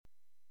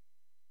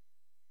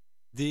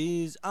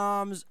These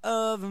arms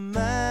of mine,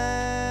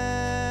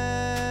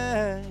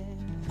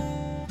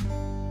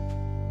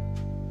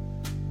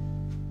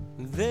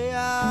 they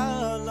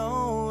are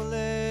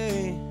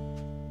lonely,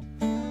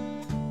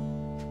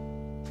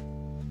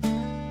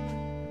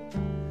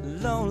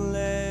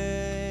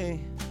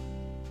 lonely,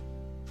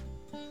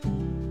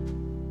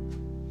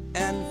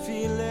 and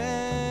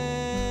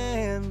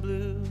feeling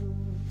blue.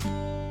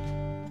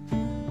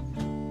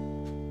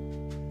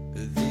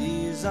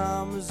 These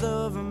arms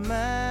of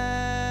mine,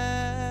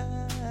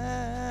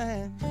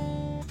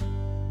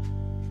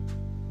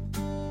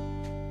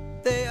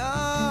 they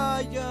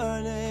are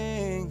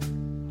yearning,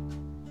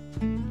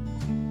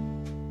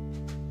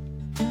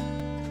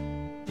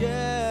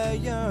 yeah,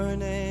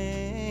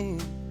 yearning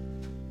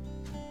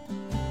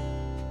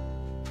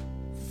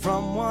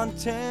from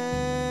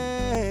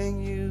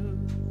wanting you.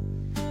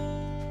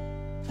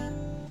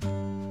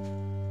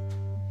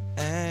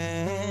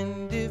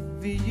 And if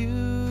you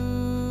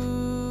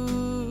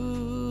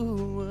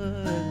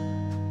would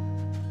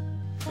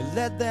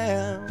let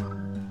them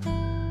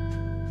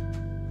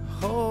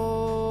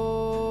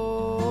hold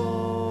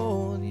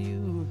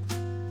you,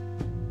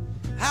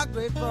 how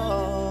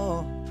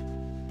grateful,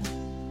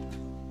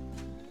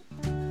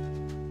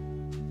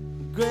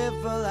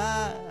 grateful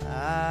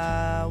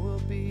I will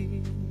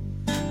be.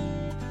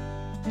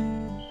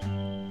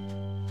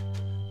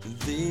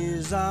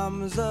 These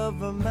arms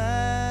of a man,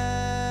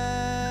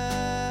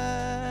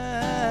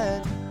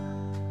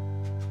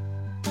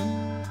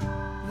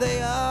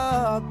 they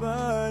are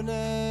burning,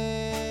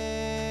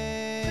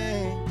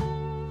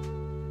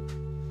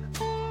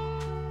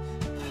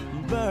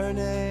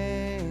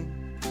 burning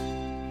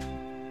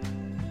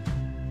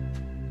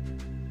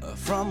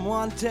from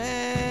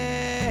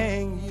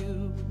wanting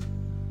you.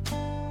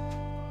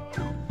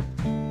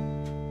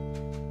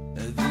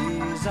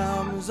 These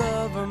arms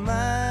of a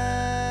man,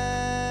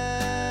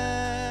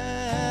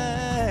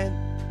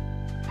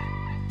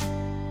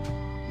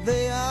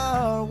 they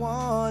are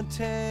wanting,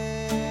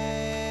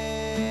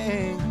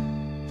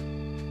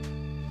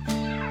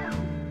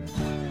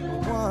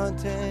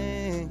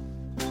 wanting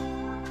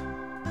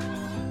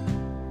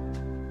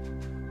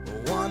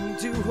one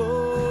to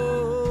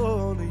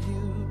hold you.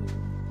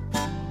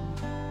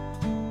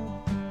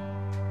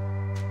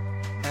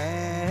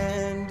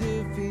 And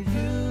if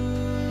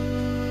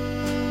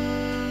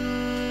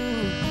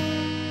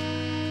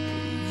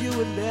you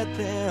would let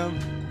them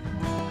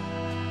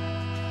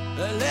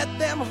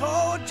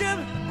hold you,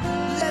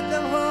 let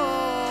them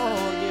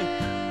hold you.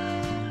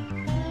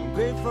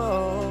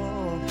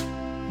 Grateful,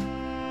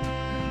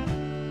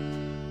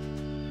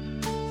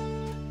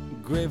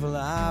 grateful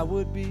I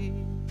would be.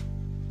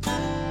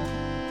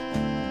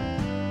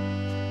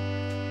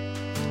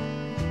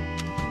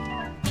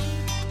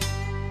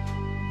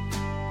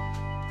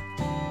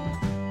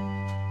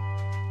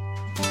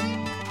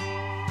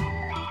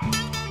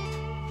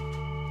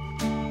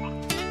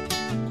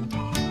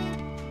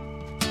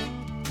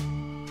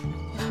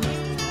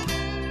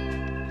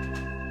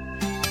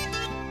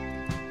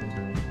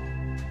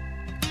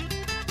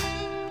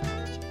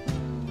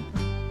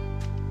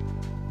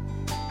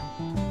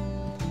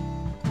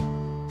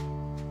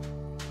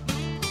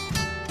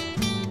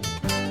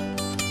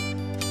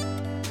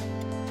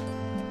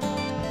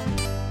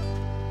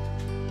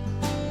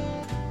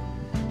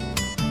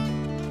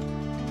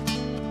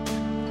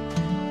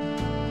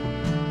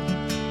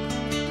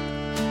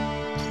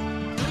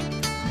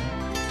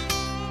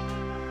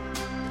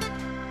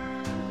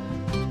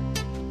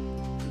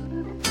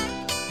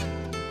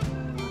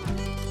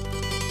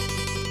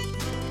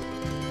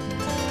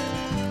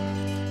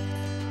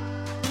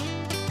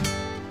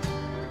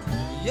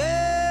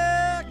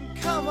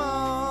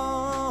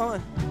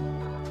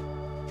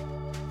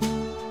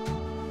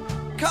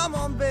 Come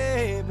on,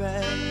 baby.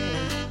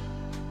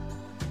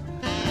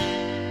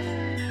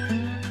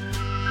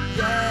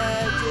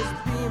 Yeah, just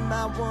be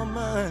my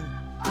woman.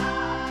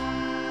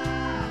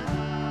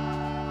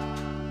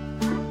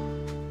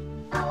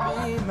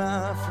 Be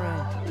my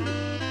friend.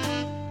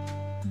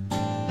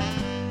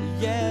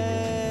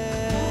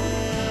 Yeah,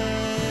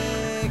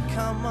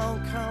 come on,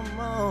 come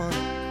on.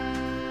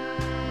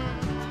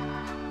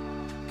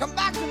 Come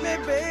back to me,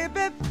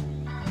 baby.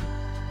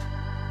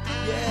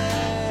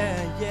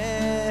 Yeah,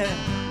 yeah.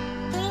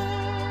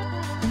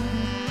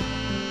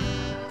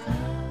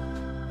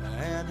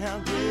 And how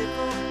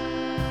grateful,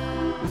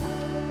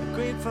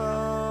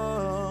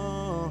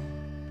 grateful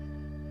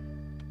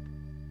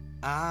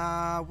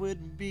I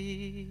would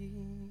be.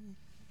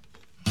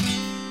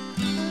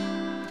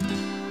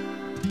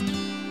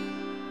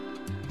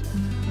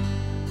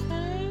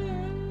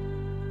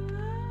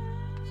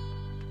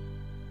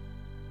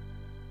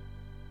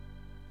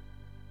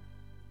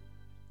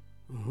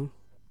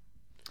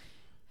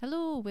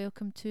 Hello,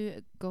 welcome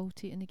to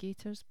Galty and the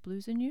Gators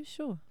Blues and News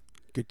Show.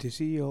 Good to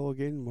see you all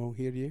again. We'll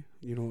hear you.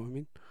 You know what I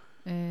mean?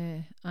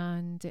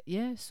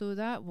 Yeah, so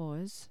that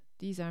was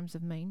These Arms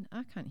of Mine.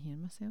 I can't hear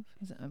myself.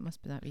 It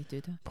must be that wee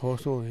doodah.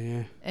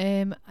 Possibly,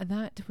 yeah.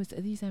 That was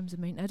These Arms of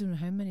Mine. I don't know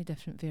how many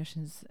different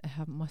versions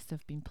must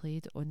have been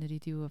played on the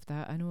radio of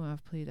that. I know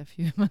I've played a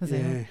few myself.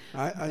 Yeah,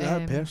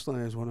 that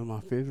personally is one of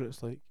my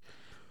favourites. Like,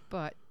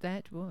 but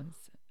that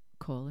was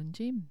Colin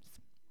James.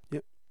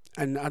 Yep,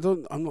 and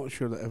I'm not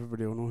sure that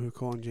everybody will know who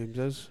Colin James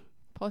is.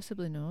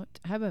 Possibly not.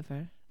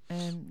 However,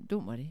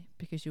 don't worry,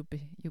 because you'll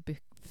be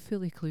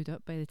fully clued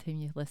up by the time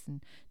you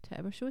listen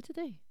to our show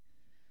today.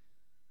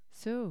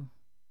 So,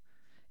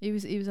 he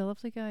was a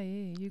lovely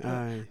guy.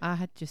 I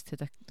had just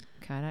had a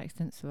car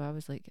accident, so I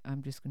was like,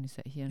 I'm just going to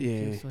sit here and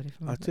feel sorry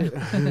for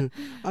myself.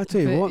 I'll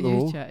tell you what,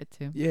 though. You chatted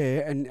to him.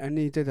 Yeah, and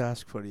he did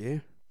ask for you.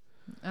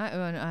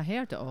 I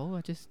heard it all.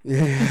 I just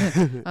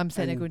I'm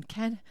sitting there going,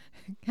 can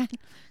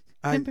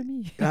remember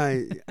me?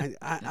 I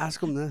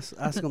ask him this,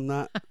 ask him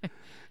that.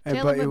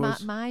 Tell him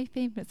about my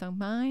favourite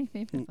song.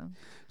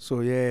 So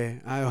yeah,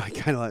 I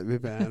kind of like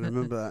maybe I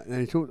remember that. And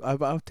he told,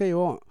 but I'll tell you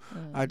what,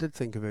 I did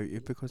think about you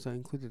because I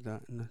included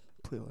that in the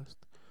playlist.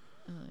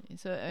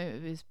 So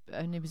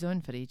he was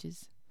on for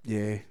ages.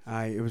 Yeah,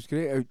 it was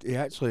great. He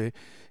actually,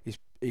 his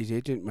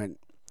agent went,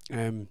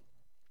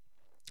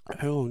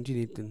 how long do you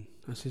need then?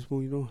 I says,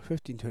 well,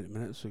 15, 20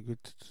 minutes is a good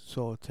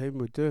solid time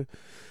would do.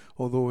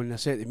 Although when I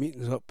set the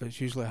meetings up,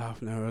 it's usually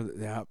half an hour that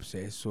the app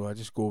says, so I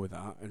just go with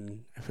that.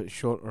 And if it's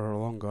shorter or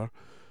longer,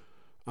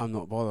 I'm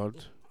not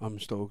bothered. I'm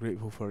still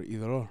grateful for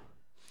either or.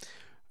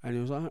 And he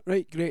was like,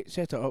 right, great,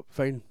 set it up,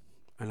 fine.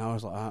 And I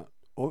was like that.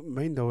 Oh,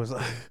 mind, I was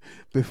like,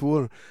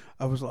 before,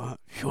 I was like,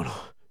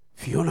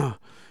 Fiona,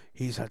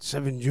 he's had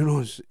 7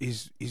 Junos.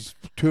 He's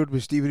toured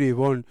with Stevie Ray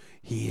Vaughan.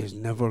 He is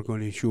never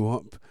going to show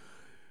up.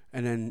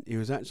 And then he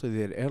was actually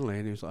there early,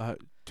 and he was like,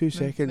 2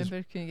 seconds.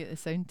 Remember, couldn't get the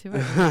sound to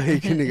it. He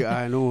couldn't get.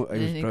 I know.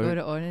 And then he got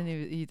it on, and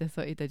he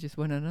thought he'd just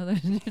won another.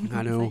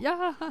 I know. Like,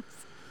 yes.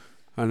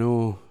 I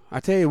know.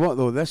 I tell you what,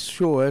 though, this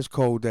show is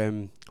called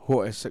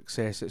 "What Is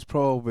Success." It's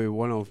probably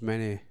one of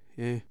many,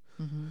 yeah,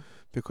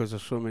 because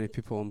there's so many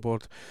people on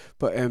board.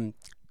 But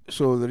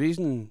so the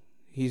reason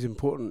he's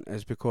important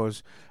is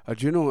because a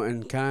Juno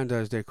in Canada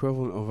is the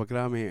equivalent of a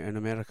Grammy in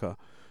America.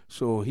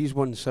 So he's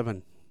won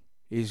 7.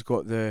 He's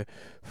got the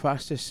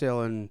fastest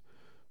selling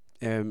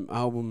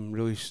album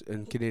release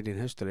in Canadian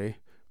history,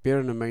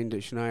 bearing in mind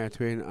that Shania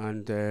Twain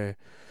and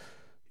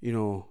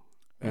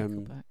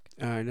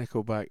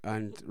Nickelback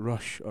and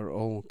Rush are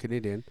all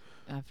Canadian.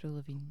 Avril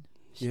Lavigne,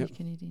 she's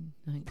Canadian,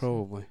 I think.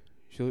 Probably,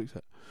 she looks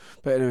it.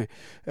 But anyway,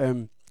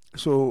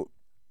 so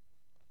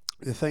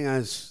the thing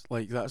is,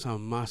 like, that's a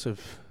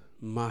massive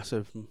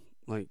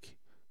like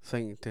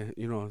thing to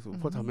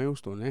what a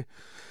milestone, eh?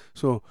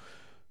 So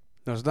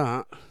there's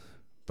that.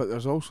 But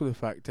there's also the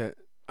fact that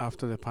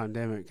after the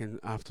pandemic and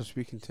after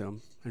speaking to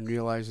him and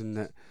realising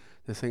that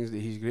the things that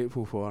he's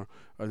grateful for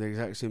are the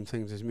exact same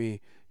things as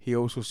me, he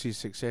also sees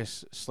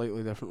success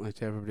slightly differently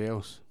to everybody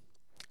else.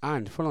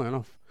 And, funnily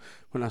enough,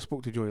 when I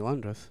spoke to Joey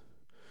Landreth,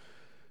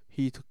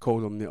 he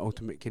called him the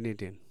ultimate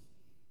Canadian.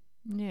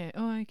 Yeah,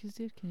 because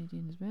they're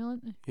Canadian as well,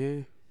 aren't they?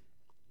 Yeah.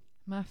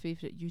 My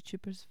favourite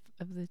YouTubers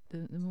of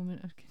the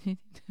moment are Canadian.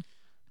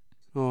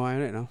 Oh,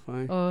 right enough,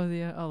 aye. Oh,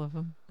 they are, all of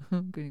them.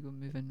 I'm going to go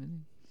move in with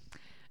them.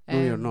 No,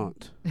 you're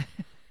not.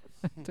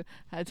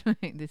 I don't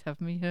think they'd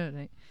have me here,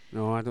 right?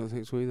 No, I don't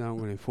think so either. I'm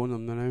going to phone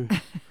them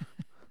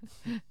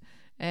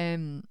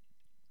now.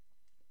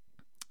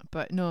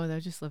 But no, they're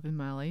just living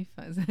my life.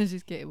 I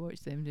just get to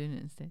watch them doing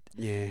it instead.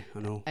 Yeah, I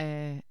know.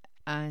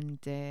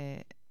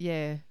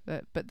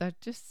 But they're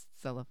just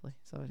so lovely.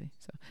 Sorry.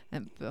 So,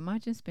 but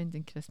imagine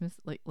spending Christmas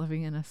like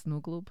living in a snow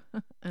globe.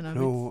 And I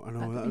know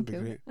that would be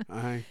great.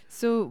 Aye.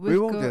 So we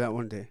will do that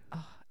one day.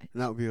 Oh, and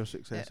that'll be your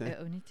success.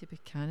 It'll need to be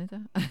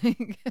Canada, I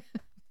think.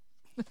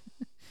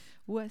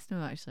 Well, it's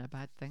not actually a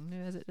bad thing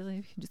now, is it really?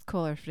 We can just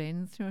call our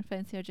friends to our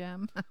fancy our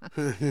jam.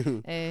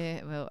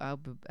 Well,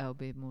 I'll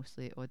be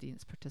mostly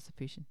audience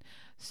participation.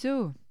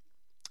 So,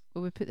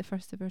 will we put the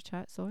first of our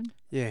chats on?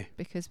 Yeah.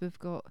 Because we've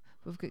got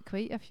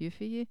quite a few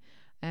for you.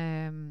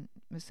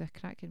 It's a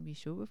cracking wee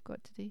show we've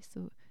got today.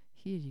 So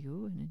here you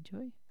go and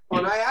enjoy.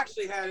 And I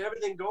actually had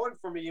everything going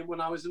for me when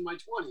I was in my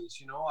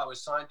 20s. I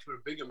was signed to a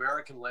big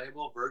American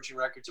label, Virgin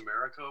Records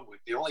America.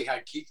 They only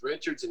had Keith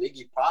Richards and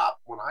Iggy Pop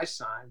when I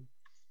signed.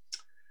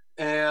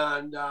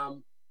 And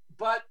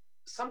but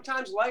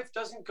sometimes life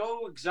doesn't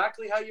go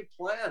exactly how you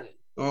plan it.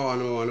 Oh, I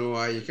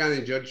know. You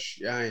can't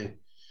judge.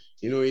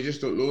 You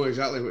just don't know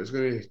exactly what's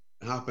going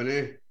to happen,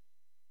 eh?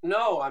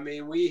 No, I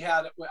mean,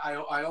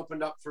 I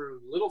opened up for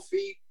Little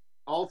Feat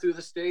all through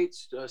the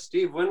States.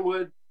 Steve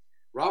Winwood,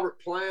 Robert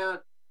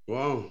Plant.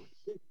 Wow.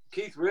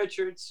 Keith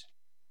Richards.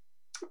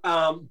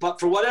 But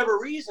for whatever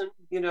reason,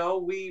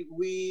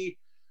 we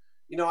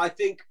I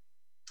think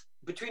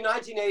between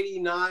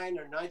 1989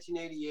 or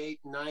 1988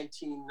 and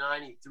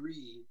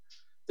 1993,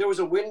 there was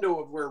a window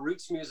of where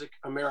roots music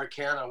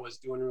Americana was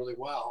doing really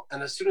well.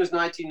 And as soon as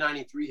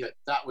 1993 hit,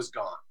 that was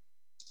gone.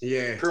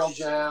 Yeah. Pearl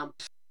Jam.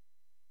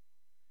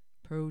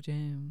 Pearl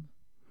Jam.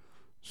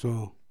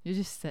 So you're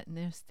just sitting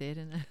there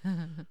staring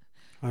at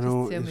I Just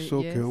know, tell it's me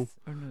so yes cool.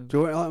 or no. Do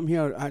you want to let him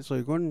hear?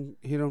 Actually, go and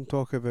hear him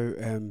talk about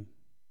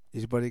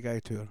his Buddy Guy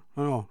tour.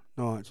 Oh,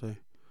 no, actually.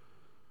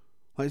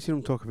 Let's hear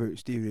him talk about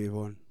Stevie Ray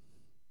Vaughan.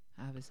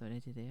 I was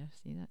already there.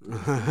 See that?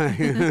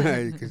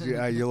 Because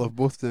you love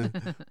both now.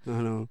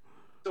 I know.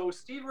 So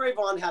Steve Ray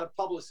Vaughan had a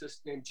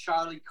publicist named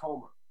Charlie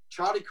Comer.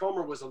 Charlie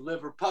Comer was a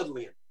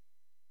Liverpudlian.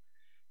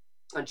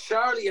 And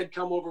Charlie had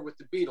come over with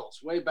the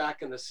Beatles way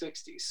back in the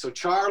 60s. So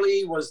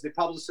Charlie was the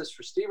publicist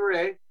for Stevie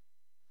Ray,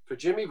 for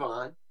Jimmy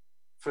Vaughan,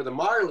 for the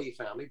Marley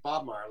family,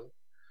 Bob Marley,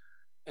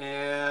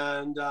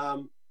 and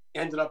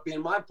ended up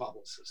being my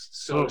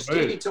publicist. So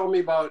Stevie told me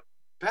about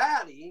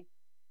Patty.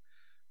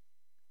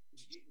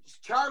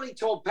 Charlie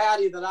told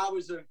Patty that I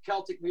was a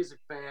Celtic music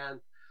fan,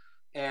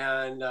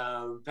 and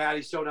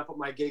Patty showed up at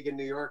my gig in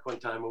New York one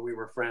time, and we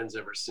were friends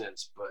ever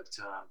since. But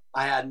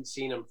I hadn't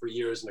seen him for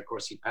years, and of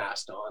course he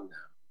passed on now.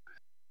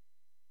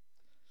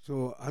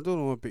 So I don't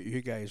know about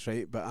you guys,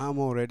 right? But I'm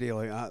already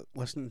like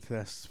listening to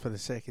this for the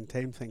second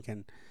time,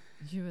 thinking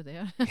You were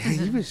there.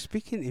 he was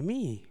speaking to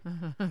me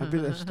about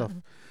this stuff.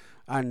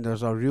 And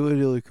there's a really,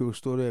 really cool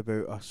story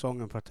about a song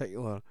in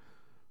particular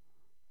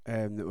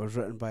that was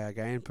written by a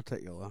guy in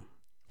particular,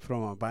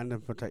 from a band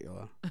in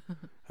particular,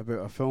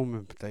 about a film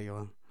in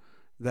particular,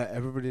 that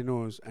everybody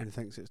knows and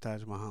thinks it's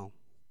Taj Mahal.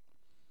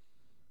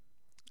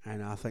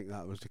 And I think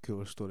that was the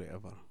coolest story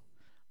ever.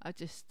 I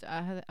just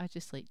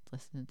liked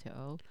listening to it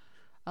all.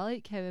 I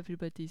like how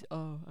everybody's.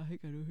 Oh, I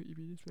think I know what you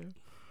mean as well.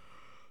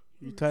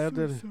 You tired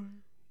so of it? sorry.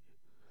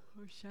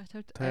 Oh,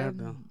 shattered. Tired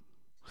now?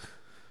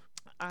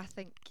 I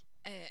think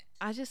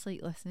I just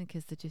like listening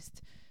because they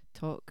just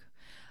talk.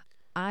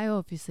 I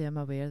obviously am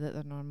aware that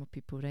they're normal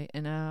people, right?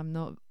 And I'm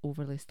not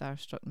overly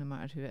starstruck no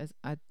matter who it is.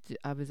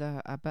 I was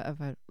a bit of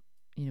a,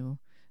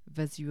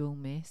 visual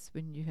mess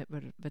when you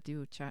were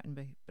video chatting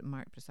with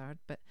Mark Broussard,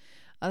 but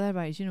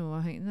otherwise,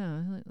 I think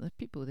like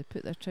people, they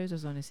put their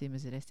trousers on the same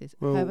as the rest of us.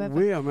 Well, However,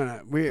 wait a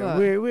minute.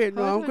 Wait.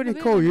 No, I'm going to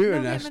call you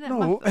on this.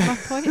 No, my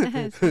point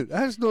is,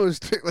 that's not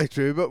strictly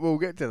true, but we'll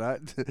get to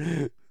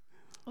that.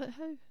 like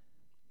how?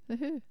 The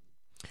who?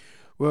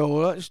 Well,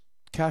 let's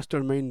cast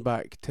our mind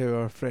back to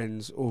our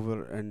friends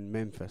over in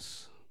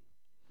Memphis.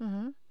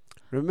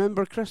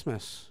 Remember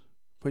Christmas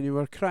when you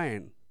were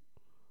crying?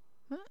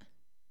 What?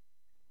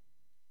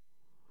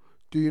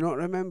 Do you not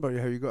remember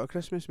how you got a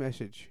Christmas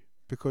message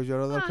because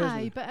your other prisoner?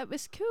 Aye, but it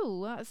was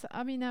cool. I was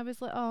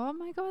like, oh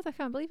my god, I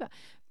can't believe it.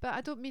 But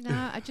I don't mean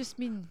that. I just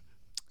mean,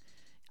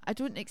 I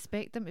don't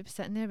expect them to be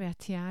sitting there with a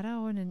tiara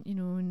on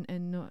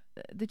and not.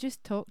 They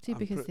just talk to you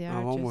because they are.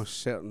 I'm almost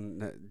certain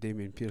that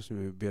Damien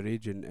Pearson would be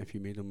raging if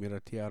you made him wear a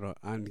tiara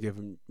and give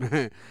him.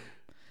 Well,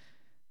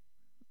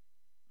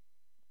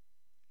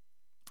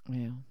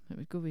 it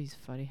would go with his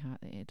furry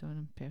hat that he had on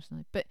him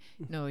personally. But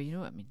no, you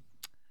know what I mean.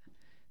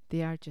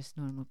 They are just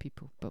normal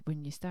people. But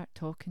when you start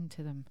talking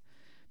to them,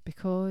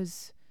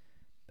 because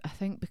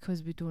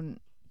we don't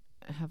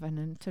have an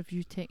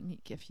interview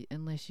technique,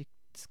 unless you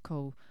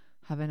call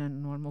having a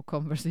normal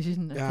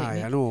conversation a Aye,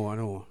 technique. I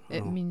know.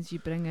 It means you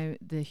bring out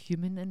the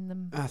human in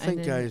them. I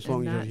think, as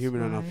long as you're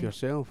human enough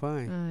yourself,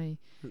 aye. Aye.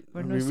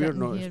 We're I not mean, sitting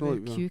not, here it's not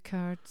with like cue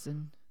cards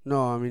and.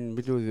 No, I mean,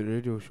 we do the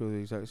radio show the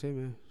exact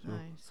same, yeah.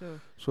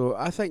 So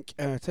I think,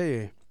 I tell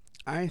you,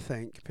 I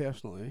think,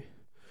 personally,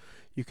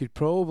 you could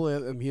probably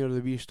let them hear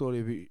the wee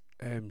story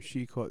about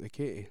She Caught the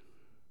Katie.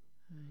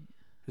 Right.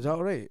 Is that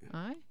alright?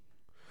 Aye.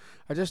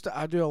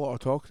 I do a lot of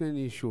talking in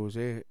these shows,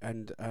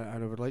 and I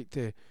would like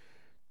to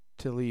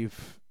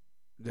leave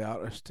the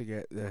artist to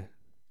get the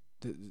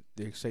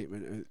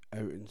excitement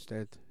out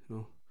instead,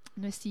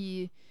 Now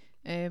see,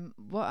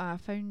 what I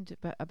found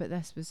about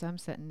this was I'm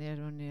sitting there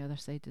on the other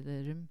side of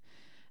the room,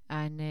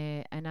 and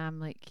I'm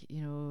like,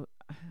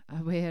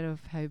 aware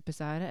of how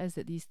bizarre it is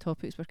that these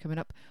topics were coming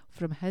up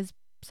from his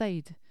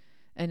side,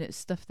 and it's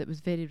stuff that was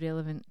very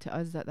relevant to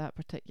us at that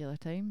particular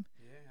time.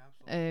 Yeah,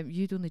 absolutely.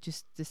 You'd only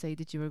just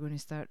decided you were going to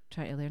start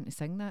trying to learn to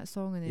sing that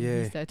song, and then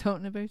you started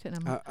talking about it. And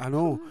I'm like, I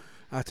know.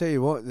 I tell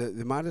you what,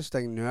 the maddest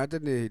thing now,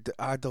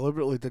 I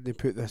deliberately didn't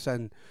put this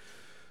in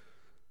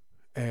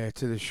to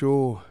the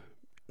show,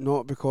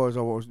 not because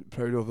I wasn't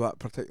proud of that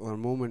particular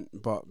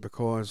moment, but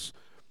because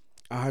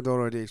I had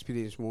already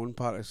experienced my own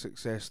part of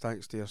success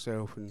thanks to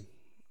yourself and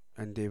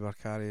Dave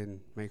Arcari and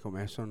Michael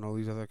Messer and all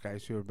these other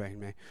guys who were behind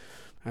me.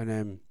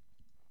 And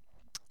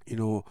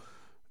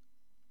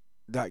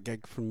that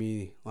gig for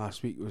me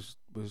last week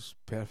was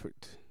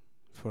perfect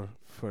for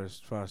as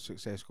far as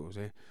success goes,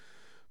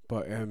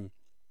 But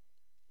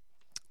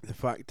the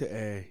fact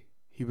that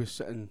he was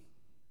sitting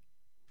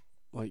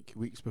like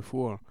weeks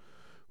before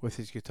with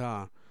his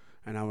guitar,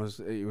 and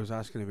he was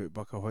asking about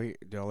Bucka White,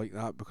 do I like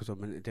that because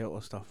I'm into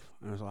Delta stuff?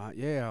 And I was like,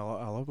 yeah,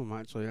 I love him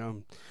actually.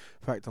 In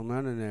fact, I'm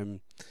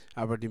learning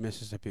Aberdeen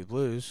Mississippi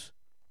Blues.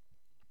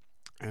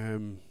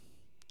 Do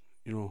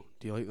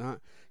you like that?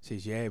 He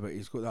says, yeah, but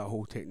he's got that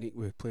whole technique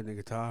with playing the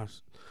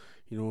guitars,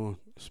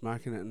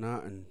 smacking it and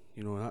that, and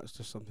that's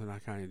just something I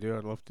can't do.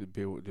 I'd love to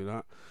be able to do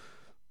that.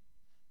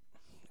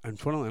 And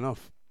funnily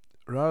enough,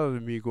 rather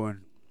than me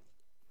going,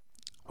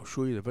 I'll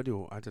show you the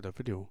video, I did a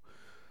video.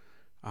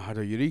 I had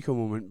a eureka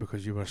moment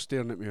because you were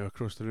staring at me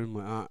across the room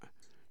like that.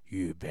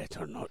 You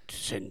better not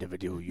send the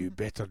video, you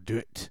better do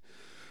it.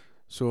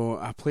 So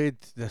I played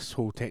this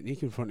whole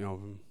technique in front of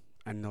him,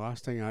 and the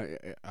last thing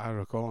I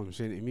recall him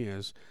saying to me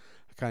is,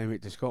 I can't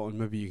wait to Scotland,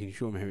 maybe you can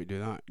show me how to do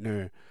that.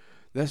 Now,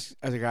 this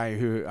is a guy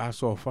who I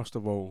saw first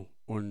of all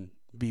on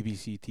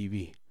BBC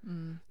TV.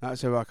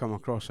 That's how I come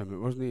across him. It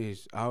wasn't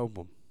his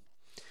album.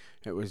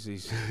 It was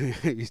his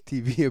his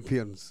TV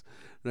appearance,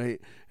 right?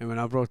 And when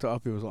I brought it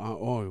up, he was like,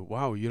 "Oh,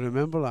 wow, you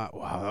remember that?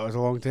 Wow, that was a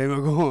long time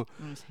ago."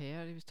 And his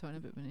hair, he was talking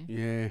about when he.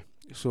 Yeah,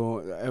 so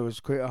it was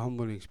quite a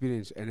humbling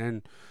experience. And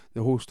then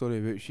the whole story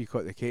about She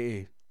Cut the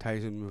Katie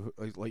ties in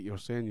with, like you were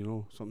saying, you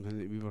know, something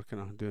that we were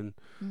kind of doing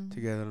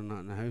together and that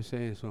in the house.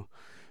 So,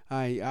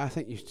 I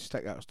think you should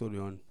stick that story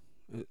on,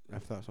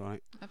 if that's all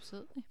right.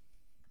 Absolutely.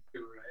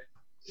 You're right.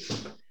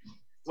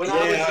 When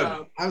I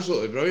was,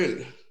 absolutely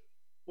brilliant.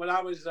 When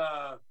I was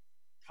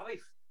probably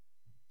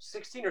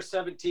 16 or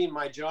 17,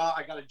 I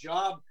got a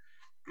job.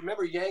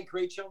 Remember Yank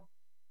Rachel?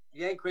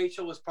 Yank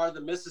Rachel was part of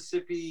the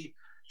Mississippi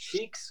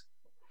Sheiks.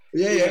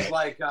 Yeah, It yeah. was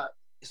like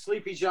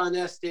Sleepy John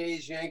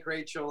Estes, Yank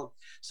Rachel.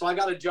 So I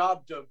got a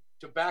job to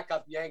back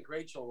up Yank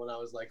Rachel when I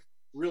was like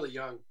really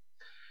young.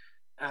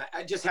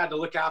 I just had to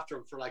look after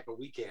him for like a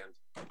weekend.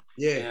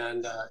 Yeah.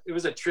 And it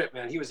was a trip,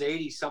 man. He was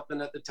 80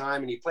 something at the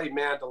time, and he played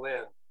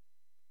mandolin.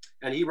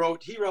 And he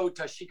wrote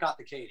She Got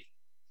the Katie.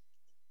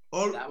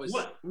 Or That was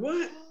what?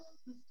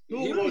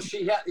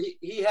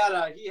 He had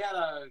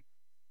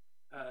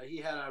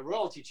a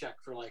royalty check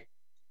for like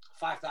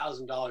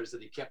 $5,000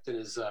 that he kept in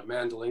his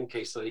mandolin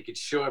case so that he could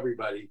show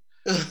everybody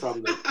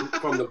from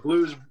the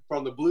Blues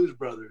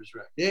Brothers,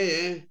 right? Yeah,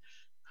 yeah.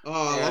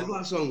 Oh, I love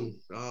that song.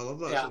 Oh, I love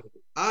that song.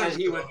 And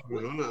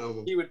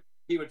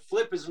he would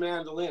flip his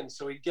mandolin,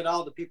 so he'd get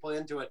all the people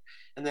into it,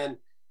 and then,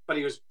 but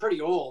he was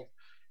pretty old,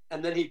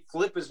 and then he'd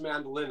flip his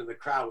mandolin, and the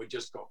crowd would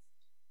just go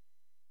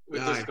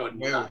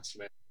nuts,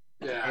 man.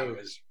 Yeah, it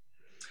was.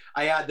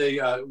 I had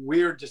the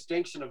weird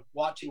distinction of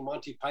watching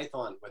Monty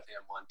Python with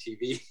him on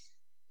TV.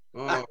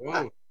 Oh,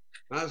 wow.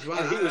 That's fun.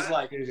 And he was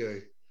like,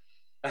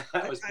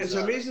 it's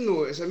amazing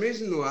though. It's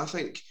amazing though. I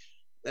think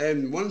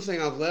one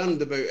thing I've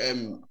learned about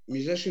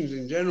musicians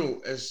in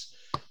general is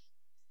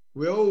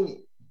we all,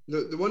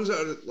 the ones that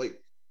are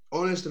like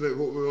honest about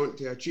what we want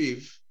to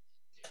achieve,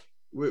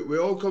 we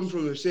all come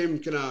from the same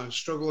kind of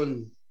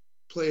struggling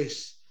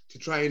place to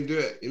try and do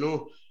it, you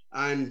know.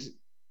 And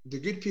the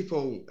good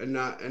people in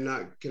that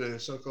kind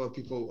of circle of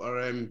people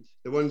are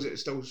the ones that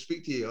still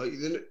speak to you.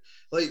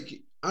 Like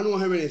I know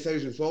how many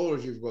thousand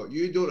followers you've got.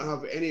 You don't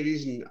have any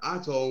reason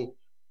at all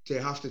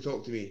to have to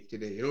talk to me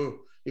today, you know.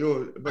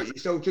 But you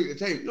still took the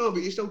time. No,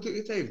 but you still took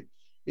the time.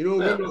 You know,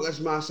 we're not this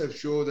massive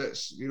show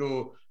that's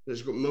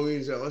got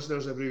millions of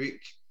listeners every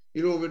week.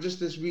 You know, we're just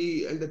this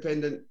wee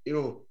independent, you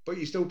know. But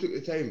you still took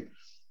the time.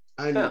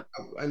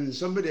 And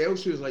somebody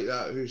else who's like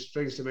that, who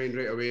springs to mind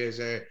right away, is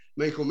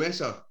Michael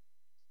Messer.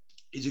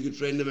 He's a good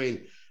friend of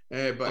mine,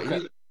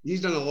 but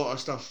he's done a lot of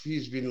stuff.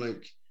 He's been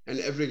like in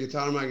every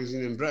guitar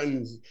magazine in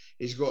Britain.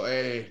 He's got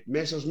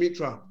Messer's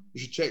Mitra.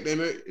 You should check them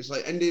out. It's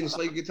like Indian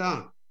slide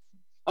guitar.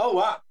 Oh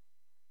wow!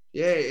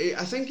 Yeah,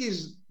 I think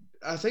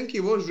he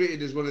was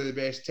rated as one of the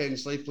best 10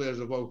 slide players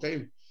of all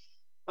time.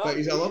 But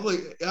he's a lovely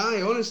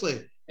guy.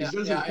 Honestly, he's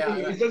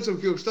done some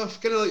cool stuff.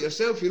 Kind of like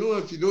yourself, you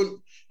know.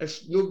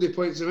 If nobody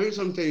points him out,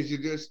 sometimes he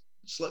just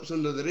slips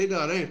under the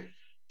radar, eh?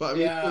 But I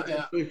mean,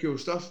 it's really cool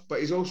stuff. But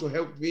he's also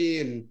helped me,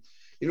 and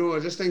you know, I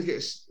just think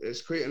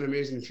it's quite an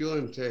amazing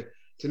feeling to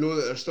know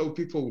that there's still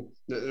people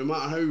that no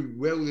matter how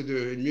well they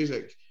do in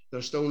music,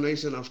 they're still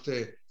nice enough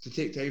to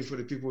take time for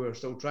the people who are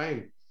still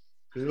trying.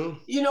 You know.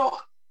 You know,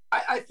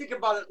 I think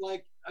about it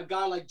like a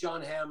guy like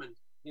John Hammond.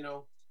 You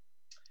know,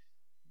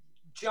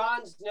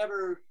 John's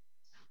never.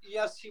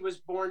 Yes, he was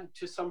born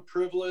to some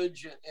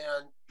privilege,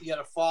 and he had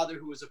a father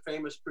who was a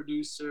famous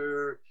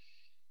producer.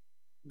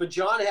 But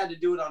John had to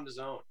do it on his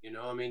own, you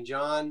know. I mean,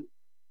 John's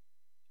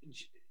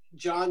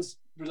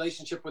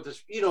relationship with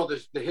this, you know,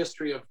 the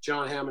history of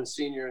John Hammond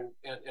Sr.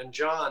 and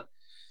John.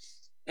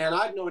 And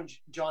I've known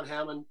John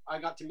Hammond. I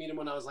got to meet him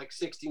when I was like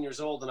 16 years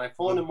old, and I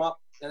phoned him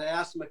up and I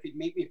asked him if he'd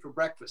meet me for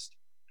breakfast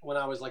when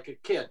I was like a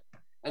kid,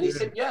 and he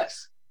said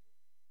yes.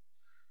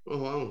 Oh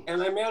wow!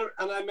 And I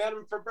met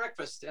him for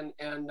breakfast, and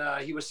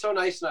he was so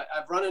nice, and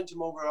I've run into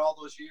him over all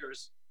those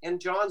years. And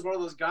John's one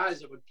of those guys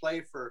that would play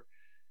for,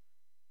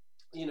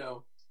 you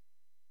know,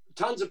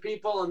 tons of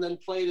people and then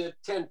play to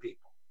 10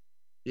 people.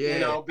 Yeah, you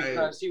know,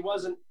 because he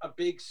wasn't a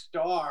big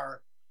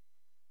star.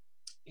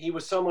 He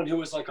was someone who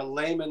was like a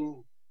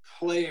layman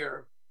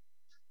player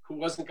who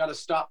wasn't going to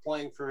stop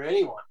playing for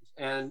anyone.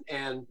 And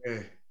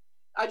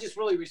I just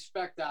really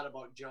respect that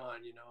about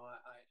John, you know.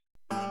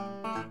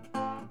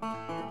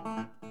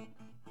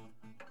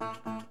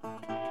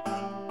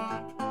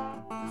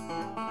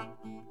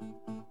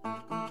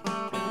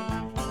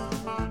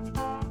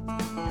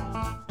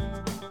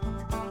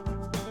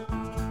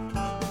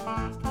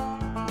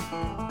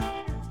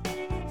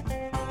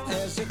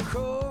 As the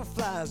crow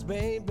flies,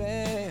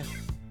 baby,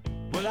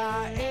 well,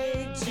 I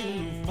ain't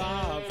too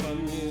far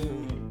from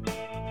you.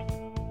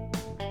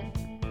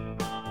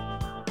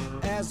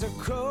 As a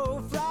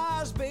crow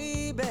flies,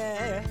 baby,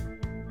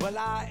 well,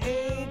 I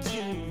ain't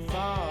too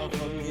far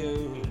from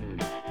you.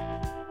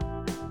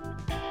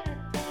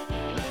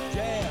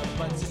 Yeah,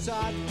 but since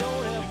I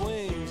don't have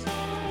wings,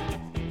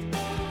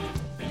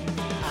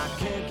 I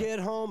can't get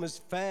home as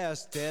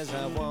fast as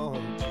I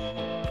want to.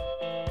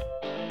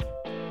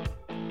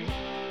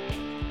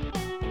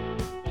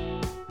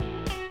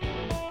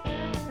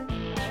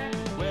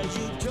 Well,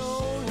 you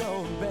don't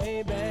know,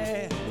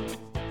 baby,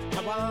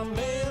 how I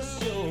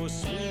miss your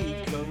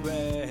sweet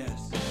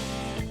caress.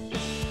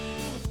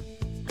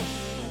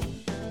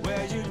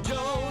 Well, you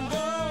don't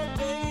know,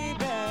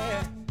 baby,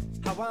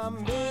 how I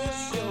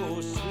miss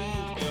your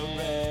sweet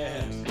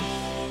caress.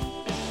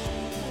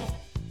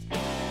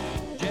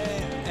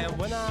 Yeah, and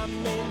when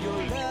I'm in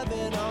your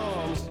loving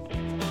arms,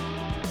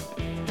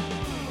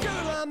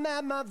 girl, I'm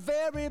at my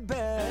very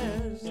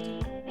best.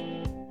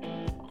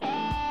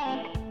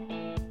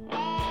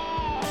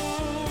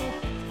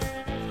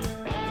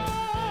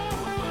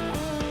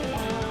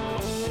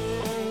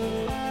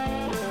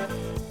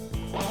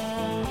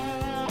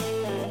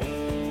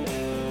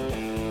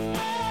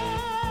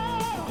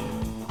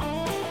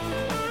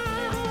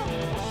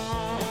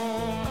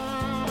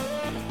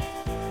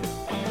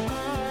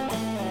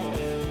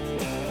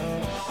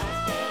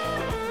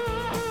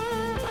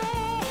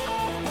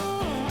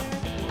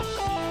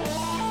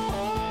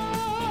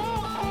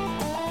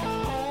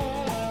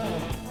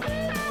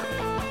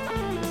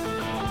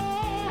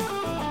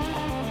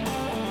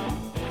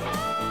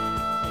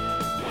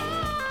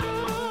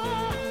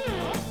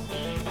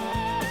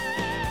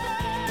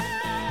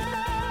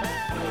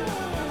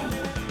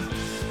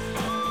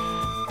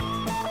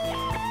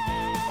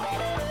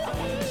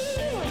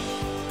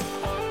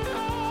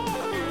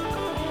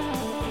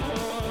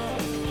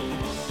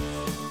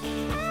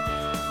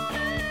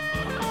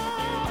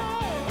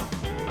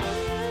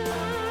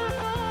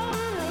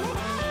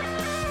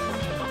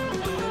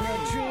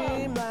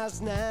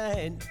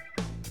 Night,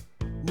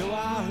 no,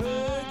 I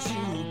heard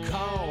you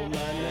call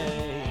my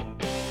name.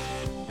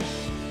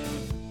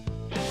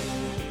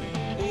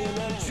 In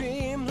a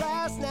dream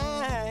last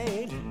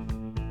night,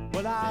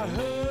 well, I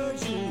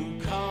heard you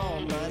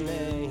call my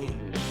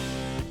name.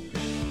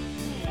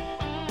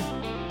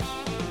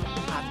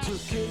 I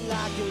took it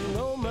like an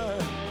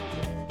omen,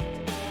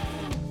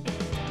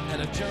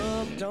 and I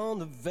jumped on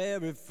the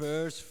very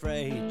first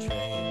freight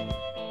train.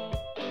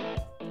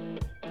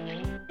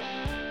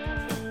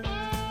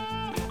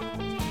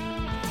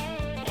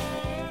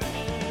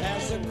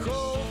 As a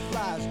crow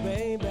flies,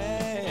 baby,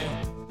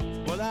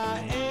 well, I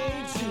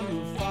ain't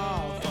too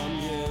far from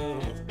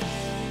you.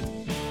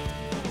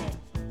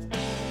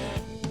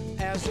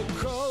 As a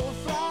crow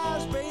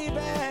flies, baby,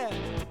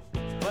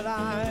 well,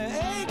 I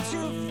ain't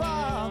too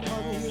far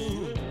from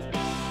you.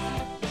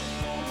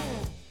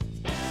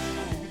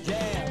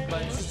 Yeah,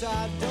 but since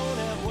I don't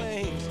have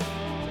wings,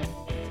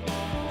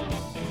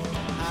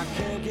 I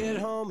can't get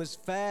home as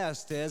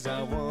fast as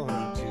I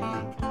want to.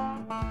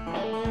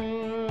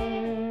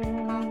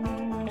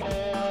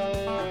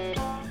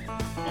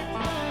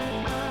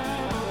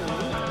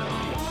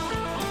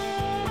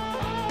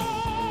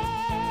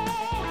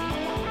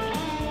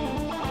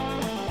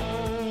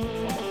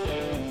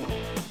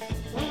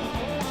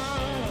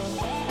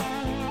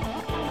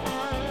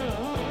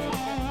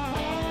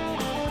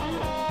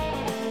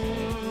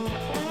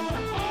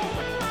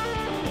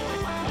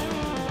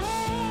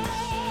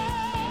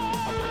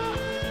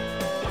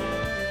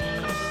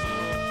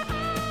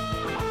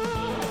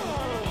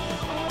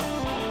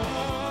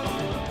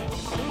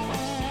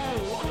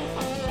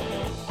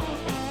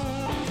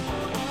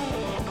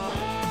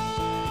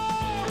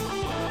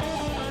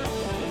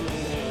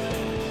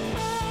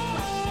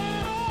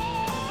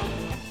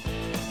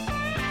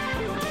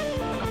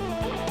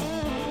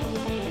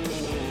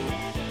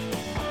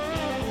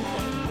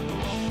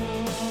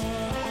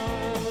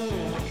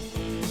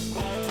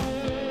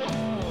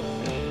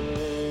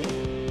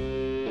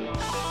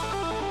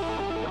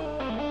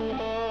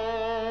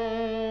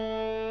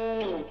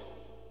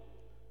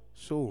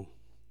 So,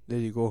 there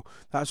you go.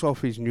 That's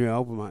off his new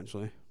album,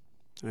 actually,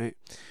 right?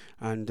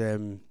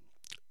 And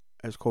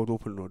it's called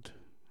Open Road.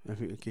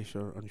 In case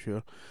you're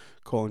unsure,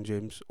 Colin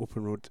James,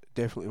 Open Road,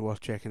 definitely worth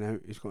checking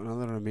out. He's got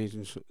another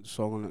amazing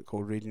song on it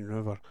called Raging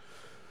River,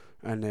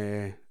 and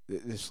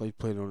the slide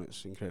playing on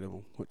it's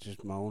incredible, which is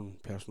my own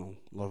personal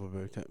love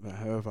about it. But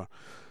however,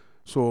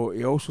 so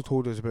he also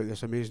told us about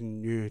this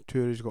amazing new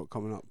tour he's got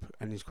coming up,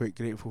 and he's quite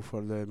grateful for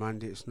the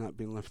mandates and that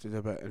being lifted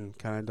a bit in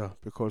Canada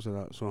because of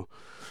that. So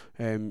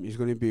he's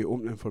going to be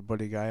opening for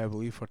Buddy Guy, I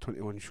believe, for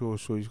 21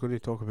 shows. So he's going to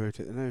talk about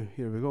it now.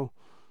 Here we go.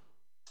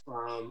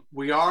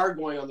 We are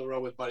going on the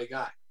road with Buddy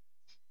Guy.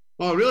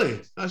 Oh,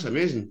 really? That's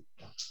amazing.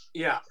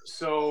 Yeah.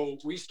 So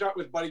we start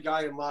with Buddy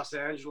Guy in Los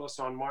Angeles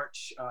on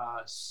March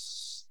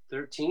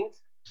 13th.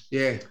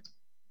 Yeah.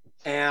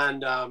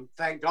 And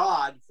thank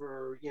God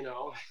for,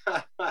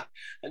 I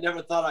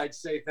never thought I'd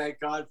say thank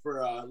God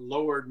for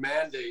lowered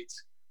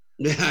mandates.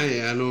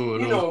 Yeah, I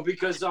know.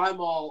 Because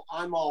I'm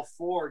all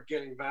for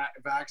getting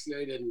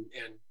vaccinated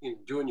and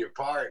doing your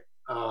part.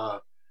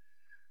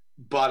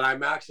 but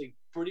I'm actually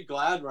pretty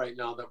glad right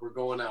now that we're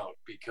going out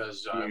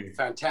because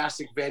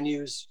fantastic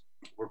venues.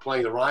 We're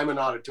playing the Ryman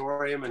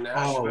Auditorium in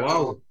Nashville. Oh,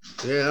 wow.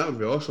 Yeah, that would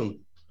be awesome.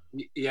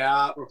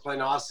 Yeah, we're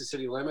playing Austin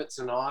City Limits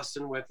in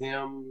Austin with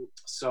him.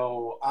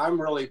 So I'm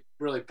really,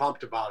 really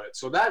pumped about it.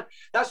 So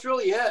that's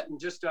really it. And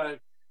just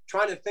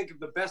trying to think of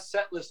the best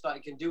set list I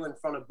can do in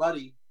front of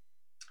Buddy.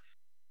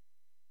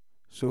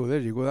 So there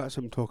you go. That's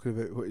him talking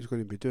about what he's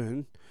going to be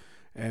doing.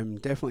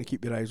 Definitely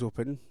keep your eyes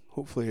open.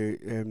 Hopefully,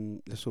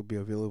 this will be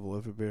available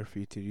everywhere for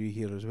you to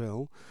rehear as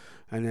well,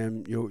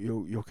 and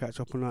you'll catch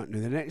up on that. Now,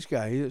 the next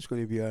guy that's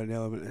going to be an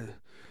element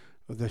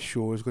of this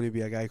show is going to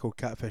be a guy called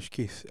Catfish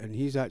Keith, and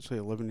he's actually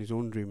living his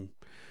own dream,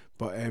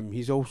 but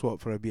he's also up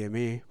for a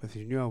BMA with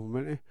his new album,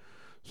 isn't he?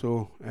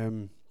 So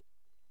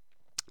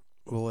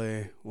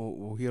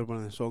we'll hear one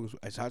of the songs.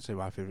 It's actually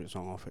my favourite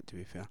song off it, to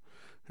be fair,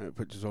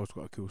 but it's also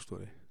got a cool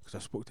story because I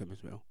spoke to him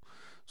as well.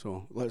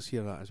 So let's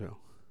hear that as well.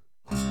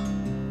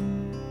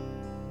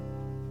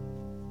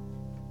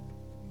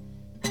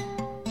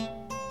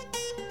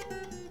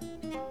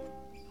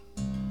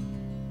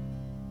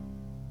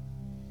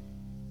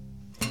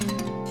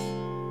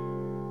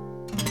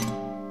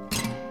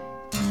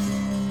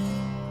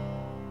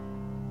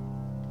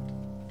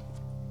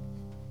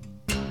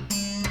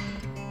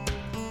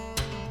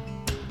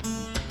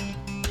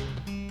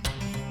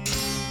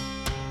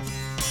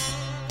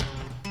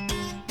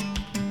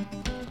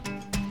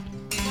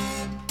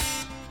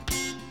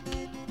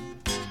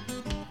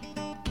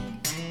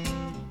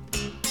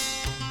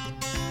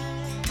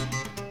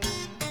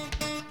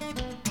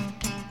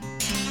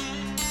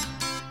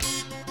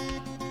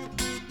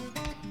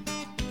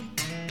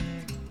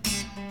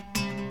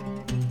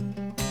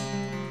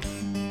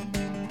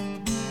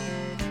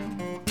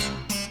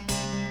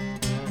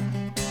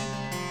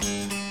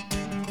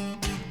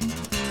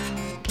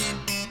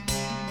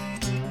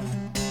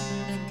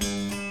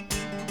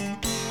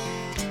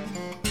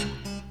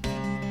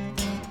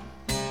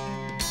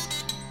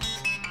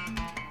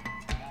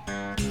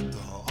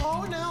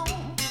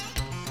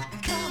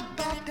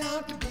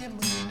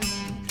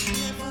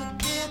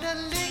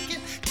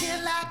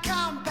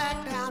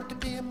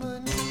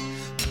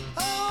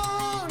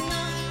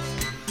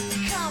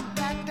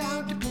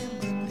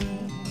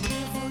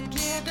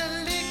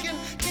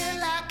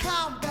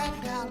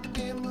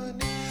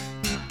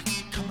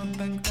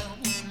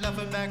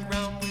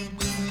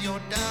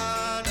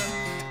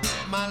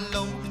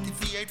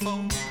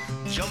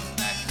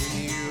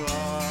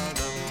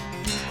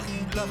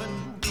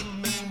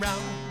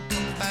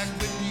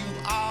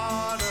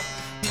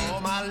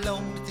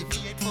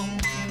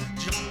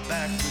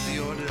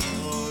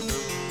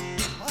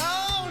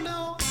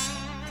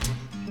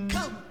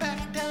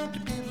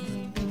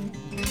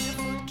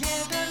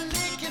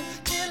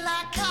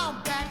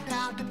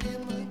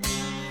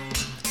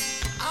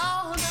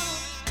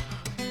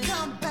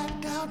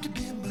 To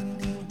be my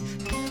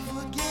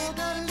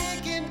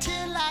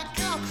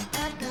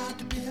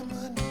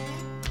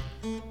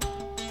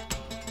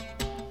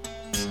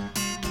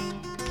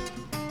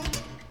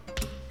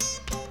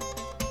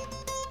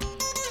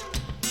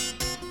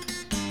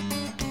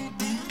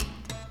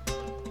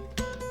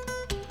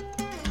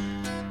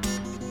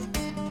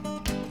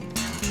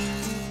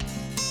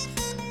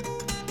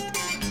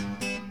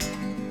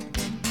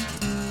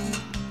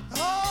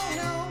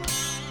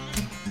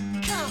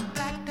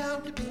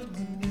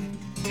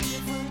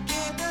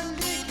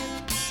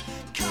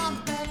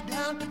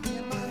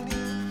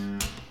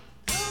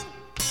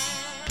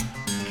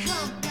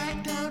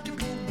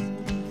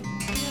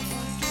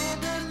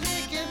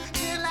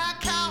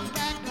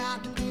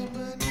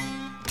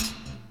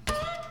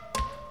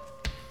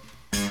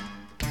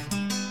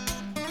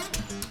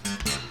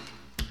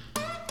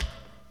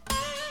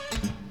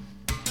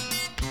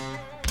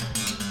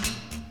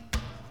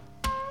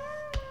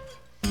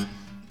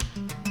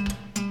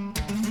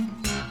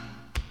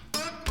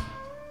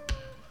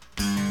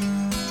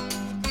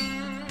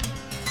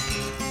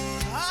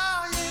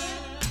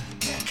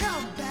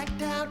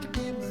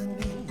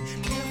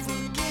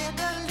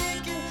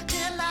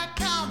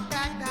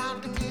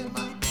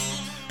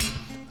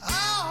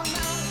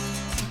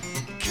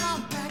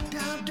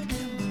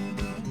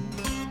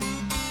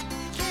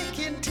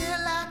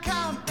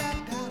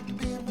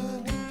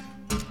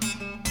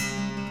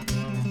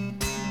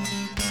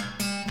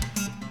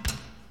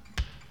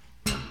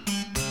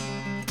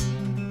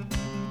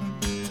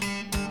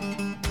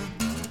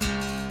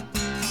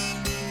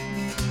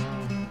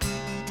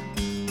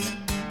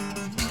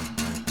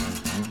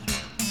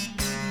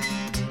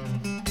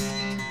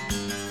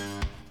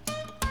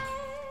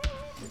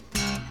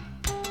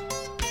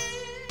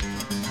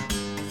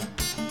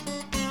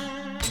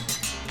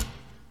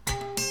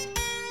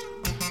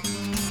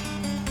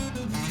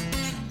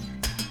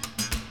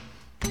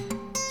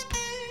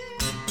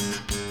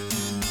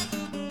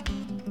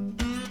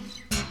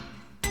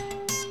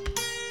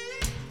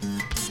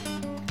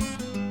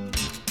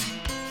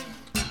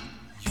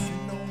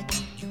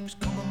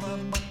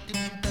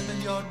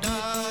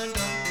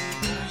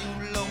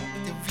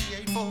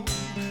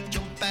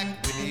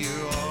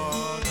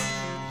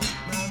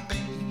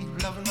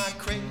my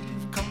crave,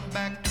 come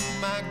back to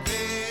my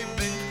grave,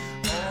 babe.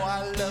 Oh,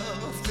 I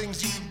love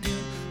things you do,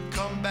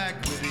 come back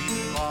with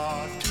your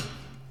heart.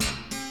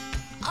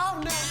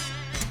 Oh no,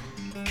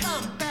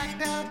 come back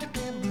down to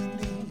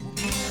Bimini,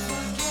 never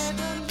get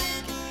a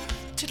lick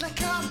till I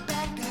come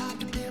back down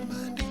to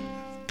Bimini.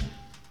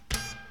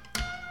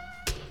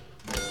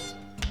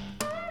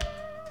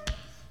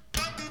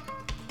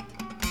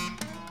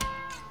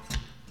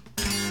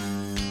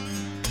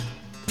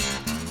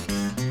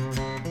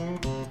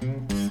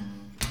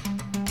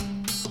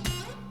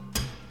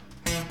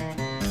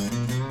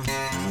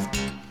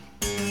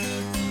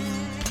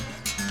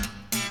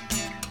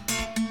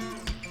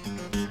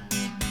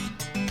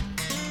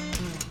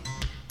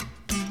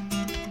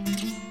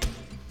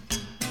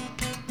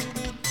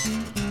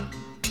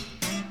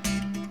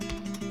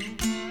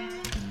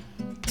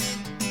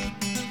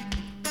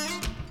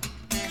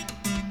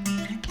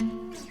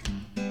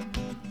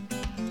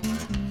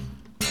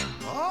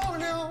 Oh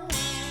no,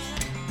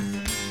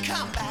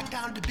 come back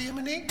down to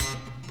Bimini.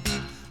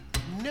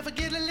 Never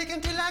get a lick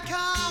until I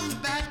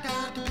come back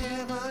down to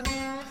Bimini.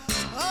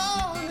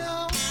 Oh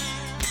no,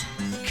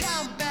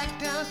 come back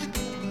down to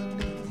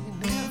Bimini.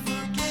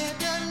 Never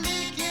get a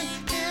lick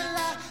until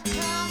I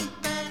come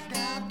back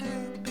down to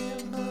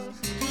Bimini.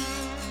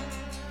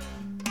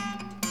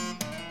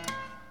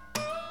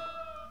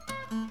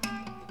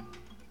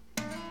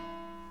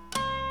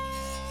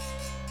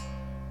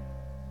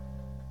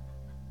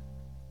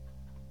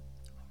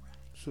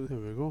 So there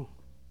we go.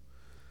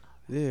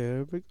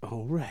 There we go.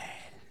 All right.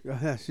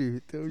 That's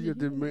you. You're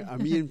doing a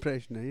me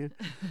impression, are you?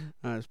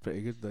 That's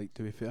pretty good, like,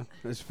 to be fair.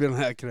 That's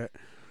fairly accurate.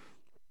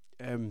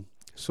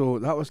 So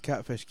that was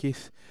Catfish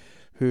Keith,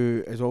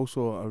 who is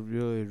also a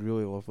really,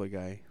 really lovely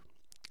guy.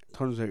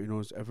 Turns out he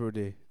knows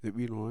everybody that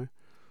we know,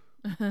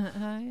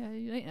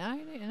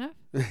 Right enough.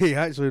 He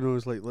actually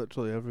knows, like,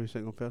 literally every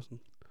single person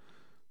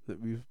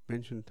that we've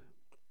mentioned.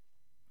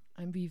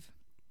 And we've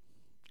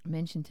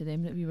mentioned to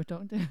them that we were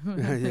talking to.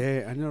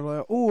 Yeah, and they're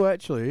like, oh,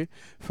 actually, in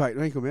fact,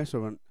 Michael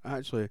Messer went,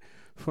 actually,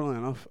 funnily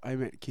enough, I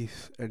met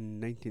Keith in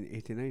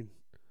 1989.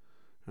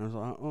 And I was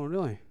like, oh,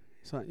 really?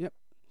 He's like, yep.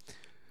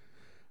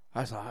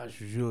 I was like,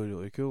 that's really,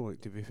 really cool,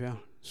 like, to be fair.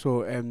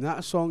 So,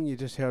 that song you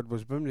just heard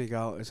was Bimini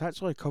Gal. It's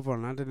actually a cover,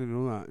 and I didn't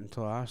know that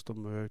until I asked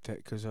him about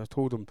it, because I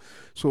told him.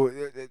 So,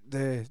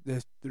 the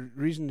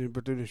reason we're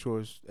doing the show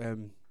is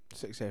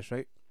success,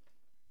 right?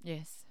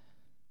 Yes.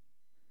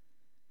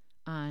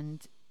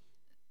 And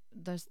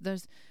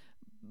there's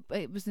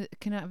it was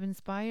kind of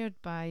inspired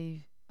by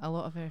a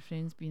lot of our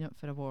friends being up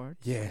for awards.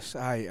 Yes,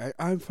 I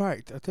in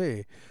fact, I tell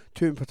you,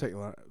 two in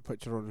particular,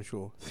 which are on the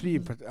show. Three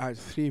in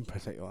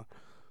particular.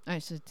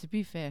 Actually, to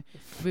be fair,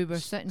 we were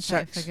sitting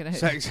trying to figure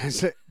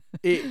out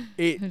eight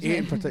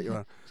in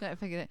particular. Trying to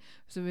figure it.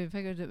 So we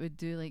figured it would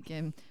do like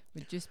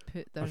we'd just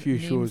put their a few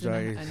names shows,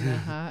 in their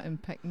hat and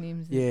pick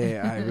names.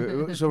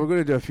 Yeah, so we're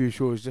going to do a few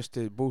shows just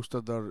to bolster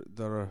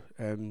their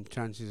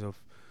chances of,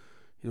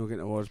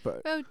 getting awards.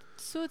 But well,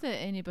 so that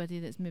anybody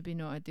that's maybe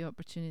not had the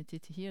opportunity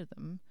to hear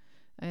them,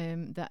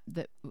 that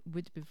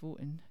would be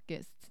voting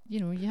gets.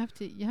 You have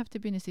to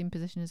be in the same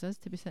position as us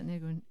to be sitting there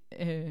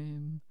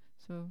going.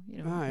 So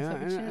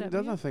and the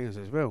other thing is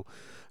as well,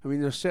 I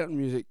mean, there's certain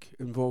music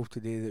involved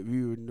today that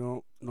we would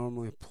not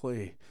normally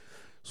play.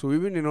 So we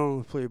wouldn't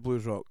normally play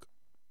blues rock.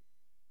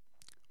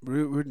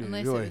 Wouldn't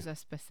unless really? It was a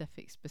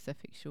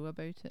specific show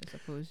about it, I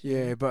suppose.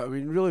 Yeah, but I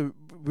mean, really,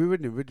 we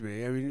wouldn't, would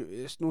we? I mean,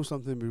 it's not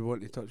something we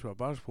want to touch with a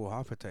bar spool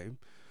half the time.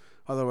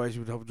 Otherwise,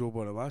 we'd have Joe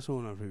Bonavasso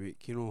on every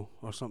week,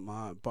 or something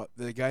like that. But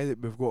the guy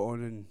that we've got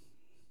on and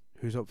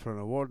who's up for an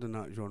award in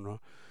that genre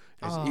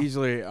is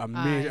easily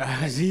amazing.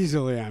 Is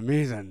easily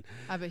amazing.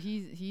 But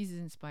he's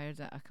inspired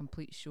a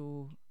complete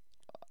show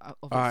of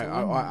its own.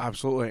 own.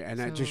 Absolutely,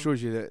 and it just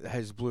shows you that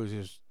his blues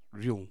is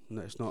real, and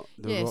it's not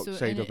the rock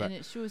side of it. And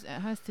it shows it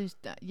has to. So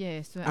it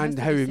and has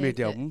to how be he said made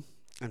the that- album,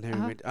 and how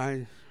he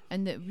made.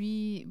 And that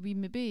we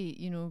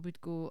maybe would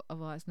go, oh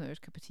well, that's not our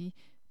cup of tea,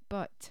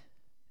 but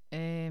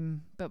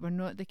we're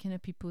not the kind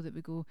of people that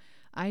would go,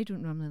 I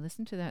don't normally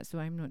listen to that, so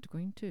I'm not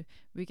going to.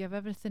 We give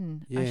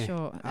everything a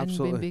shot,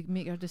 absolutely. and we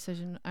make our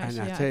decision. Actually,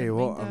 and I tell you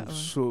what, I'm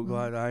so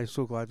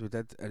glad we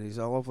did, and he's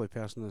a lovely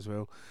person as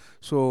well.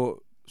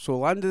 So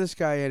Land of the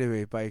Sky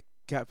anyway by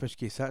Catfish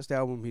Keith, that's the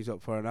album he's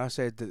up for, and I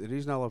said that the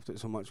reason I loved it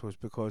so much was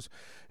because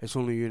it's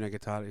only you and a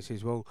guitar. He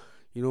says, well,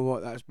 you know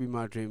what, that's been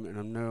my dream, and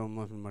I'm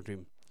living my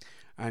dream.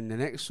 And the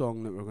next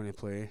song that we're going to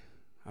play,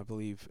 I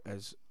believe,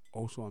 is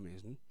also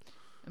amazing.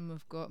 And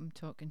we've got him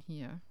talking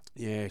here.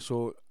 Yeah,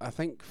 so I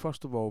think,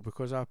 first of all,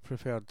 because I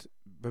preferred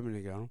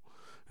Bimini Girl,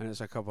 and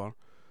it's a cover,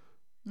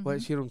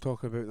 let's hear him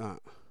talk about that.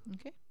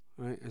 Okay.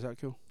 Right, is that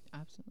cool?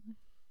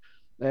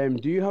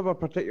 Absolutely. Do you have a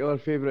particular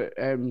favourite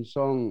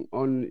song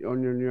on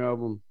your new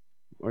album,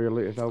 or your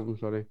latest album,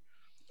 sorry?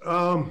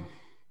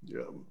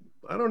 Yeah,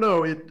 I don't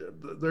know.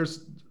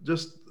 There's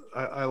just,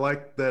 I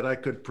like that I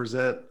could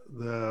present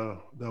the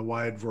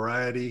wide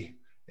variety,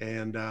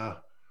 and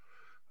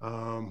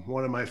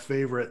one of my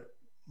favorite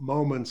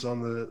moments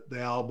on the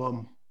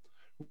album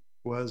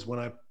was when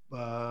I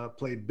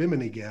played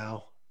Bimini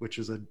Gal, which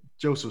is a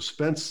Joseph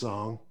Spence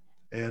song.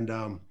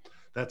 And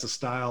that's a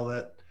style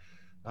that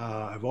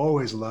I've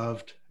always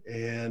loved.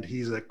 And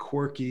he's a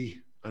quirky,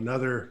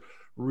 another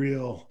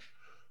real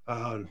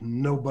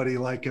nobody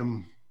like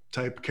him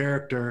type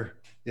character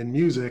in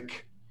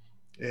music.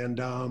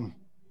 And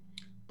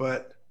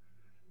but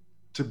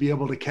to be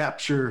able to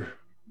capture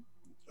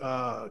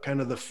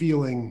kind of the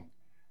feeling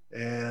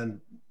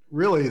and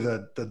really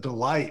the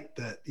delight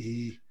that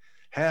he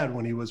had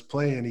when he was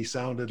playing, he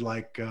sounded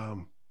like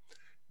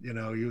you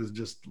know, he was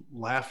just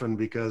laughing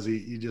because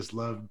he just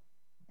loved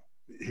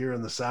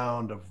hearing the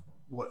sound of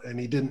what, and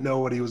he didn't know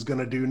what he was going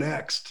to do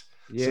next.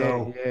 Yeah,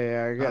 so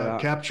I get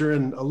that.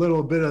 Capturing a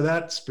little bit of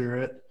that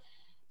spirit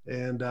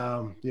and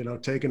you know,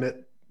 taking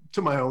it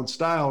to my own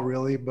style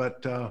really,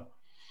 but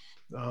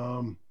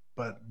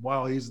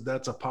wow,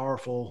 that's a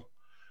powerful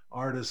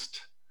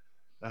artist.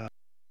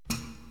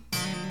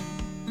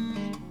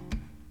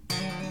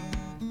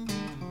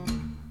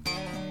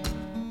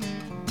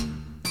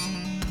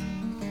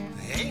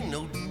 Ain't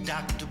no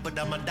doctor, but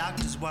I'm a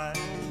doctor's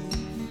wife.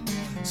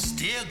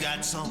 Still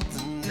got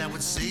something that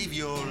would save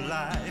your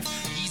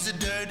life. He's a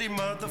dirty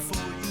mother for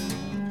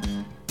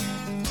you.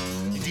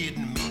 He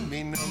didn't mean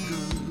me no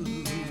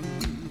good.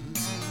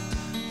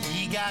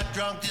 He got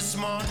drunk this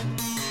morning,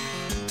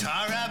 tore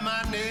out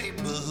my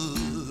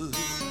neighborhood.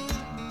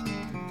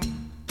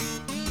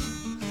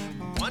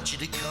 Want you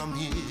to come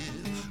here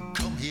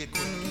quick.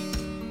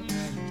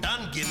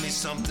 Done give me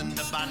something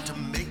about to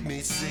make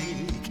me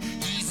sick.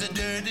 He's a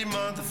dirty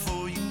mother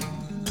for you.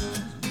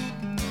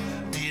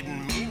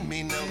 Didn't mean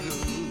me no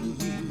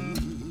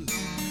good.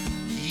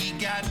 He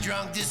got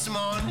drunk this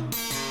morning,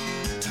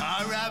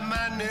 tore out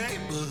my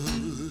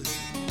neighborhood.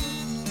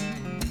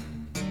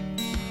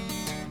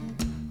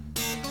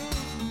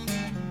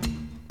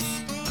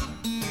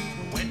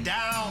 Went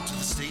down to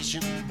the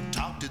station,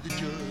 talked to the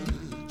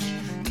judge,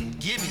 and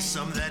give me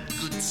some of that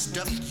good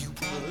stuff you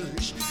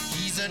push.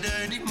 He's a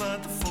dirty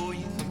mother for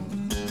you.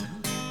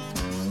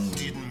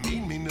 Didn't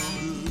mean me no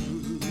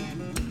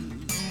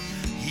good.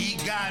 He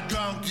got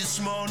drunk this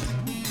morning,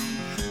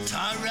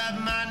 tore out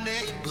my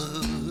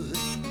neighborhood.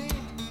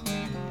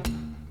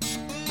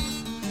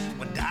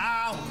 Went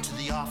down to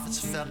the office,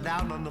 fell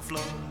down on the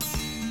floor.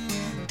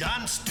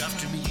 Done stuff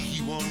to me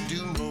he won't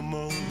do no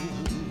more.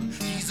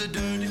 He's a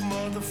dirty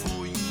mother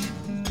for you.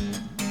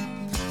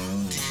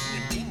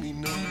 Didn't mean me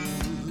no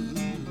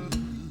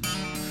good.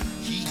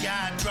 He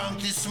got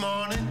drunk this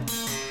morning,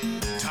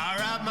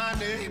 tore out my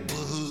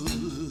neighborhood.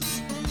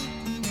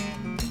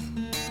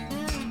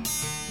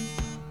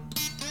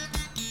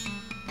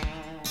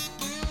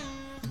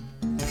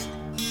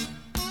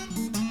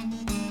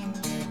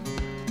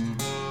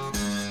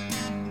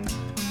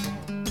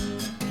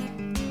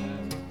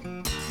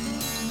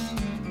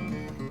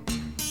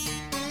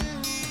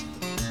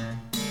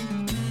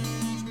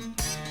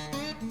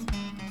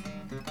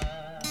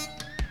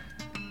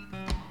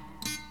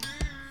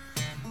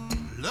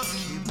 Look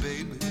here,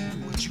 baby,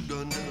 what you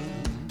done done?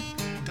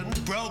 Done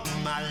broke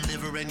my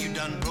liver and you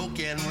done broke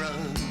and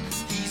run.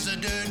 He's a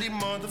dirty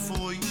mother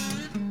for you.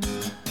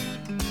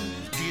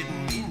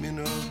 Didn't mean me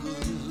no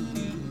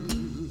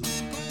good.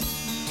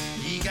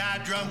 He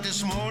got drunk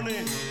this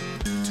morning,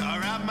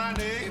 tore out my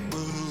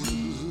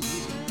neighborhood.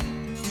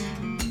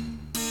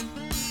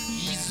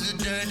 He's a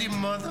dirty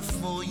mother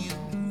for you.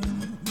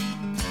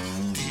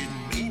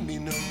 Didn't mean me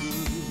no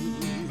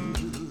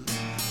good.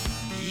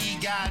 He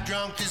got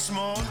drunk this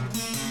morning,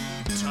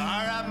 tore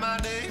out my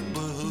neighborhood.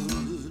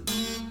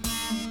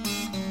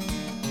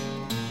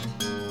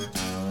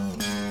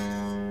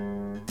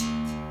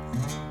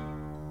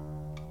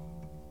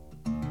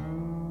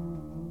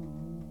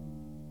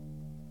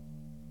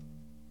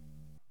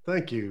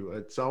 Thank you.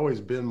 It's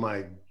always been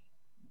my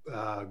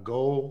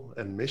goal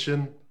and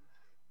mission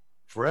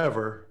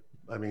forever.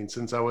 I mean,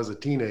 since I was a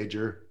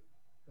teenager,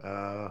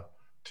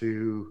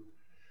 to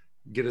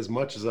get as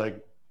much as I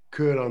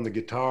could on the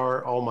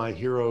guitar. All my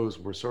heroes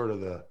were sort of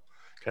the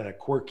kind of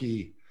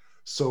quirky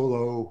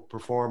solo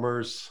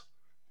performers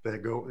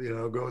that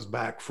goes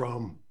back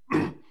from,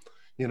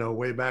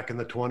 way back in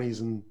the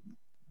 20s and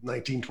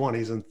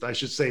 1920s, and I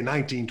should say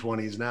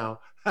 1920s now.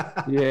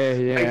 Yeah.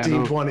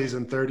 1920s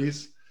and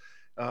 30s.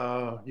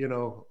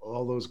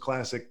 All those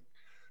classic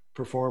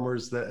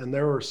performers and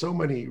there were so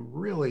many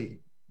really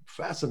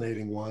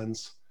fascinating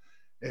ones,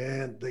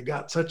 and they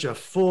got such a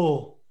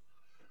full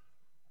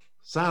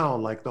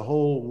sound, like the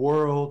whole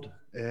world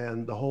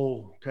and the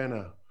whole kind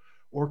of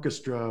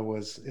orchestra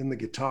was in the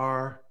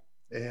guitar,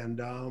 and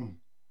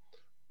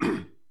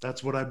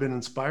that's what I've been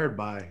inspired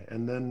by.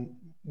 And then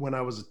when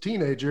I was a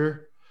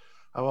teenager,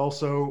 I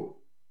also,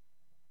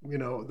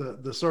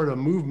 the sort of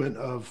movement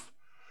of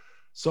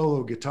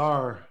solo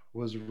guitar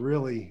was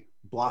really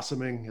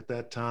blossoming at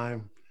that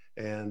time.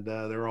 And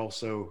there were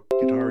also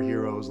guitar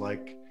heroes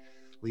like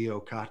Leo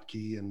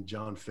Kottke and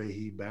John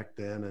Fahey back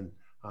then.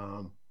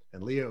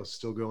 And Leo's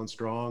still going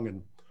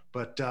strong.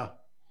 But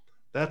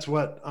that's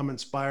what I'm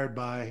inspired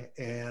by.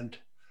 And,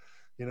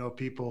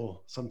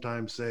 people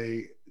sometimes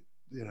say,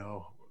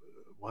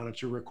 why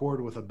don't you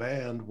record with a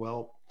band?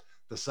 Well,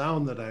 the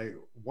sound that I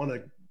want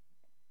to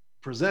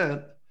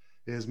present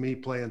is me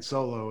playing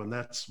solo, and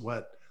that's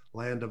what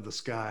Land of the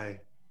Sky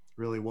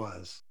really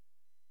was.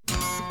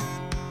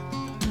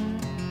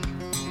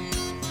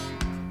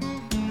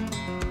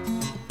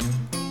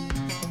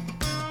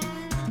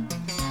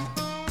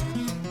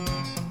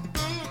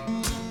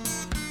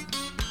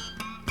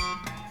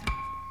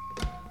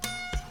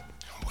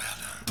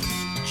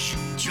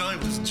 Joy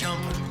was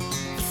jumping,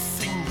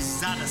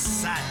 things out of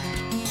sight.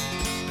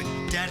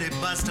 Big Daddy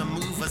Buster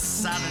move a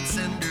silent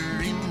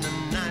sender in the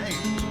night.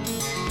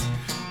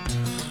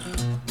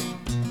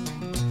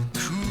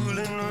 Cool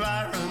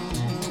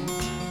environment,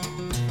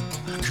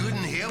 I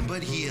couldn't help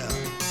but hear.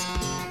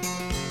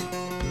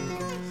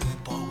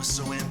 Boy was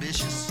so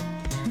ambitious,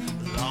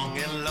 long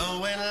and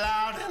low and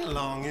loud and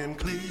long and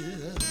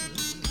clear.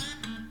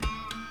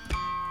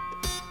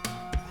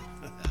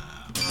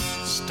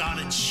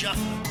 Started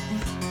shuffling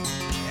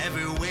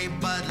every way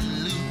but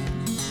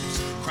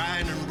loose,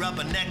 crying and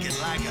rubbernecking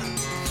like a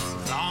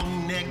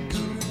long-necked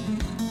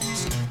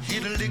goose.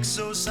 Hit a lick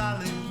so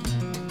solid,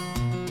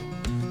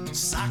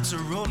 socks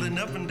are rolling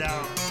up and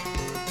down.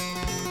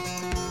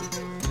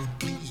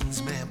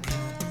 Please, man,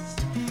 please,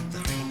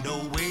 there ain't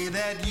no way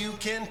that you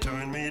can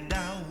turn me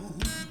down.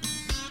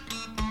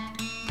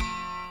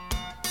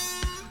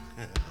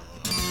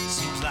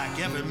 Seems like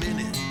every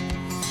minute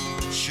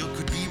sure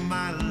could be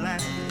my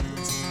last.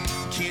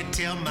 Can't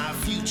tell my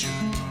future,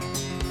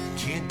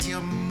 can't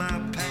tell my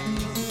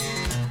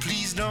past.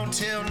 Please don't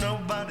tell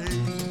nobody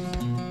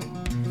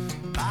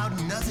about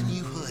nothing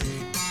you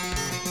heard.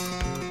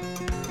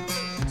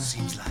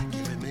 Seems like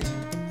every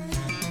minute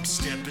I'm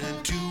stepping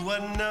into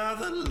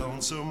another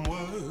lonesome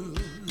world.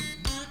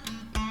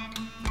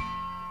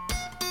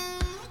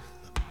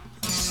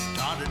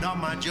 Started on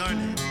my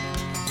journey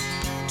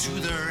to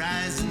the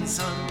rising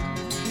sun.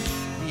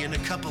 Me and a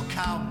couple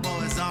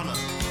cowboys on a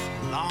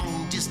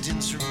long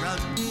distance run,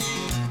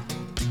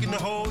 taking the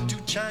whole to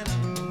China.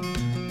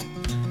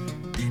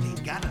 They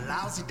ain't got a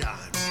lousy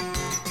dime.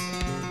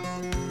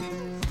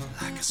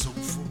 Like a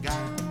soulful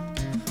guy,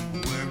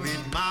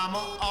 worried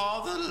mama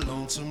all the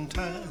lonesome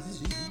time.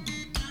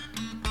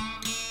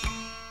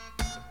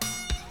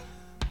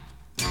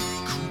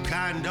 Cool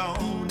kind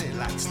only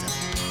likes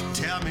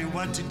to tell me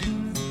what to do.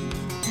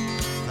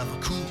 Love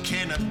a cool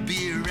can of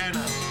beer and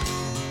a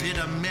bit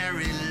of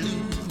Mary Lou.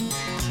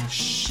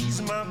 She's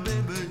my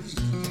baby,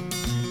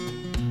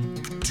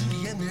 to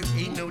the end there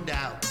ain't no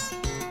doubt.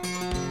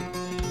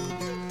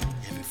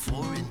 Every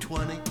 4 and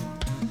 20,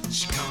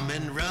 she come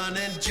and run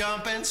and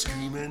jump and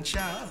scream and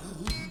shout.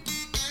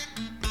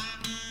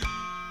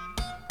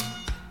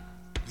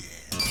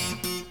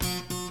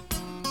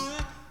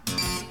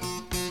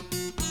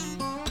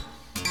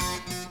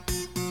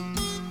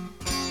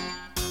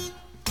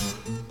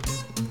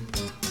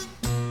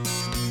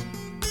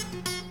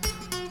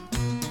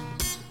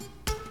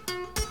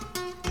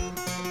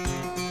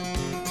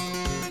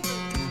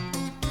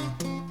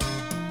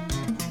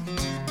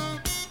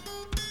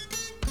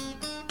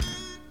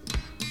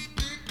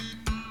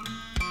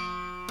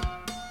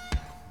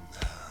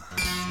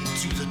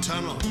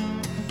 Tunnel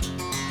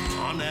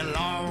on that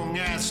long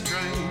ass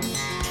train,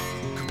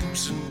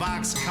 caboose and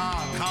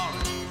boxcar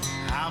calling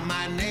out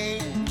my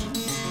name.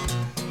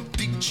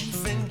 Big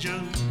Chief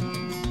Engine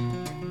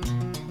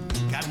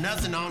got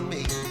nothing on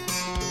me.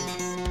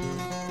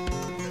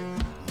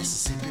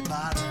 Mississippi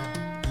bottom,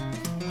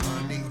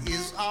 honey,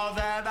 is all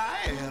that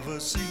I ever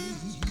see.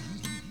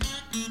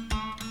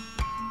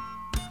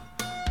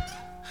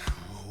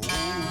 Oh,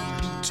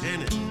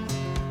 Lieutenant,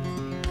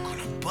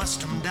 gonna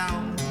bust him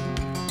down.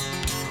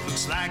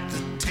 Looks like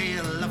the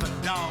tail of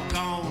a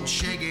doggone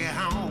shaggy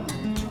hound.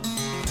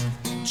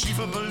 Chief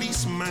of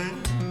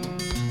policeman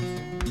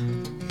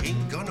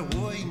ain't gonna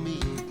worry me.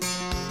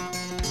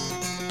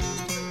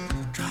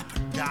 Drop a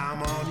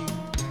dime on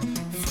you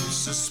for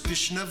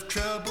suspicion of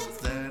trouble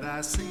that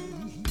I see.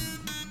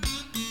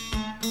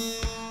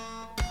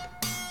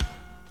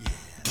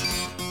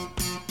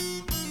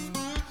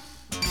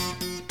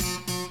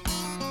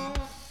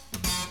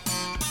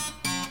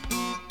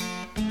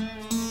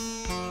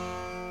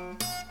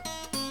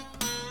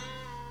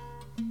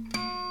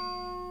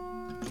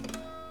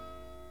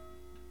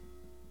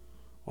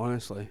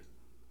 Honestly,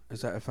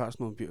 is that, if that's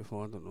not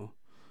beautiful, I don't know.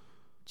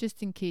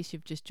 Just in case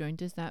you've just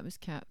joined us, that was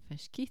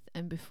Catfish Keith,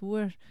 and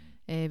before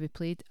we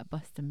played a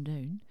Bust Him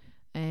Down,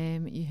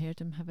 you heard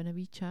him having a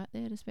wee chat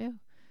there as well.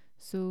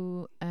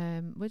 So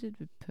what did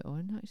we put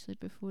on actually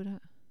before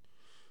that?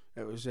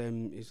 It was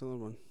his other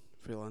one,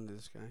 Free Land of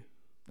the Sky.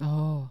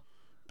 Oh,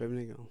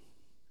 Bimini Girl.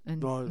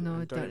 and No,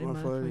 no, Dirty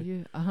Man for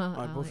You.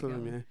 Both of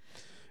them,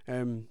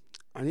 yeah.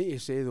 I need to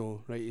say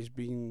though, right, he's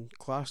been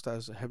classed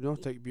as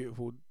hypnotic,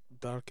 beautiful,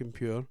 dark and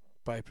pure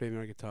by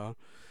Premier Guitar.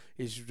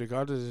 He's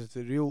regarded as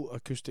the real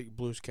acoustic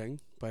blues king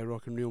by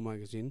Rock and Reel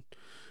magazine.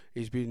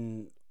 He's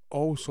been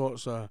all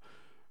sorts of,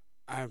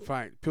 in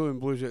fact, Pulling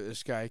Blues Out of the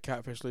Sky,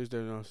 Catfish Lays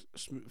Down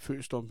a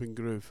Foot Stomping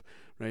Groove,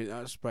 right,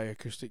 that's by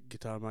Acoustic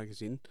Guitar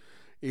magazine.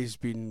 He's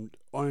been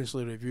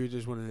honestly reviewed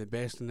as one of the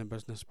best in the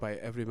business by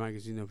every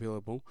magazine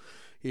available.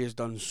 He has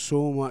done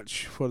so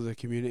much for the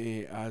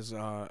community as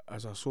a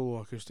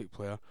solo acoustic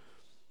player.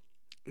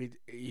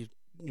 He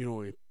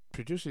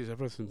produces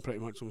everything pretty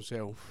much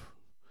himself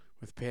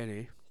with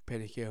Penny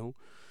Cahill,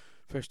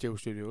 Fishtail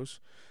Studios.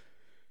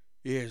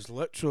 He is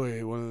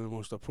literally one of the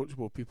most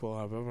approachable people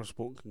I've ever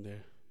spoken to.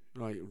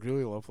 Like,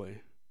 really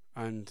lovely.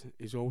 And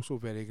he's also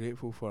very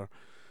grateful for,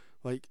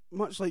 like,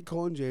 much like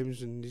Colin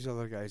James and these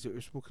other guys that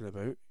we've spoken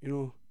about,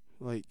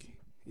 like,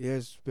 he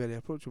is very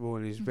approachable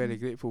and he's very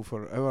grateful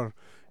for our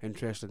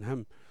interest in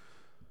him.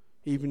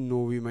 Even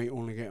though we might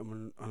only get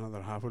him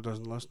another half a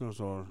dozen listeners,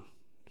 or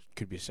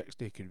could be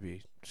 60, could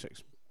be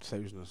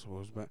 6,000, I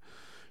suppose, but,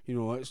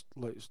 let's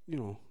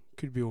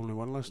could be only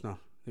one listener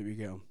that we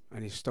get him,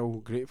 and he's still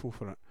grateful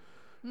for it.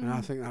 And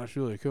I think that's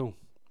really cool.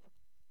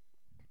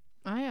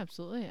 Aye,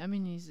 absolutely. I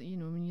mean, he's,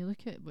 when you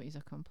look at what he's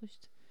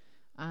accomplished,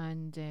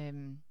 and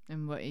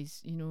what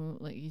he's,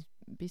 like, he's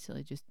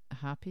basically just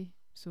happy.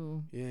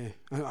 So yeah,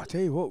 I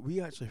tell you what,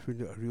 we actually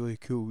found out a really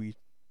cool wee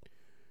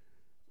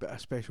bit of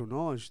special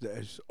knowledge that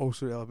is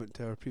also relevant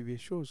to our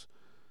previous shows.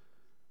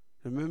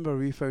 Remember,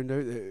 we found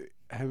out that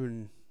him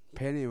and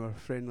Penny were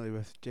friendly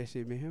with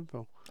Jesse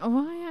Mayhemville. Oh,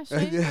 aye,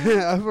 actually.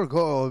 I forgot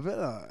all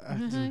about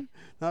that.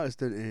 That was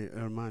down to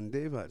our man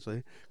Dave,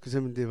 actually, because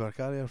him and Dave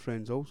Arcari are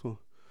friends also.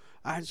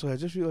 Actually, I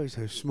just realised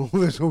how small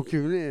this whole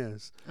community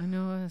is. I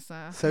know, it's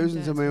like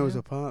thousands of miles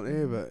apart,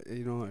 but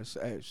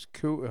it's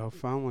cool to have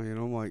family,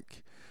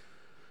 like,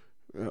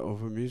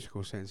 of a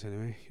musical sense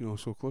anyway,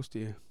 so close to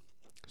you.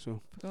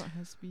 So forgot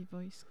his wee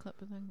voice clip,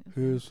 I think.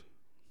 Who's?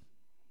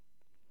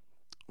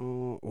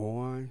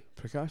 Aye,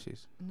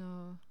 Precashes.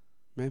 No.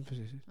 Memphis.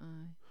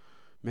 Aye.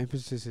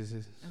 Memphis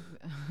is.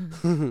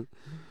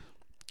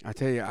 I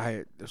tell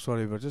you,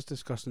 sorry, we're just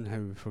discussing how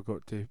we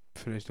forgot to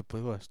finish the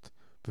playlist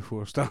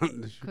before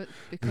starting the show.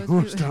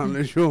 Starting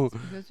the show.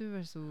 Because we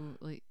were so,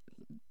 like,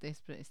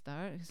 desperate to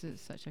start, because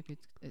it's such a good,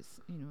 it's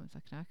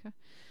a cracker.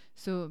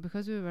 So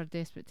because we were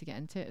desperate to get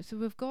into it, so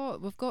we've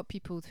got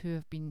people who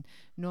have been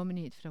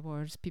nominated for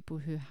awards, people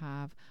who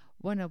have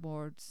won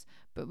awards,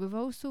 but we've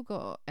also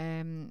got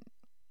a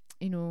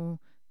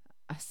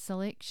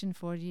selection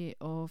for you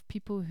of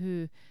people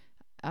who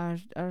are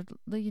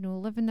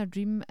living their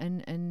dream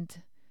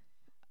and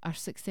are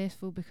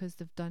successful because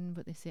they've done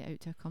what they set out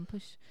to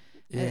accomplish.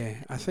 Yeah,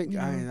 I think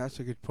that's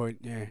a good point.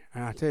 Yeah,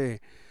 and I tell you,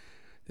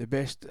 the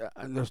best.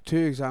 And there's two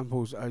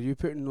examples. Are you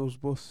putting those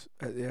both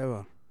at the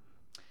hour?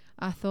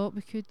 I thought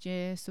we could,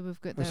 yeah. So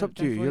we've got. It's up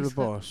to you. You're the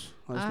boss.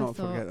 Let's not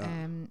forget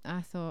that. I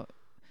thought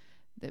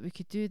that we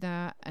could do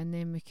that, and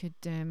then we could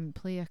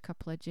play a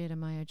couple of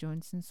Jeremiah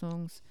Johnson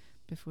songs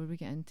before we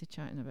get into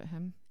chatting about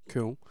him.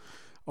 Cool.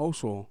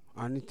 Also,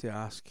 I need to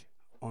ask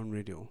on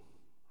radio,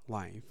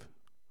 live,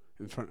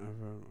 in front of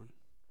everyone,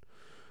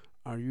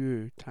 are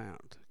you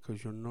tired?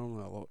 Because you're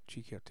normally a lot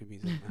cheekier to me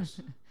than this.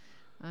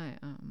 I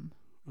am.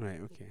 Right,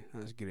 okay,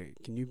 that's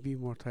great. Can you be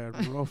more tired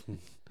more often?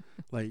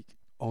 Like,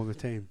 all the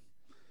time?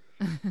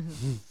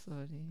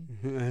 Sorry.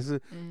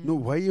 No,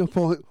 why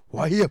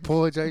are you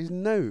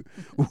apologising now?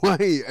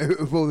 Why, out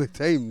of all the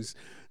times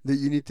that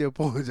you need to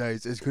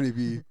apologise, it's going to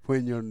be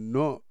when you're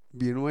not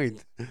being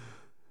wide?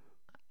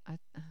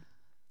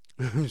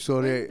 I'm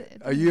sorry.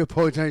 Are you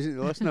apologising to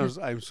the listeners?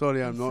 I'm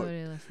sorry, I'm not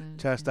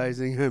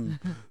chastising him.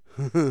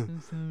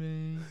 I'm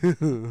sorry.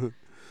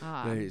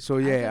 Right, so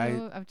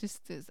yeah,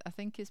 I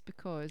think it's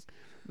because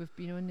we've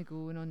been on the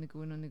go,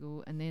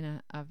 and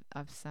then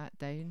I've sat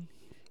down.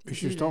 You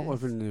should stop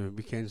living the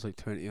weekends like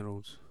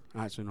 20-year-olds.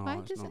 Actually, no,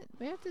 where does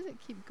it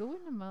keep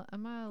going? Am I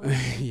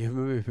yeah,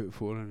 maybe put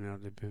 4 in there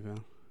to be fair.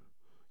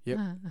 Yep.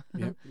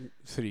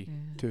 3,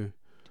 2,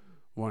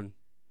 1,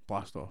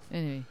 blast off.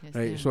 Anyway,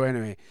 right. So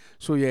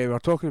yeah, we're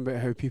talking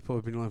about how people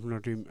have been living their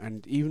dream,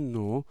 and even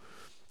though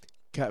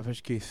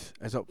Catfish Keith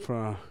is up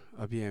for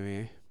a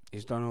BMA,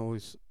 he's done all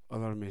these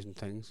other amazing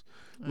things.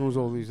 Knows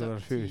all these other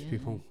famous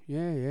people.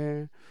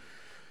 Yeah.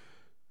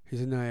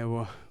 He's in the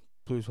Iowa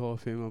Blues Hall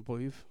of Fame, I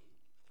believe.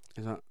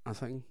 Is that a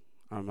thing?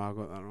 Or am I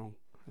got that wrong?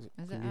 Is it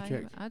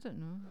Iowa? I don't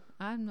know.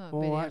 I'm not.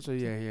 Oh,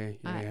 actually, yeah.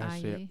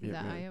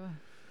 Iowa.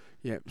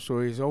 Yep. So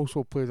he's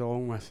also played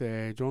along with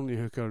John Lee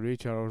Hooker, Ray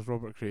Charles,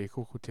 Robert Cray,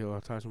 Coco Taylor,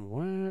 Taj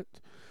Mahal,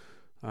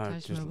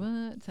 Taj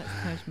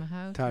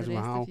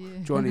Mahal,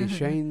 Johnny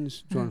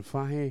Shines, John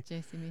Fahey,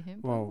 Jesse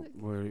Mayhem. Well,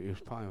 he was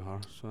part of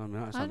her, so I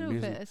mean that's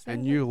amazing.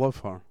 And you love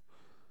her.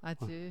 I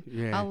do.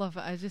 Yeah. I love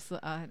it. I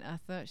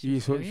thought she. You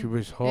was thought brilliant. she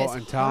was hot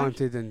and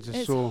talented and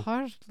just so. It's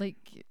her,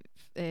 like,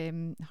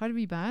 her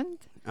wee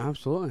band.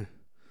 Absolutely.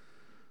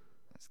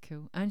 That's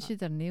cool. And she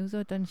had her nails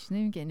all done. She's not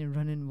even getting any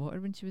running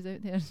water when she was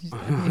out there.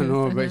 I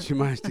know, but she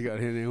managed to get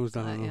her nails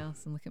done. And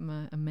look at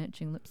I'm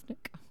matching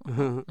lipstick.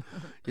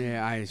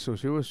 Yeah, so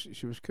she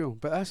was cool.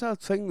 But that's our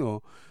thing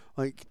though.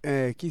 Like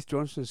Keith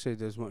Johnson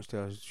said as much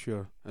to us,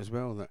 sure, as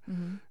well, that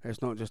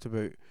it's not just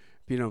about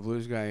being a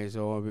blues guy, it's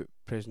all about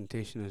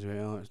presentation as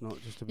well. It's not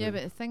just about. Yeah,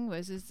 but the thing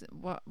is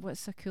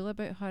what's so cool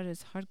about her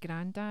is her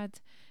granddad,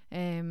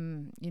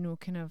 kind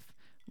of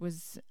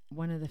was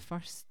one of the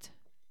first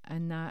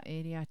in that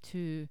area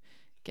to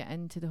get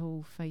into the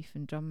whole fife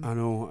and drum. I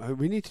know.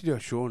 We need to do a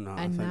show on that.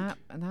 And I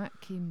think.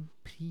 that came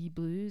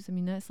pre-blues. I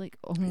mean, that's like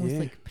almost Yeah.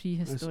 like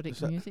prehistoric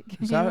music.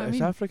 It's, you know what I it's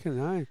mean? African,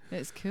 aye.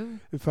 It's cool.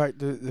 In fact,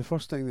 the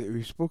first thing that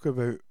we spoke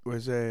about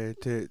was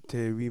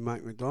to wee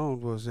Mac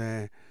McDonald was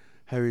how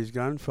his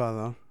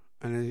grandfather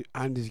and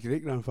his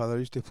great grandfather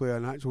used to play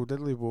an actual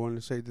diddley bow on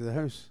the side of the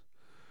house.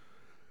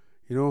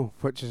 You know,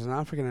 which is an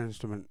African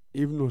instrument.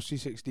 Even though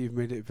C6 Steve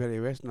made it very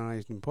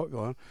westernised and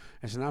popular,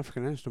 it's an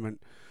African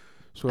instrument.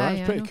 So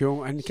that's pretty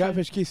cool. And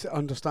Catfish Keith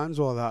understands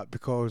all that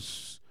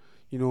because,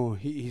 you know,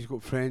 he's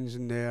got friends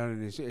in there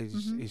and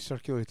he's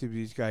circulated with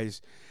these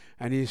guys.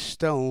 And he's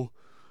still,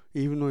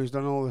 even though he's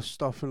done all this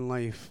stuff in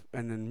life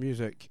and in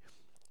music,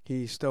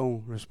 he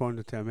still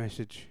responded to a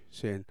message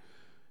saying,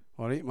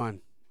 all right,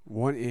 man,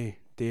 want to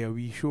do a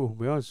wee show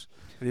with us?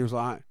 And he was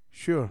like,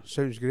 sure,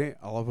 sounds great.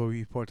 I love a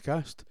wee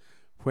podcast.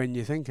 When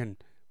you're thinking,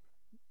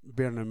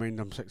 bearing in mind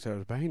I'm 6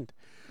 hours behind.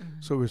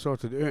 So we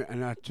sorted it out,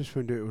 and I just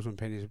found out it was on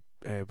Penny's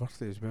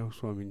birthday as well.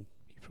 So I mean,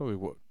 he probably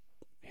got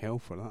hell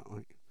for that,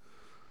 like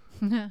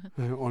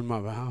on my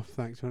behalf.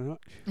 Thanks very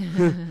much.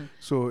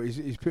 So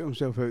he's put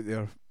himself out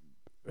there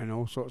in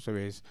all sorts of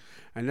ways,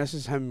 and this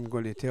is him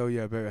going to tell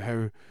you about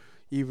how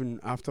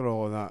even after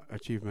all of that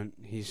achievement,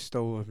 he's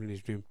still living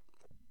his dream.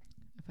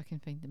 If I can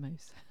find the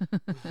mouse.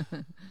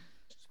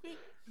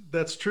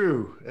 That's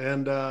true,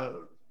 and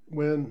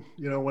when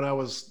I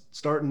was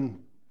starting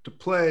to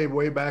play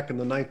way back in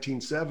the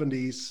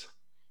 1970s,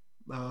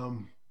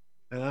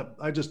 and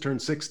I just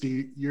turned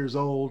 60 years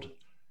old,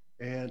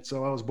 and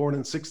so I was born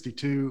in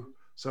 62.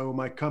 So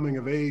my coming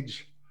of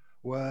age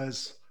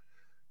was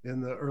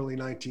in the early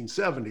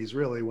 1970s,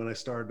 really, when I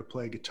started to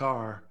play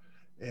guitar.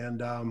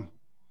 And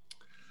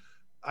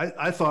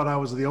I thought I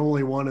was the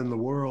only one in the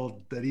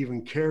world that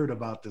even cared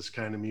about this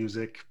kind of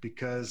music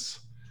because,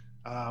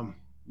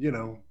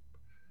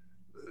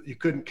 you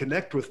couldn't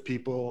connect with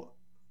people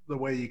the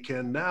way you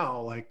can now,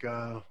 like,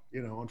 on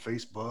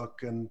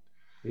Facebook. And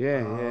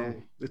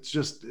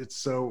it's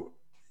so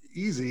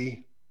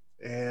easy.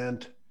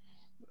 And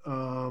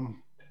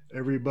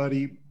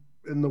everybody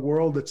in the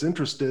world that's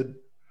interested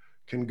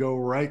can go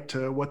right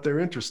to what they're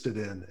interested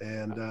in.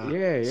 And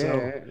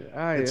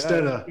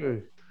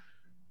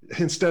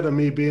instead of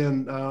me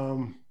being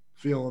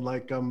feeling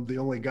like I'm the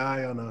only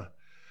guy on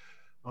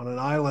an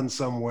island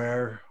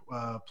somewhere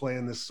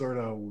playing this sort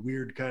of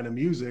weird kind of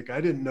music, I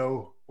didn't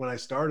know when I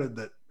started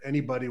that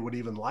anybody would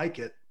even like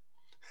it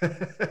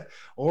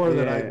or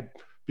that I'd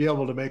be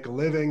able to make a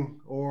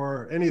living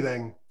or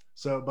anything.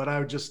 So, but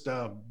I just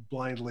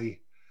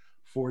blindly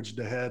forged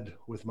ahead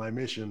with my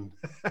mission.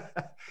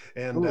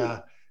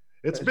 And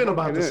it's been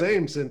about the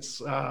same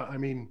since,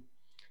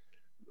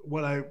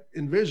 what I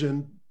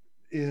envisioned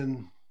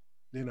in,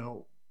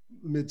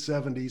 mid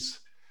 70s,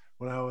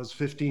 when I was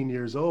 15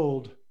 years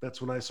old, that's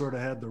when I sort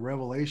of had the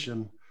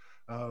revelation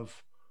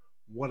of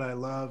what I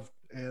loved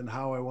and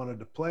how I wanted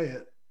to play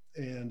it.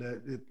 And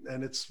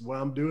it's what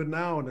I'm doing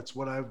now. And it's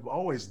what I've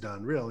always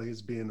done, really,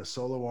 is being a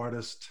solo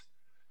artist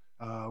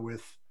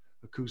with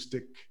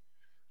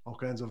all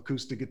kinds of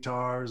acoustic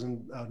guitars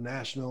and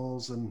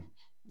nationals. And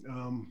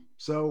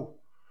so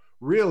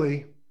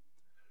really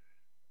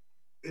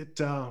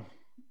it's a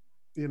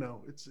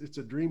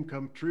dream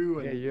come true.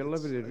 And you're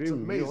living a dream.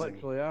 Amazing. You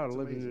literally are it's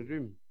living amazing. a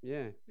dream.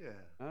 Yeah,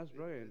 that's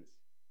brilliant.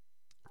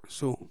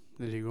 So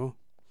there you go.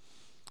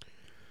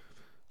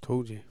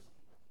 Told you.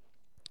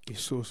 He's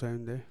so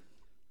sound, eh?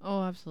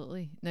 Oh,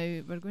 absolutely. Now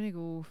we're going to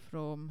go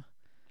from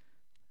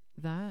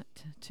that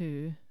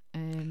to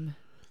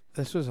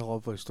This was a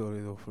lovely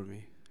story though for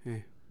me. Yeah.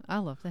 I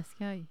love this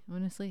guy,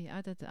 honestly.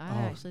 I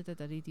actually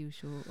did a radio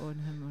show on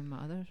him on my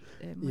other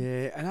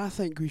Yeah, and I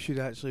think we should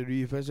actually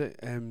revisit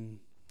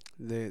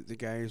the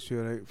guys who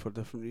are out for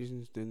different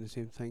reasons doing the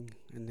same thing,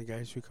 and the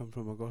guys who come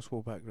from a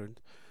gospel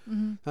background.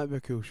 That'd be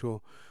a cool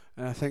show.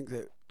 And I think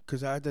that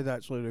because I did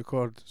actually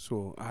record,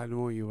 so I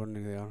know you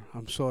weren't there.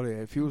 I'm sorry,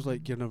 it feels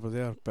like you're never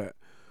there, but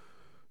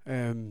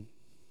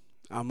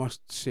I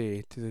must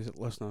say to the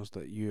listeners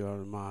that you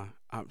are my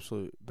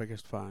absolute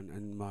biggest fan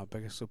and my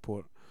biggest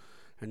support.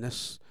 And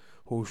this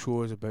whole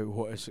show is about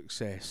what is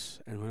success.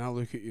 And when I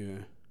look at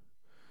you,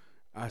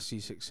 I see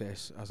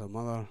success as a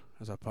mother,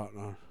 as a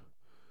partner,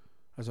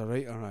 as a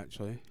writer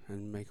actually,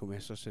 and Michael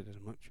Messer said as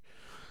much.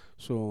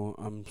 So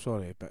I'm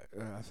sorry, but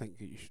I think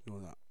that you should know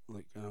that.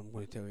 Like, and I'm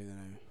going to tell you that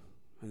now.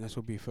 And this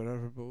will be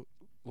forever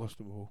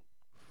listenable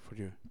for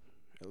you,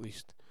 at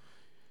least.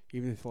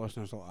 Even if the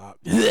listeners are like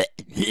that.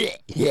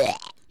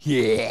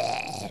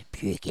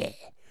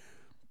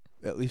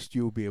 At least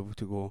you'll be able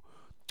to go,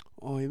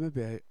 oh, he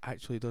maybe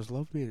actually does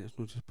love me and it's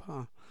not just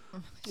pa.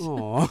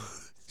 Oh,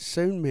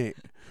 sound mate.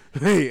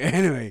 Right,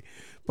 anyway.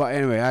 But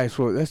anyway,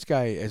 so this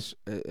guy is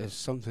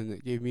something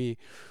that gave me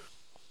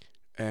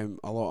a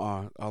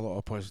lot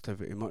of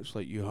positivity, much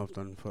like you have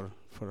done for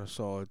a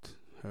solid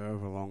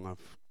however long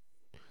I've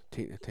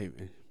taken the time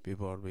to be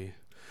bored with you.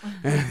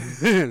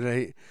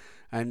 Right.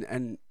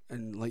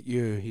 And like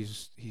you, he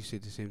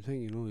said the same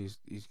thing,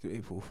 he's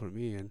grateful for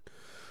me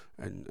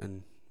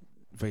and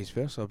vice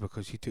versa,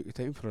 because he took the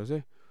time for us,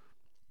 eh?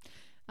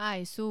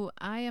 Aye, so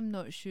I am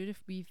not sure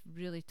if we've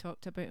really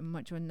talked about him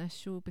much on this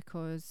show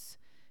because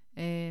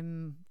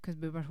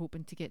we were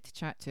hoping to get to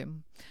chat to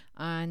him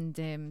and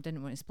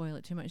didn't want to spoil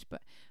it too much.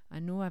 But I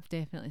know I've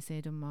definitely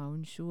said on my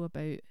own show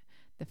about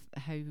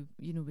how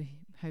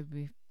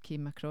we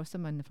came across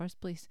him in the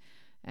first place.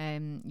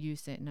 You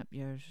setting up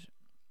your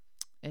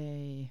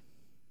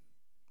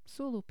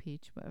solo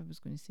page, what I was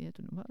going to say, I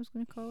don't know what I was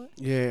going to call it.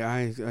 Yeah,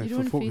 I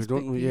for folk who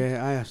don't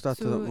know, I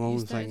started up my own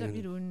thing. So you started up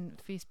your own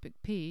Facebook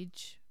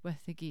page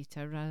with the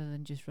Gator rather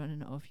than just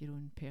running it off your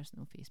own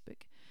personal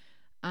Facebook,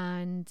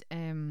 and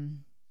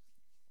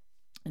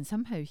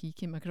somehow he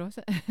came across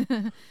it.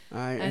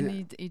 and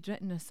he'd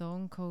written a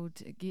song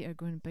called Gator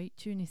Go and Bite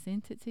You, and he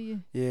sent it to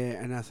you.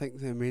 Yeah, and I think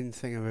the main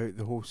thing about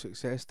the whole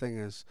success thing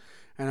is,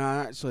 and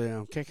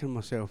I'm kicking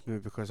myself now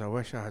because I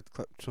wish I had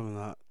clipped some of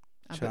that.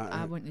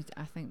 I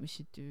think we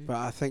should do. But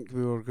I think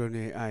we were going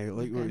to,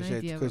 like what you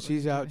said, because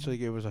he's actually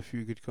gave us a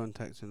few good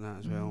contacts in that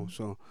as well.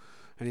 So,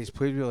 and he's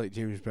played with like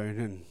James Brown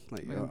and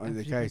like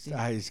the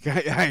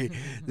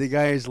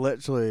guy is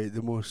literally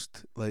the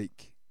most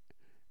like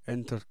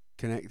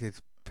interconnected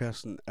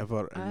person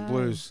ever in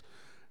blues,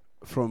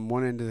 from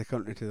one end of the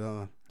country to the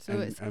other. So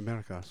in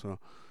America. So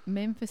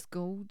Memphis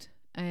Gold.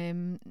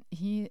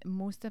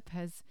 Most of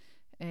his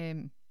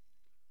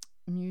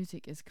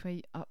music is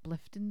quite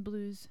uplifting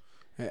blues.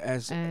 It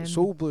is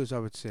soul blues, I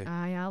would say.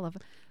 Aye, I love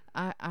it.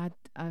 I had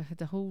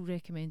a whole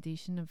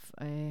recommendation of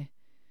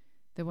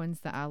the ones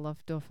that I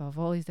loved off of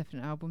all these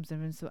different albums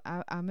and so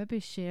I maybe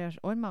share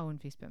on my own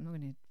Facebook. I'm not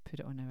going to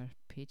put it on our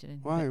page or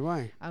anything.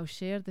 Why? I'll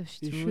share the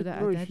show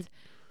that I did.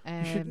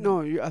 You should.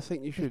 No, I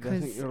think you should. I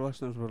think your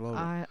listeners will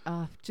love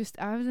it.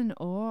 I was in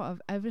awe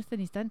of everything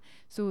he's done.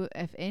 So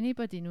if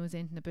anybody knows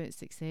anything about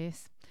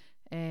success,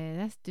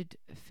 this dude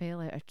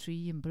fell out a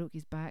tree and broke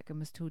his back and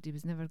was told he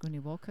was never going to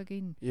walk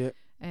again. Yeah.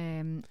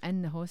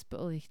 In the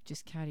hospital, he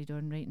just carried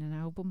on writing an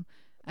album.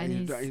 And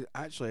he's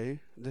actually,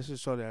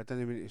 sorry, I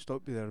didn't mean to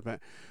stop you there, but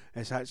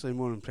it's actually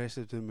more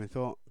impressive than we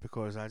thought,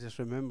 because I just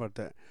remembered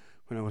that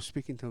when I was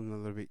speaking to him the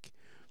other week,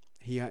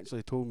 he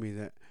actually told me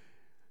that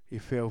he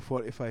fell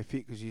 45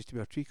 feet because he used to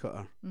be a tree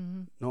cutter.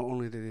 Mm-hmm. Not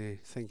only did he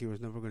think he was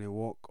never going to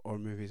walk or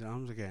move his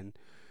arms again,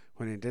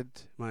 when he did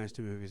manage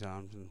to move his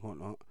arms and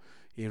whatnot,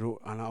 he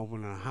wrote an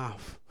album and a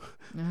half.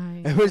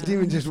 Aye, it wasn't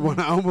even just one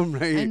album,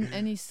 right?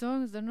 And his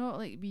songs, they're not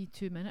like wee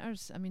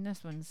 2-minuters. I mean,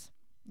 this one's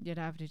your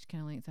average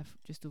kind of length of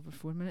just over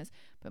 4 minutes,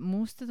 but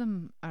most of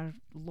them are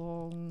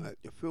long.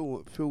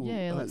 Full.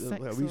 Yeah,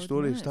 like a wee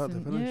story start to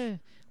finish. Yeah,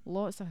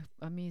 lots of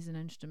amazing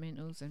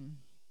instrumentals, and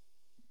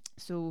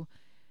so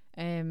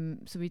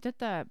we did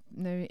that.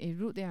 Now he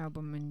wrote the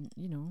album,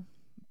 and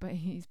but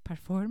he's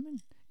performing,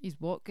 he's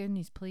walking,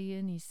 he's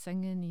playing, he's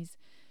singing, he's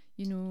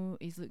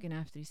looking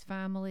after his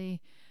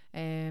family.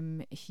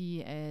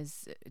 He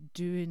is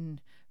doing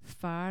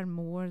far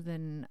more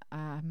than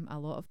a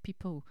lot of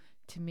people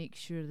to make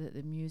sure that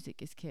the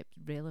music is kept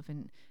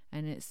relevant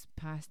and it's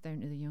passed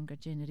down to the younger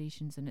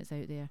generations and it's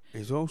out there.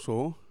 He's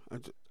also I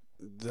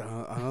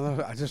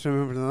just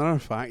remembered another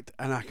fact,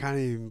 and I can't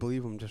even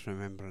believe I'm just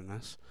remembering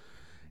this.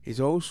 He's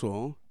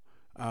also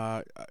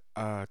a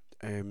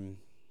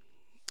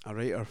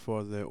writer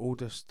for the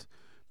oldest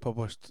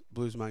published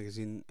blues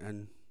magazine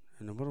in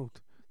the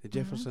world, the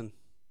Jefferson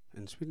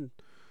in Sweden.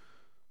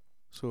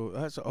 So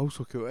that's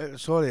also cool.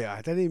 Sorry,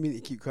 I didn't mean to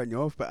keep cutting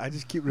you off, but I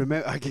just keep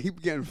I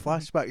keep getting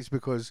flashbacks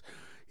because,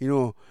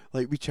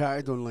 like we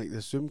chatted on like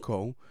the Zoom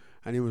call,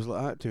 and he was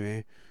like that to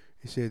me.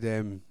 He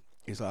said,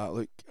 he's like,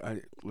 look,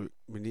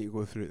 we need to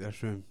go through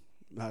this room.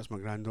 That's my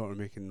granddaughter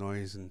making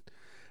noise, and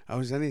I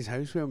was in his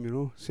house with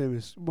him, same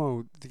as,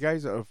 well, the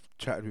guys that have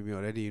chatted with me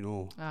already,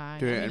 do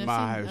it in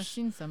my house. I've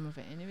seen some of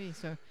it anyway,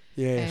 so.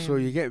 Yeah, so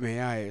you get me,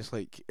 it's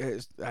like,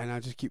 and I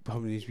just keep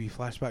having these wee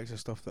flashbacks of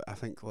stuff that I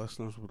think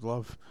listeners would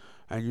love.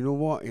 And you know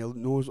what? He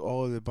knows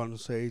all of the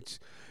Burnsides,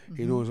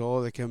 he knows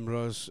all the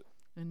Kimbras.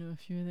 I know a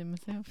few of them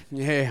myself.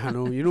 Yeah, I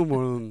know. You know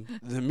more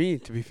than me,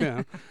 to be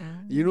fair.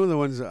 You know the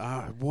ones that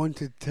I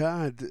wanted to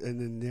add, and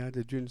then they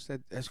added you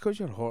instead. It's because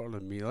you're hotter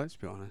than me, let's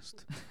be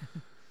honest.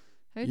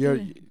 You're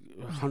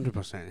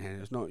 100%, Hen.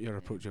 It's not your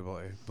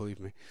approachability, believe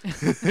me.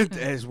 It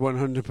is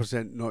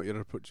 100% not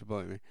your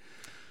approachability.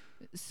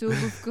 So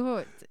we've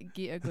got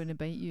Gator Going to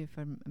Bite You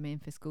for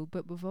Memphis Gold,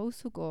 but we've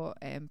also got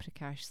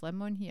Prakash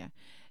Slim on here.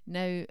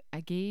 Now,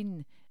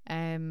 again,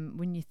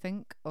 when you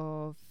think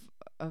of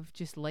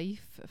just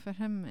life for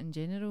him in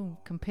general,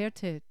 compared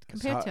to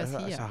us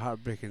here, it's a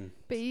heartbreaking.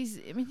 But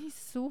he's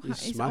so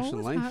he's always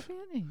life. happy,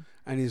 isn't he?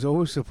 And he's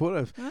always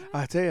supportive.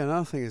 I tell you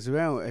another thing as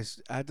well is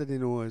I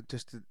didn't know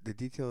just the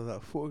detail of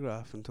that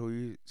photograph until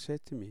you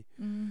said to me.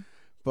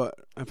 But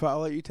in fact, I'll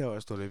let you tell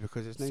that story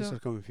because it's nicer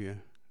coming for you.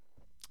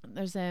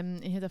 There's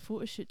he had a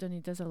photo shoot done. He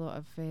does a lot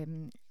of what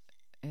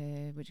do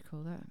you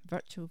call that?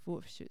 Virtual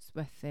photo shoots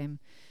with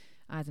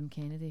Adam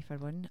Kennedy for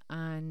one,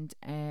 and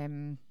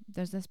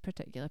there's this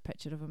particular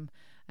picture of him,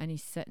 and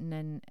he's sitting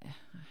in.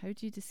 How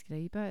do you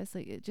describe it? It's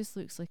like it just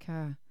looks like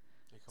a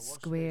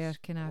square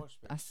kind of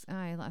like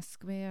a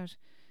square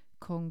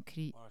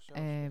concrete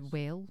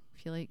well,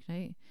 if you like,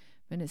 right?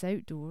 When it's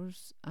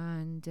outdoors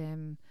and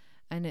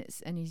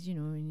he's, you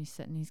know, and he's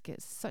sitting, he's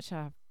got such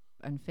a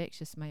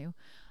infectious smile,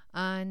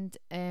 and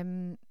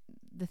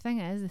the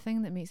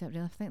thing that makes it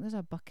real, I think there's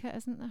a bucket,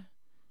 isn't there?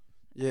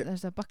 Yeah,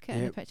 there's a bucket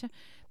in the picture,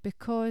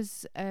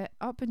 because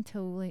up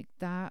until like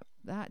that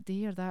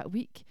day or that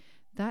week,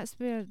 that's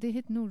where they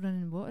had no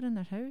running water in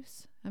their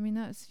house. I mean,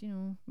 that's, you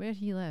know, where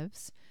he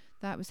lives.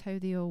 That was how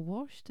they all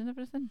washed and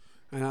everything.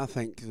 and I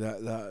think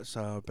that's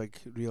a big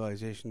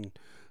realisation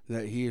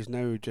that he is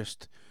now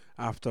just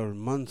after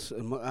months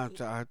and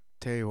I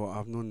tell you what,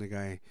 I've known the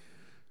guy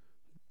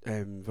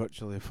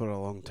virtually for a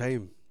long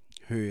time,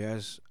 who he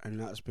is, and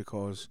that's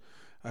because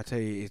I tell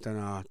you, he's done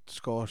a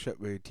scholarship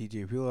with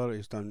TJ Wheeler.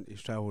 He's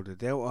travelled the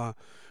Delta.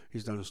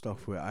 He's done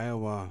stuff with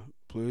Iowa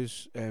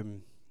Blues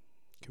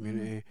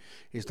community.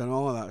 He's done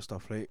all of that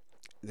stuff, right?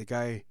 The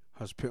guy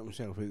has put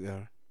himself out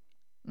there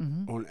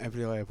on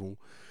every level.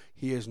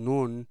 He is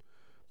known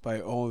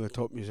by all the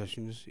top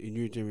musicians. He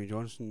knew Jimmy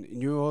Johnson. He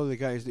knew all the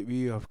guys that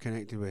we have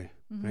connected with,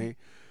 right?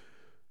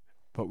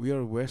 But we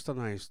are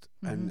westernised,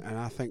 and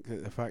I think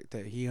that the fact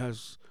that he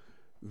has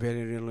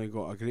very rarely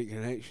got a great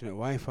connection at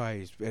Wi-Fi,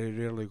 he's very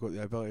rarely got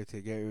the ability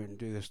to get out and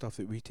do the stuff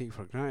that we take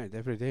for granted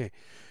every day.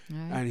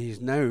 And he's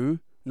now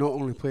not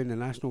only playing the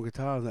national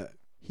guitar that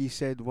he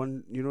said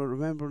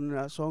remember in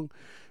that song,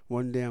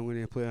 one day I'm going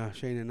to play a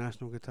shiny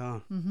national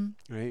guitar,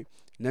 right?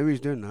 Now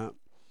he's doing that.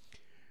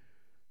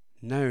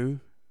 Now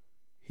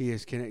he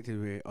is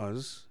connected with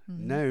us.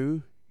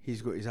 Now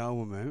he's got his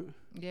album out.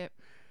 Yep.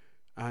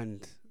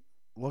 And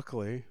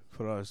luckily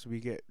for us, we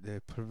get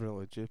the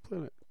privilege of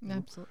playing it.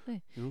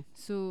 Absolutely. You know?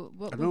 So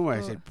what? I don't know why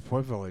I said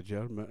privilege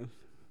here, but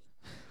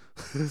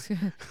it's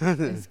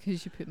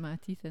because you put my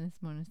teeth in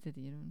this morning instead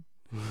of your own.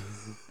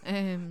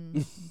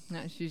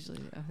 That's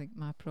usually, I think,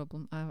 my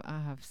problem. I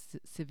have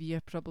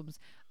severe problems.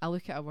 I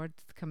look at a word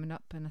coming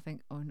up and I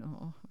think, oh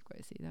no, I've got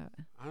to say that.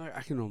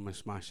 I can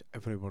almost smash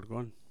every word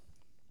gone,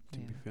 to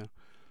be fair.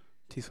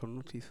 Teeth or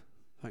no teeth.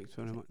 Thanks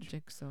very much.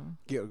 Jigsaw.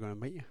 Gator gonna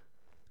bite you.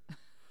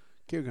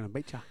 Gator gonna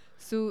bite ya.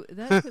 So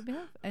that's what we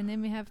have. And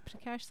then we have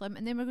Prakash Slim.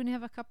 And then we're going to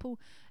have a couple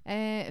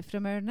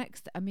from our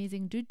next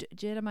amazing dude,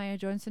 Jeremiah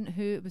Johnson,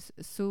 who was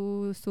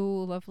so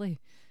lovely.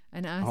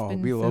 And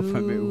Aspen, we love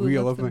him. We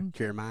love him. him.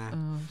 Jeremiah.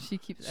 Oh, she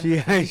keeps. She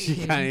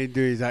can't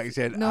do his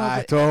accent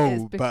at but all.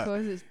 It's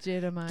because it's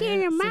Jeremiah.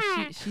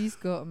 So she's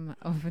got him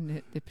off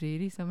in the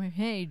prairie somewhere.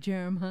 Hey,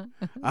 Jeremiah.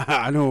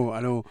 I know.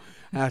 And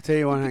I'll tell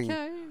you one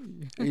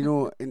thing. You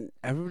know, and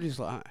everybody's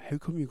like, how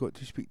come you got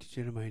to speak to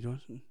Jeremiah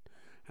Johnson?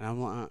 And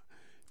I'm like,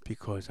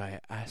 because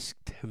I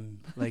asked him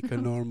like a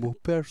normal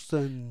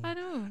person. I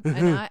know.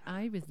 And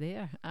I was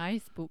there. I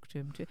spoke to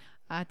him too.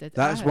 I did.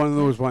 That's one of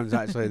those ones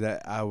actually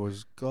that I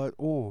was glad.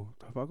 Oh,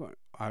 have I got?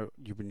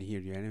 You wouldn't hear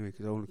you anyway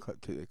because I only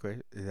clicked out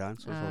the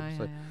answers.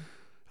 Obviously.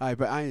 Aye,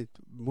 but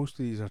most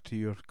of these are to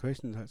your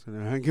questions. Actually,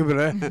 now I think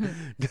about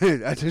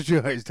it. I just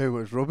realised how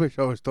much rubbish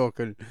I was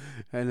talking,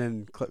 and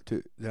then clipped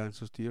out the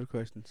answers to your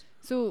questions.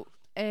 So,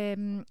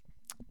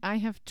 I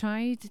have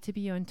tried to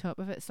be on top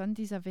of it.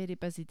 Sunday's a very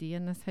busy day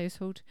in this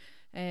household.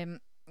 You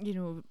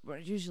know,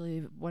 usually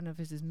one of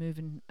us is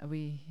moving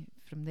away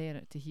from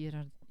there to here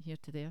or here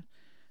to there.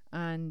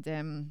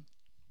 And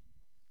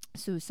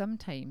so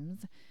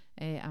sometimes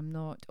I'm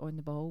not on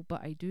the ball,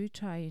 but I do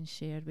try and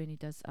share when he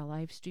does a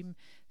live stream.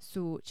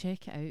 So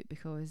check it out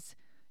because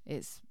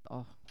it's,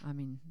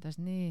 there's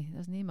no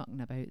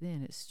mucking about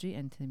then. It's straight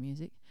into the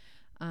music.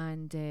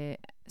 And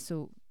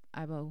so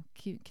I will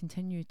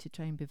continue to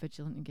try and be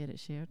vigilant and get it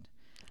shared.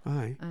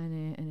 Aye.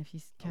 And if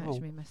you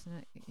catch me missing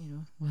it, you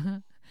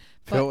know.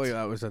 Felt like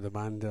that was a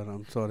demand there.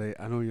 I'm sorry.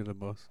 I know you're the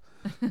boss.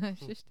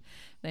 Just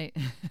right.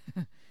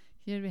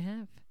 Here we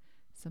have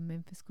some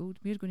Memphis Gold.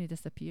 We're going to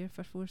disappear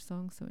for 4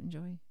 songs, so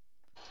enjoy.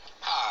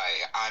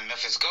 Hi, I'm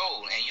Memphis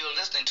Gold, and you're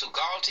listening to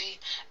Galty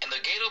and the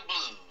Gator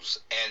Blues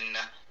and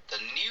the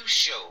new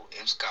show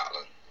in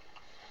Scotland.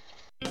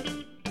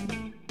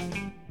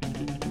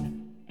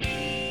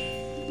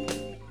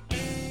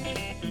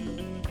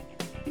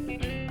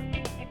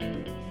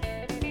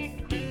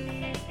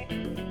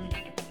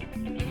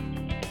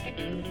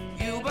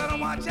 You better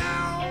watch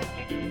out.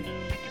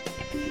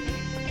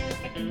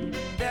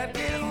 That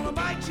gator gonna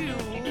bite you.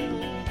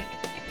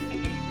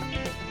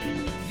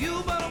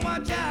 You better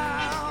watch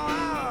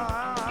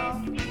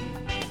out.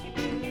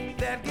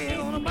 That gator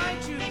gonna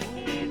bite you.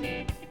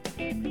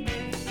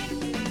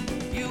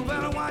 You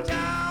better watch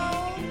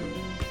out.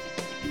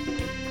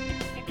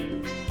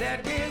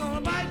 That gator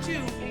gonna bite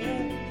you.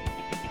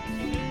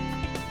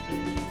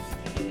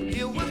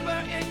 He'll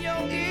whisper in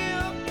your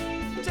ear,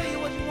 tell you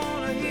what you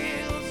wanna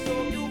hear.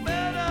 So you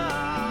better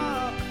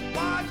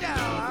watch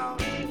out.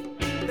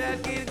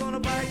 That gator gonna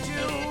bite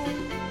you.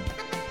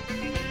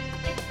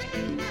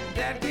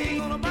 That gator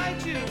gonna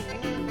bite you.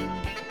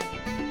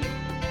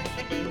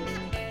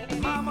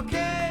 Mama K,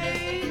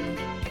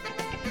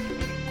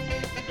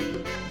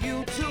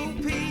 you too,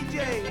 PJ,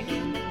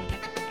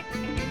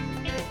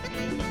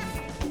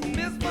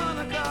 Miss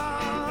Monica,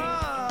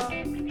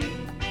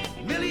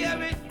 Millie,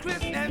 Eric,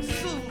 Chris, and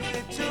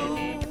Susie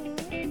too.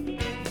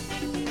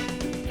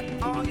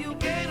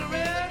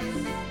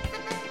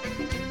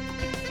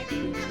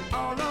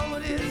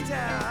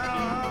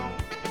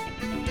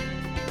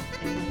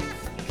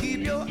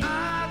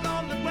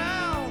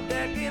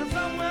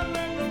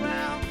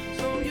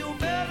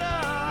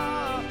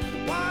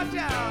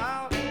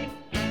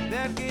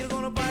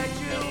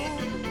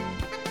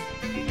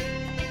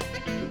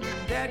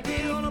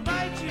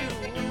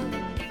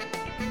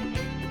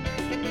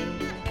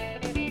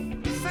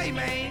 Say,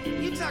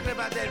 man, you talking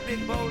about that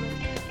big boulder?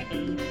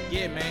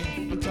 Yeah,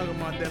 man. I'm talking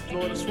about that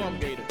Florida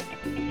Swamp Gator.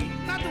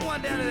 Not the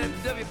one down at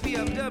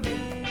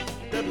WPFW.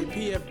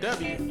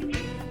 WPFW.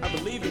 I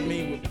believe it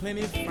means with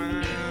plenty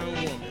fine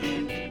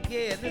woman.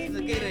 Yeah, this is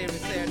the Gator every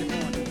Saturday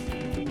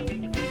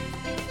morning.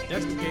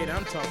 That's the Gator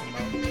I'm talking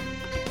about.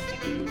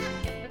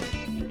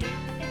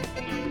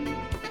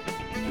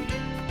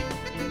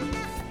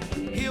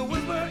 He'll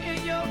whisper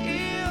in your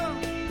ear,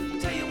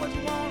 tell you what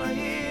you wanna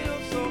hear,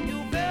 so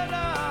you better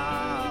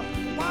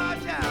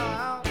watch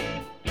out.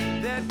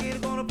 That Gator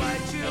gonna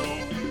bite you.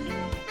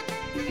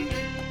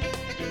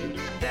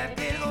 That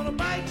Gator gonna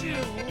bite you.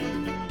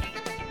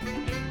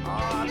 Oh,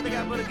 I think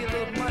I better get a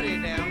little muddy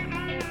now.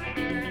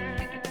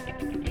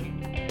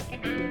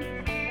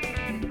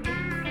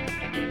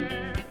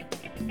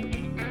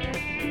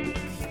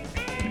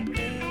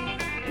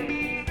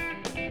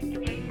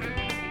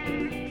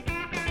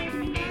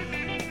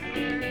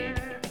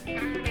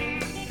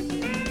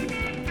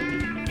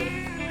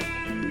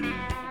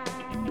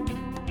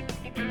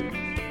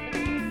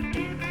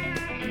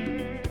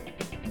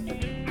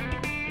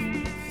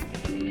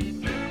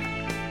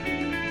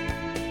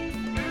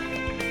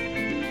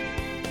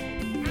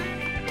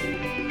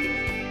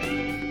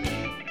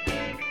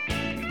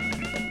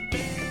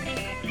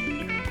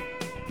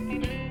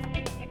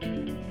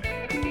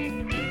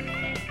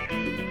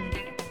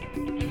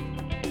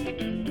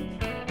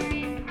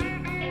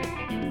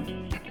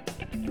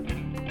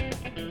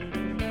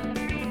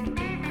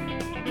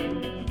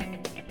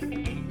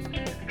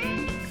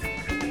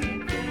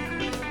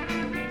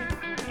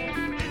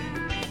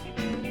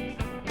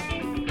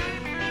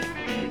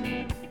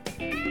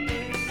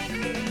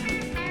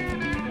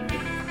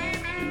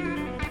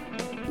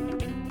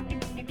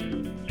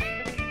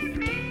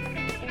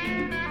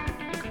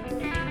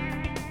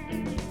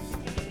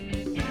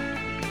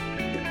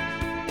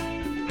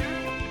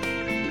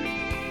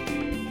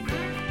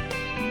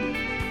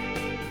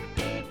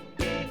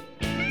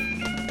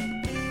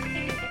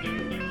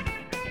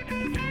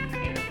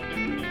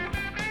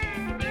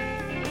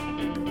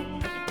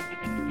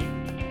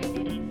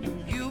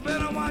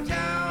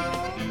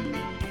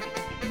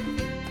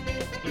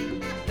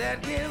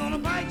 That Gator gonna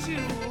bite you.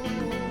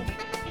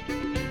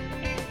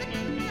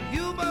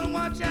 You better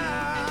watch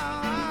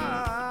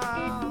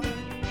out.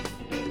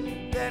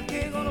 That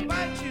Gator gonna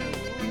bite you.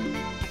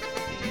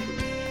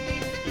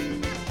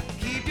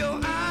 Keep your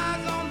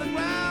eyes on the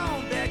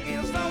ground. That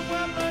Gator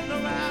somewhere lurking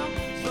around.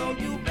 So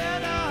you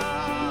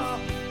better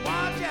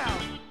watch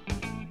out.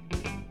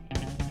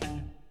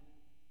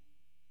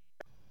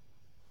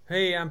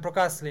 Hey, I'm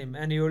Prakash Slim,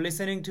 and you're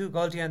listening to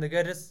Galti and the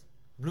Gators,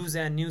 Blues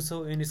and New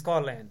Soul in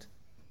Scotland.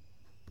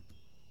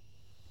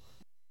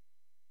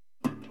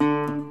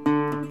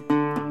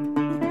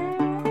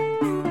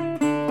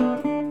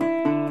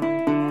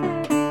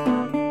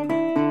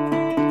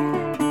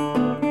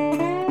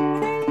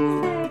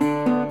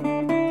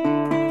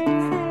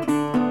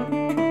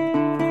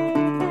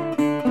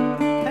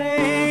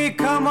 Hey,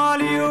 come all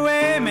you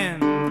women,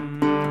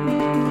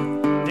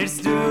 let's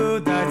do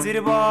the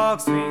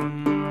jitterbug swing.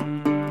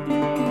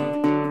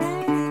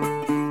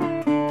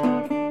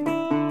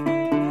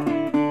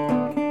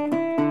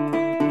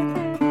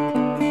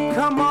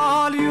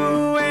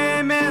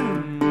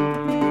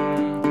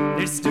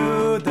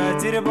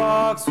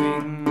 Jitterbug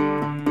swing.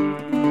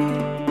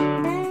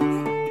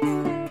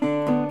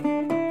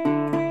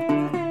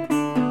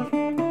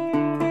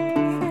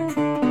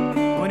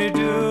 When you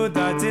do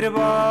the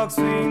jitterbug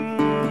swing,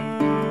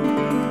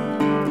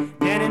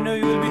 then you know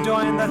you'll be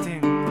doing the thing.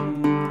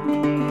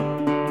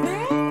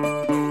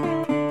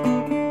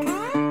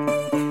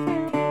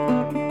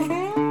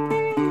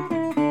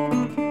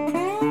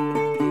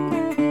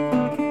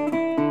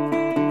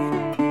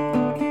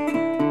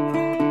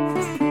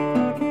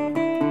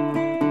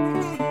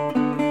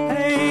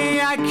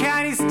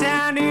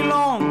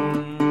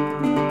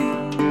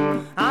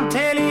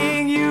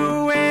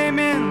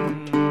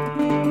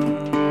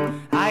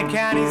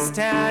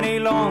 Stand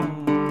alone.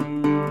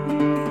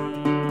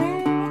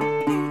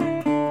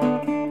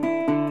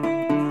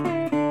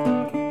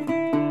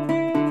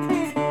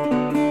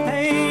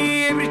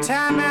 Hey, every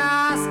time I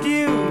ask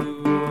you,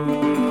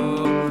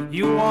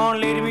 you won't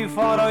let me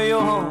follow you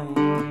home.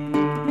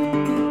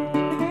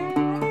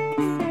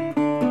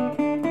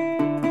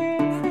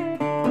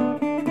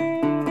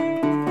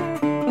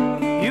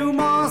 You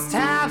must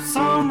have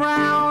some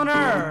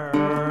rounder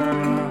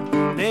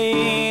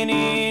laying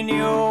in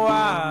your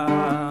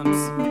arms.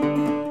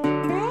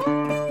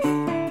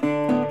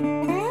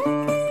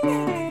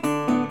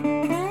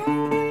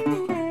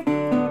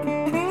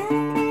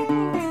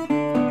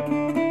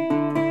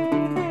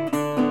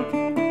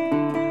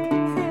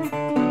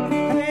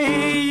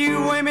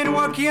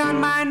 Working on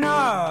my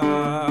knob.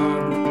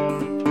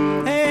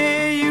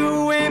 Hey,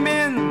 you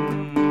women,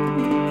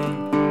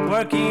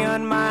 working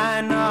on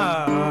my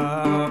knob.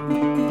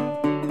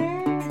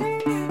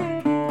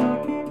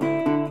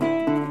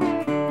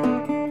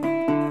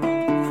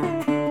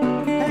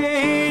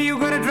 Hey, you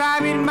gotta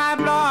drive in my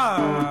blood.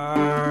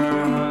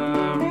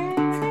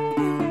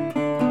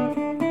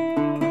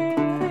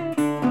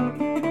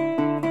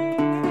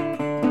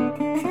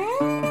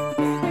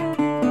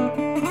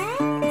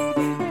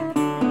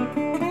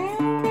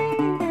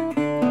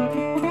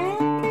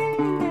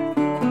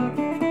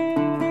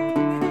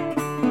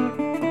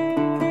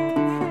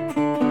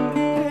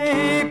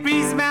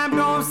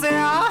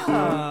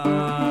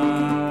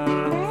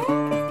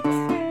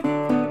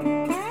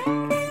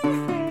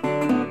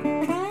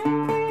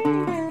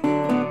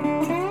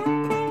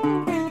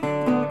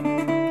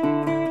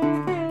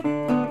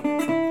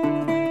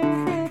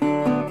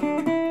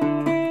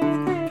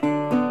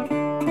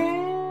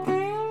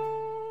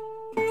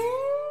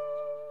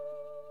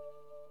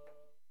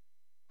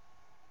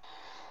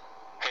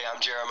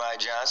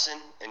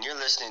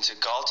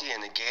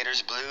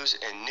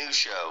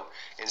 show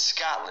in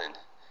Scotland.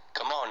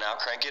 Come on now,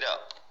 crank it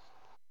up.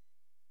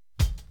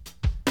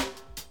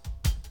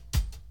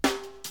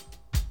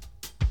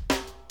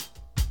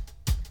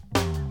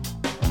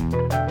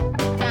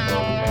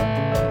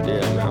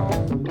 Yeah, man.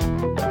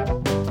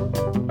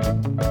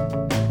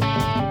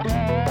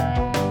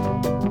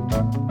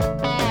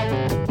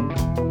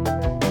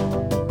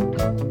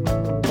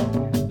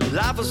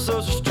 Life was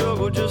such a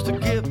struggle just to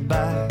get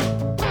by.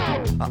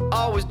 I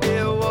always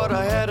did what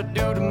I had to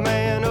do to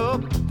man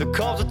up. There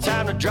comes a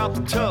time to drop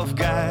the tough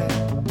guy.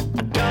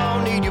 I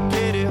don't need your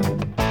pity,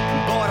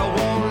 but I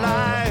won't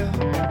lie.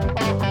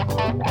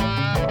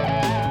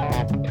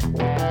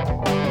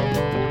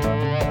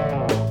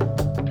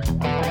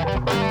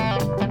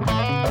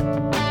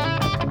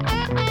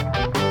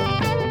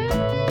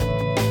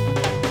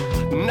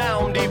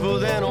 Now I'm deeper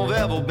than I've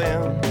ever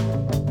been.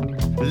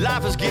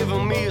 Life has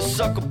given me a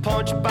sucker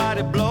punch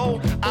body blow.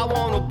 I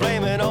wanna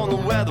blame it on the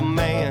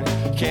weatherman.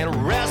 Can't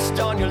rest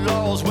on your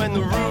laurels when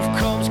the roof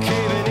comes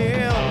caving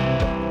in.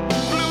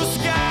 Blue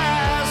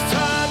skies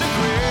turn to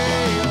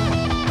gray.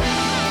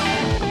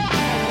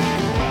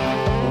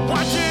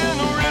 Watching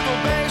the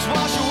riverbanks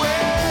wash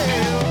away.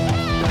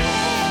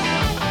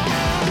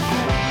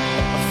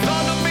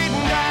 Thunder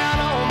beating down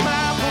on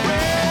my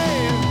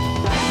parade.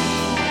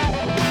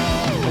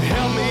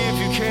 Help me if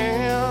you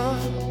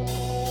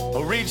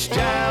can. Reach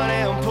down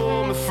and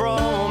pull me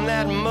from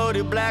that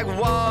muddy black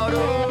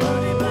water.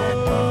 Muddy black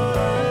water.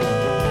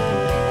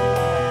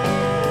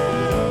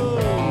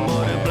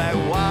 Muddy black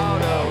water.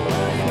 Muddy black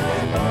water.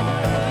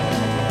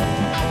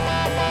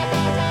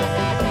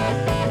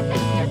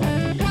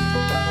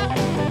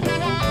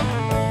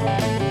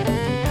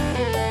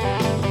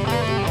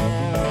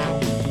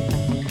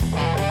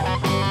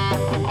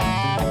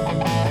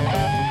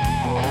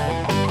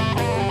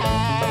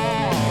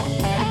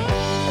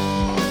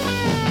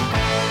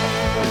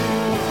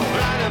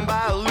 Blinded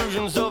by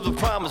illusions of the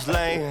promised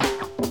land.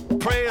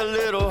 Pray a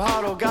little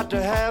harder, got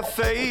to have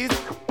faith.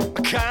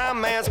 A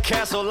kind man's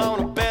castle on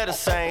a bed of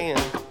sand.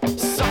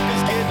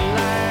 Suckers get in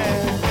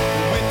line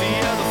with the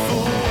other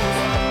fools.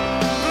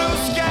 Blue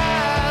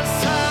skies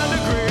turn to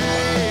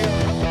gray.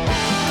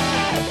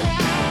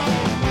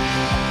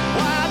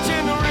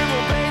 Watching the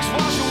riverbanks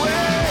wash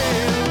away.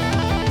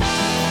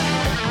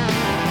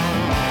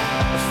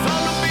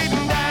 Thunder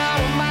beating down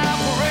on my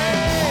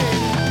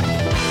parade.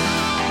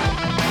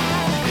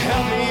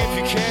 Help me if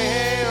you can.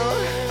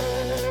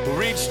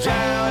 Reach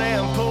down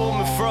and pull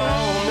me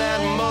from that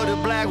muddy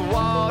black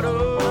water.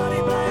 Muddy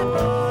black water.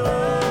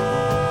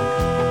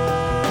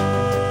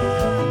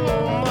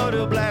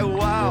 Muddy black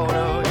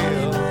water,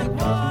 yeah.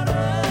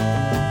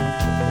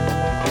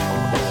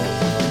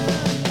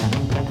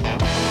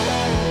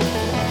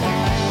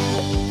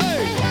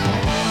 Hey.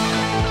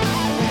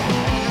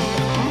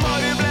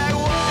 Muddy black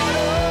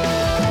water.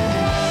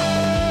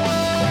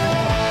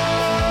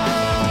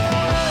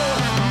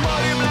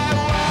 Muddy black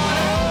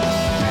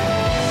water.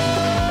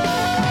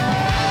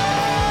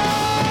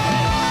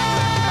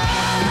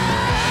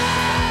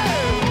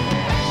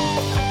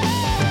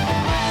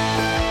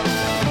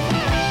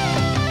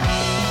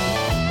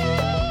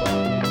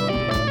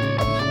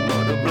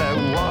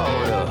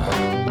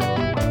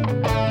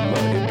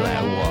 Muddy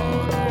black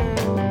water.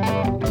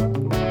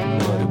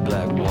 Muddy black water. Muddy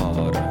black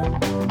water.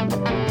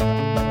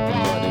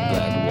 Muddy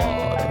black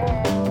water.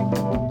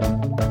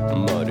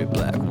 Muddy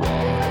black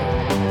water.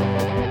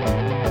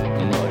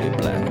 Muddy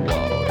black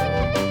water.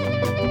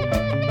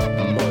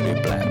 Muddy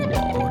black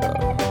water.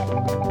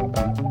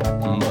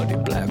 Muddy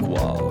black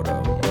water.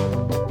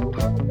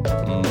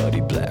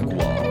 Muddy black water. Muddy black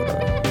water.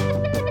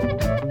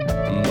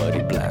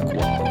 Muddy black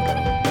water.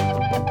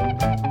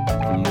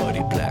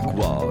 Muddy black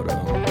water.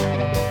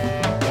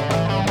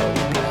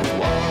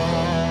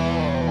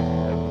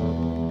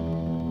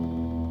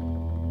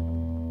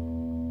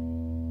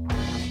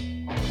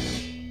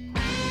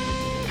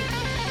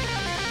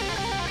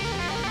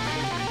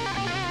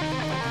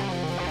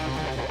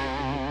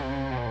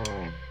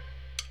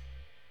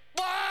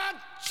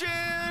 Watching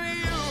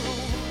you.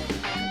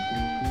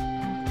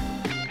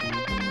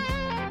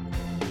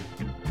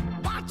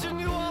 Watching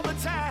you all the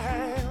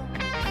time.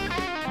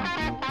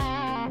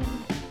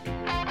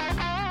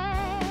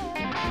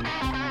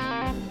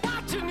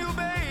 Watching you,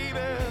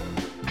 baby.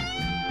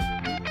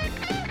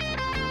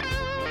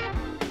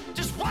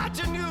 Just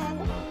watching you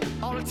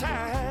all the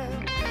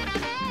time.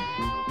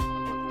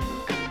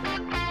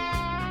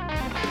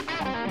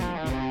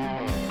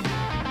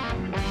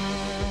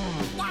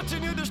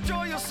 Watching you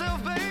destroy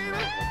yourself, baby.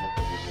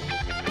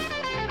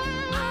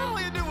 All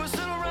you do is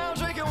sit around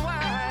drinking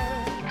wine.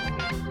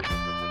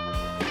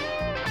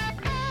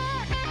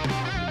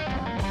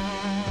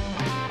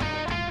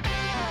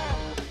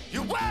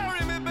 You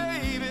worry me,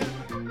 baby.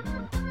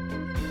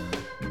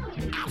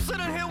 I'm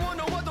sitting here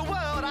wondering what the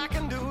world I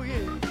can do,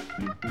 yeah.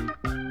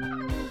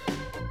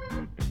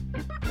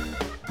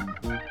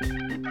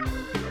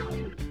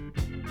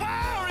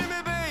 Worry me,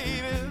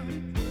 baby.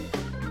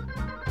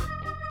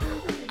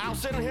 I'm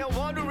sitting here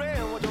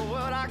wondering what the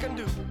world I can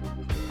do.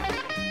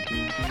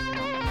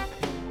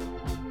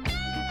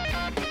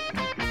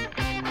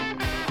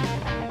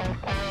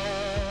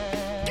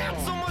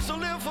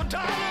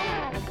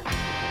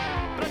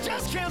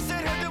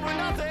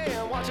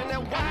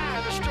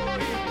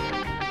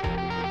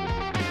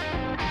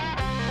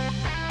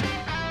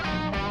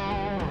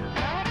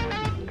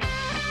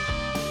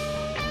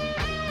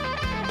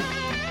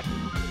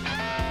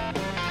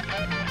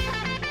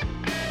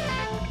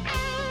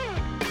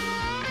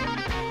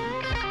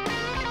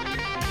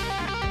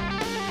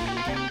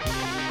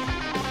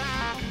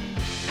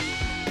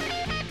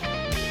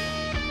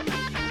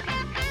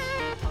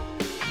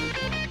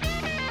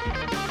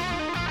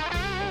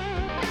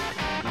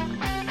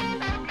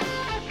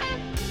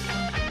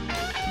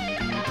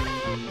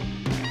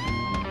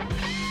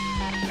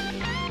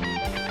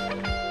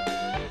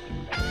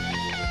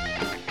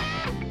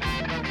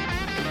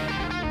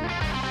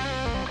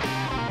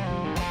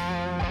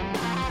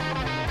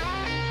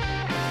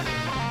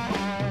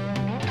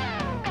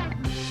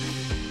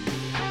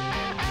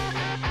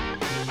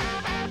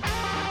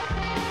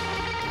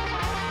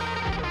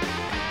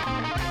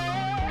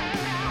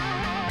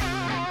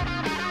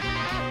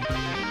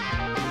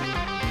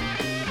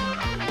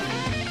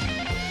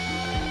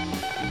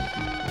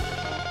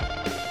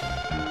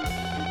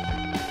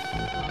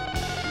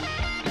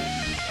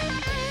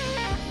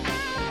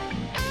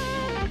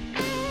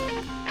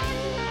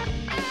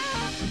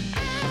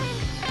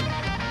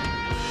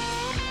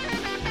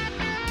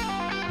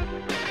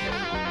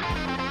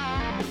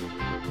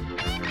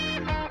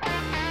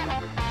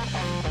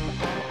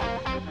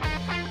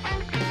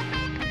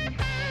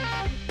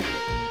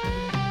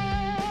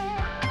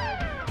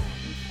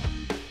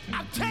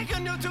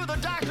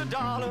 the doctor,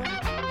 darling.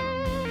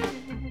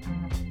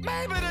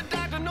 Maybe the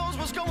doctor knows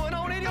what's going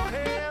on in your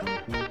head.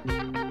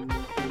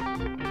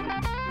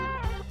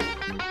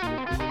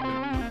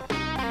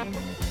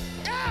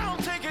 Yeah, I'm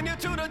taking you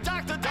to the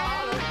doctor,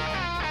 darling.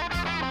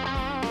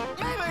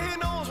 Maybe he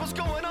knows what's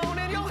going on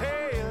in your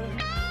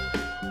head.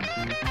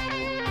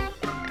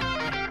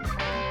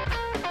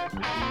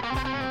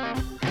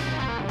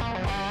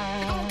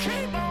 You're gonna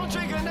keep on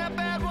drinking that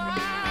bad wine.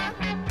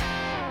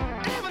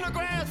 Even the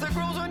grass that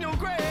grows on your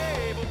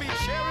grave will be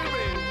cherry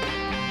red.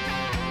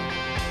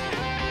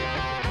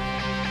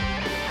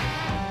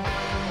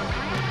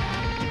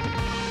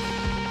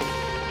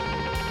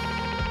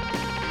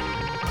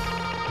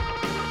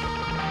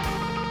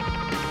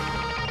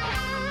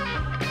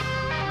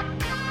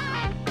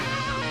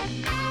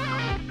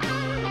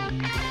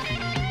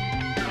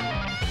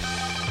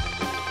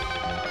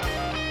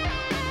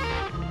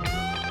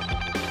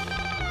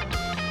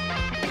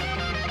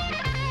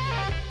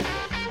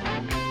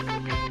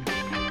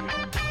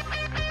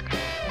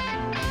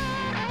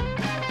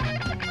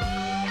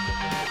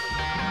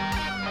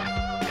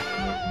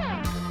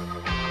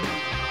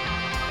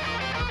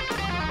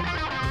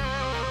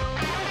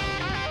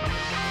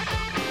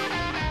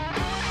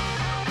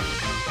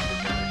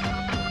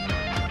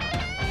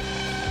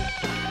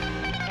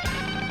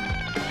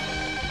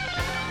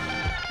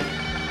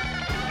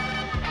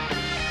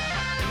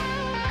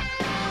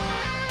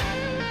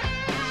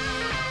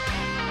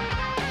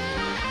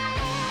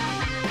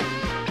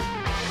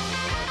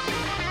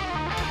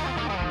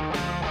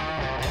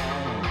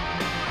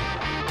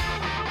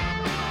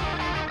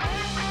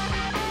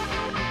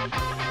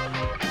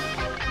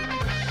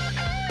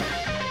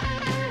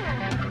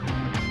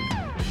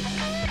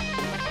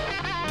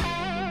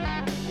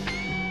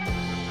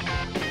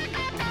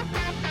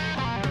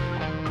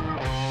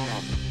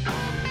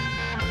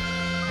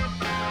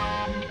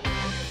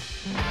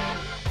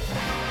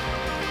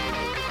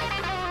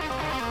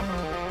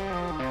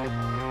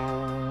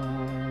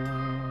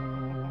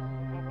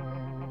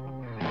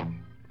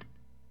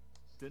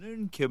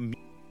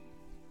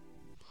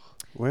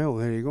 Well,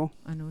 there you go.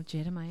 I know,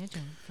 Jeremiah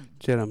Johnson.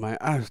 Jeremiah,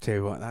 I'll tell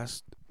you what,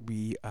 that's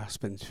wee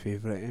Aspen's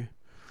favourite, eh?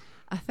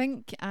 I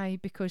think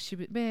because she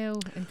would,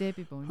 and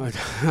Debbie Bond.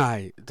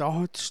 Aye.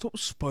 Oh, stop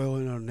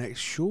spoiling our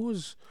next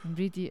shows. And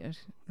Radiator.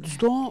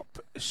 Stop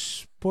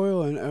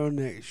spoiling our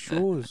next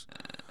shows.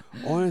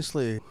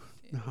 Honestly,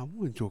 no, I'm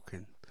only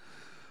joking.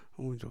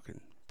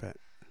 But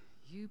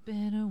You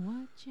better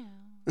watch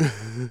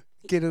out.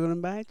 Gator gonna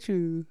bite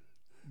you.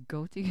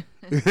 Goaty.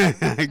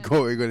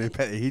 Goaty's gonna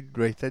put the heat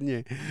right in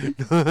you.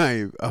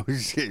 Aye, I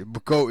was saying,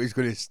 Goaty's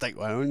gonna stick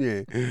one on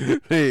you.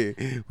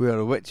 Right, we are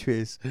a witch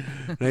face.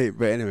 Right,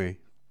 but anyway,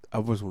 I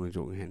was only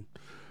joking.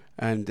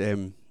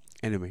 And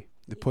anyway,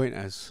 the point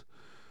is,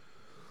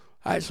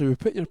 actually, we're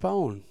putting your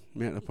pal on.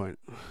 Me at the point.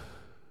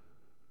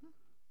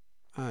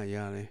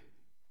 Yeah,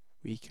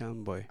 we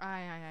can, boy.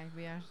 Aye,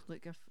 we are.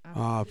 Look,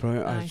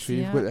 brilliant. So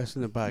you've got this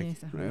in the bag.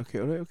 Yes, right,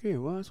 okay.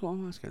 Well, that's what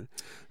I'm asking.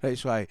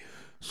 Right,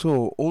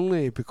 so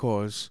only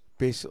because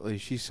basically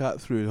she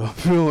sat through the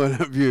full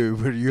interview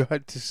where you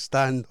had to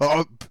stand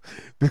up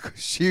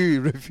because she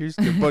refused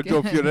to budge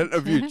off your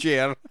interview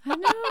chair. I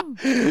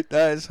know.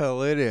 That's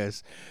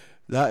hilarious.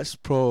 That's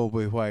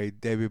probably why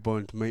Debbie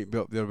Bond might be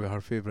up there with her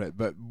favourite,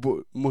 but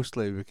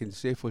mostly we can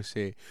safely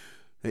say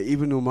that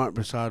even though Mark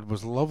Broussard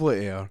was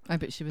lovely to her, I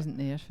bet she wasn't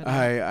there for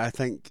that. I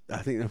think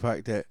the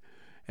fact that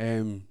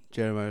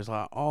Jeremiah was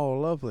like, oh,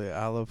 lovely,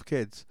 I love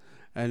kids,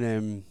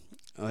 and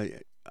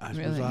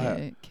Aspen was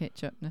like,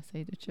 ketchup and a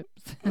side of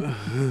chips.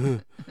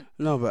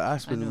 No, but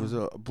Aspen was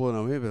blown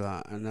away with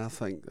that, and I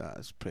think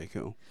that's pretty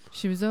cool.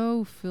 She was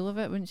all full of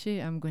it, wasn't she?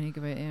 I'm going to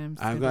go out there.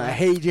 I'm going,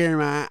 hey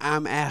Jeremiah,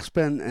 I'm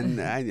Aspen, and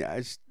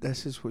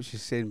this is what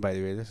she's saying, by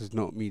the way. This is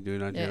not me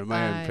doing a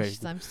Jeremiah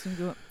impression. I'm just going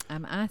to go,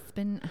 I'm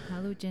Aspen,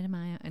 hello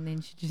Jeremiah, and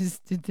then she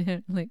just stood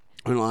there like,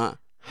 I'm like,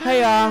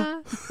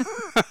 hiya.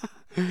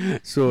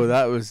 So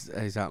that was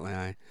exactly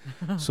I.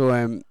 So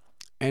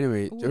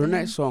anyway, our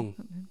next song.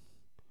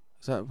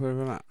 Is that where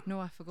we're at? No,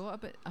 I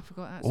forgot that. So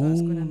that's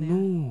going in there.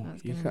 No,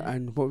 you can't.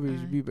 And what was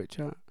wee bit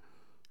chat?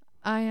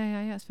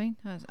 Aye, that's fine.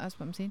 That's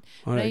what I'm saying.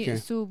 Right, okay.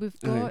 So we've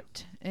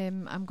got.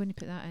 I'm going to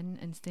put that in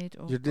instead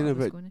of. You're doing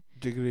about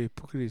jiggery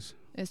pokeries.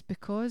 It's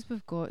because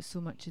we've got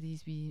so much of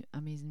these wee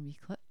amazing wee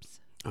clips.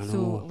 I know.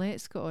 So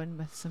let's go on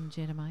with some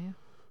Jeremiah.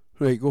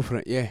 Right, go for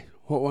it. Yeah,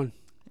 what one?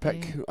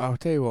 Pick. I'll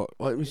tell you what.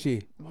 Let me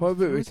see. What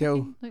about we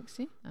tell? Let's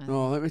see.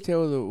 No, let me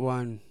tell the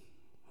one.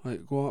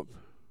 Like go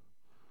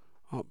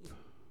up.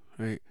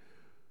 Right.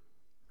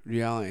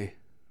 Reality.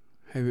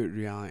 How about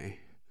reality?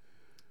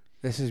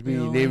 This is me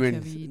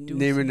naming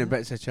the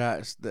bits of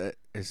chats that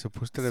is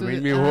supposed to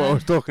remind me of what I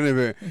was talking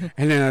about,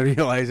 and then I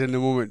realise in the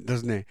moment,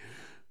 doesn't it?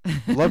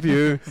 Love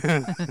you.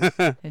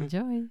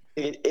 Enjoy.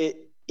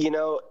 It you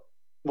know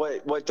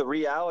what the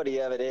reality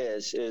of it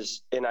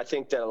is, and I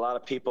think that a lot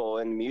of people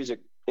in the music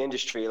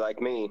industry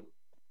like me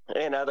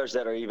and others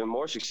that are even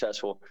more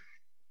successful,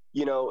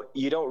 you know,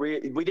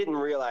 we didn't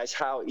realize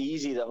how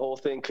easy the whole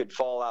thing could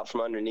fall out from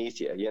underneath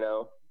you, you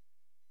know?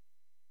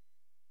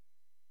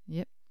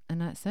 Yep.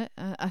 that's it.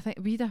 I think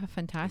we had a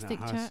fantastic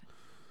chat.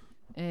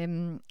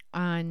 And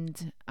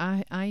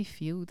I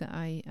feel that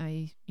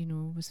I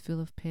was full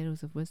of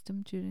pearls of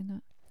wisdom during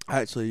that.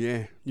 Actually,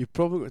 yeah. You've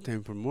probably got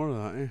time for more of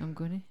that, eh? I'm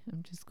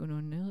just going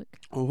on now, look.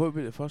 Oh, what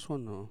about the first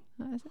one, though?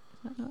 That is it?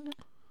 Is that not it?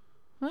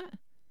 What?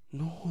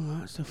 No,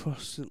 that's the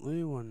first St.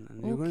 Louis one,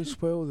 and you're going to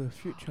spoil the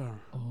future.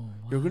 Oh, wow.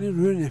 You're going to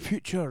ruin the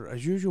future,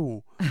 as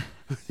usual.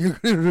 You're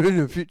going to ruin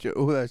the future.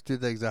 Oh, that's two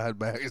things I had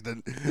by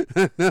accident.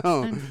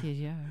 No. And here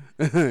you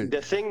are.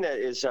 The thing that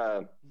is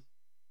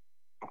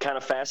kind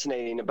of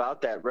fascinating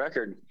about that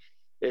record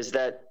is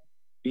that,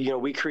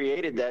 we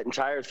created that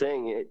entire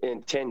thing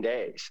in 10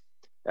 days.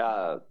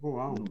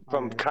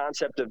 From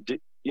concept of,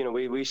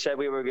 we said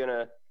we were going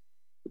to,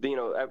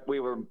 we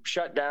were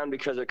shut down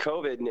because of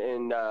COVID,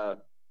 and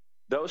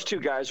those two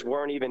guys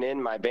weren't even in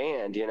my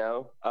band,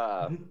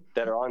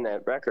 that are on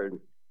that record.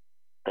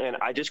 And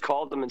I just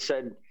called them and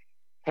said,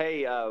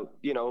 hey, I'm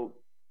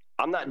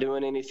not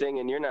doing anything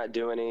and you're not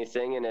doing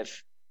anything. And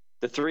if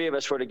the three of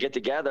us were to get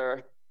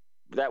together,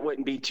 that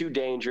wouldn't be too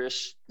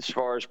dangerous as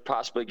far as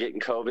possibly getting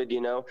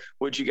COVID,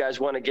 Would you guys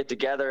want to get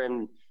together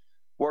and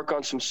work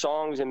on some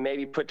songs and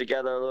maybe put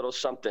together a little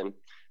something?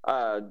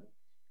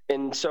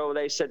 And so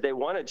they said they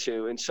wanted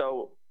to. And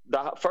so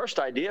the first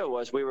idea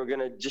was we were going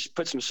to just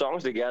put some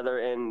songs together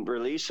and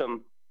release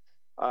them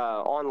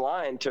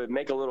online to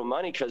make a little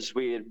money because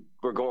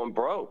were going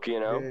broke,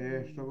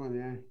 Yeah.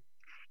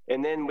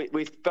 And then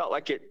we felt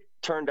like it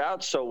turned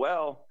out so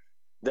well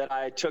that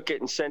I took it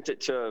and sent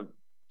it to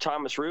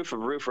Thomas Roof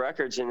of Roof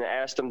Records and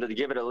asked him to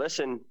give it a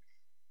listen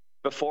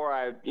before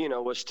I,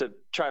 was to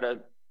try to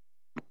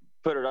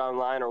put it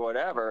online or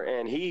whatever.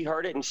 And he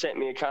heard it and sent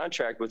me a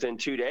contract within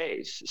 2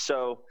 days.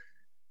 So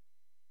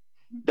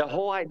the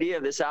whole idea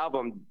of this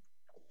album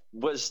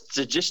was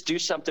to just do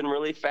something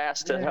really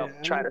fast to help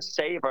try to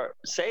save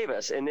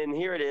us. And then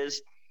here it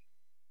is.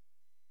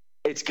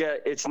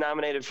 It's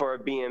nominated for a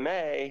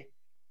BMA,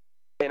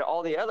 and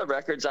all the other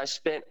records I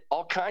spent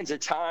all kinds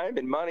of time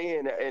and money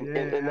and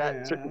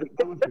that.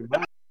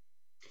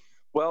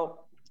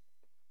 Well,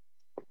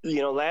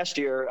 last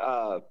year,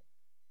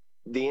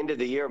 the end of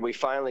the year, we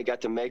finally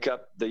got to make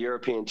up the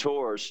European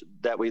tours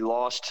that we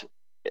lost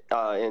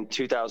in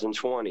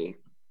 2020.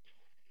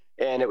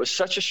 And it was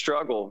such a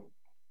struggle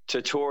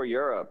to tour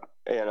Europe,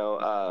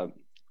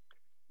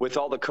 with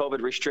all the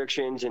COVID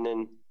restrictions, and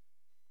then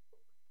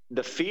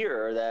the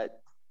fear that,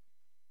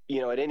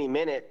 at any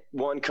minute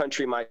one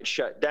country might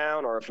shut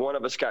down, or if one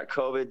of us got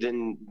COVID,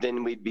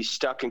 then we'd be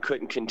stuck and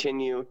couldn't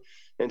continue.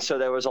 And so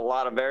there was a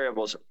lot of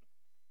variables.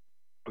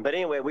 But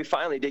anyway, we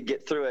finally did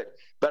get through it.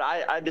 But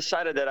I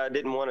decided that I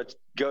didn't want to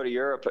go to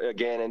Europe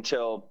again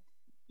until,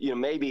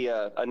 maybe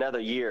another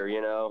year,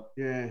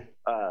 Yeah.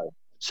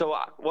 So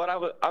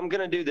what I'm going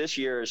to do this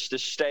year is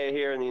just stay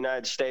here in the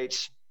United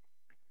States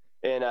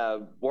and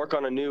work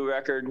on a new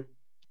record.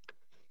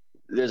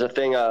 There's a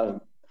thing, I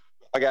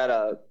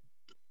got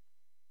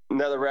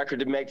another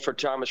record to make for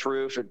Thomas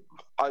Roof.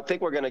 I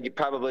think we're going to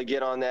probably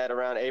get on that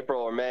around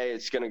April or May.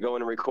 It's going to go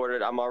in and record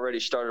it. I'm already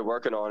started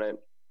working on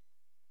it.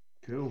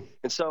 Cool.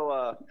 And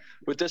so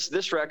with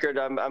this record,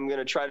 I'm going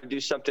to try to do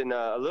something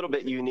a little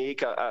bit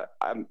unique.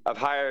 I've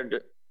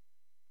hired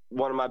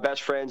one of my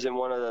best friends and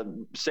one of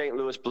the St.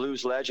 Louis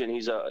blues legend.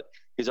 He's an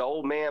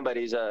old man, but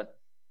he's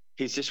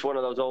just one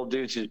of those old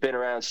dudes who's been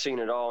around, seen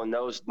it all, and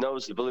knows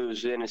the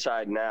blues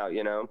inside and out,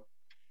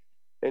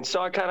 And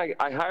so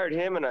I hired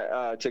him and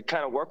to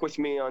kind of work with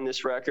me on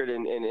this record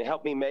and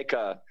help me make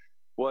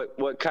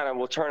what kind of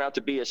will turn out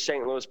to be a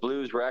St. Louis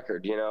blues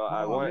record.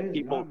 I want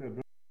people.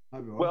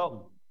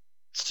 Well,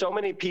 so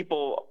many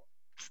people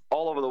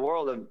all over the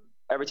world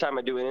every time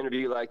I do an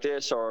interview like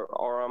this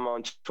or I'm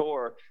on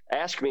tour,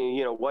 ask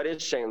me, what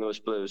is St. Louis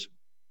blues?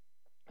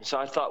 So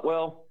I thought,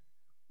 well,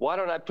 why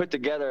don't I put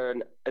together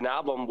an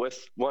album with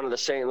one of the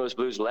St. Louis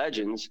blues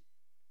legends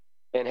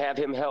and have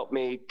him help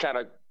me kind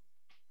of,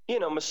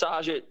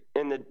 massage it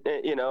and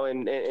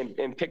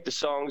pick the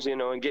songs,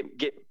 and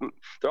get,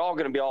 they're all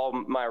going to be all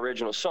my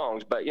original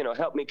songs, but,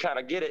 help me kind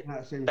of get it,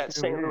 that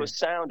St. Louis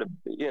sound,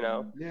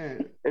 Yeah.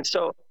 And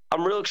so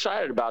I'm real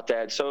excited about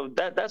that. So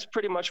that's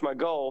pretty much my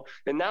goal.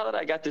 And now that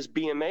I got this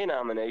BMA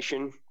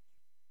nomination,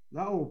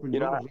 that opened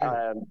doors,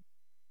 I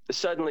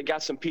suddenly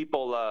got some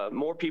people,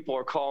 more people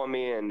are calling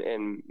me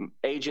and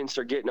agents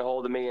are getting a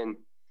hold of me. And,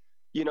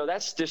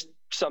 that's just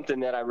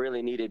something that I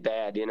really needed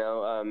bad,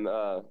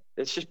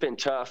 it's just been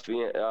tough,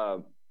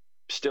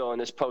 still in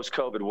this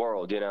post-COVID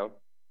world,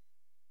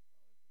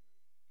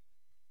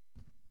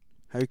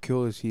 How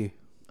cool is he?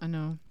 I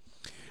know.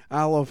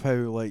 I love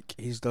how,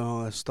 he's done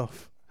all this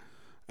stuff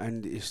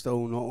and he's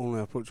still not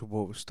only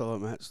approachable, but still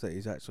admits that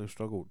he's actually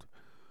struggled.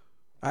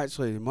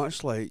 Actually,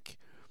 much like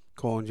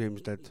Colin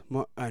James did,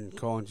 and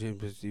Colin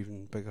James is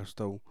even bigger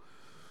still.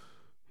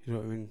 You know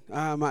what I mean?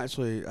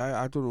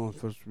 I don't know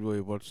if there's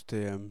really words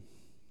to,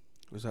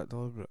 was that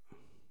deliberate?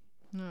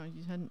 No,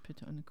 you hadn't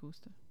put it on the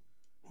coaster.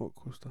 What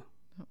coaster?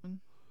 That one.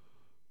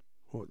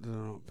 What did I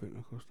not put on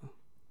the coaster?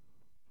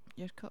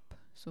 Your cup.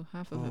 So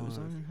half of it was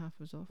on and half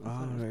was off.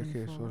 Right,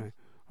 okay, sorry.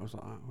 I was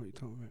like, what are you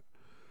talking about?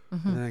 I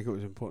didn't think it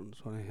was important,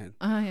 sorry, hen.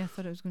 I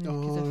thought it was going to be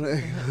Oh,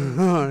 right.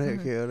 Oh, right,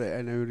 okay, all right.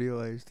 I now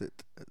realised that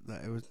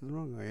I was in the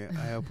wrong way.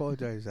 I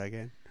apologise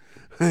again.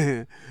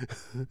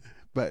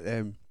 But,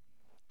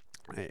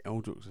 right,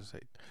 all jokes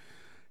aside,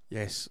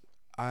 yes,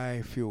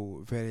 I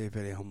feel very,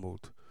 very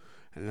humbled.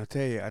 And I'll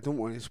tell you, I don't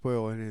want to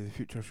spoil any of the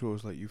future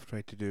shows like you've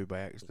tried to do by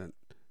accident.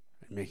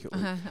 And make it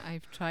look...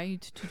 I've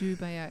tried to do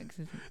by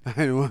accident.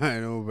 I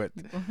know, but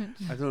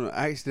I don't know,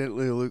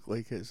 accidentally look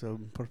like it's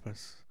on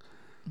purpose.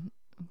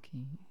 Okay.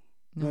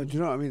 No, do you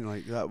know what I mean?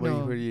 Like that way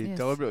where you yes.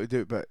 deliberately do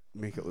it but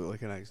make it look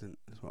like an accident,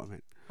 is what I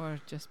meant. Or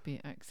just be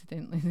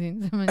accidentally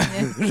saying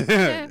something.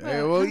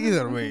 Yeah, well,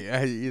 either way,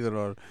 either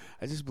or.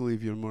 I just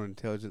believe you're more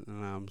intelligent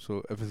than I am,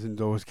 so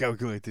everything's always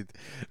calculated.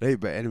 Right,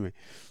 but anyway.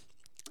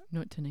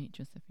 Not tonight,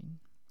 Josephine.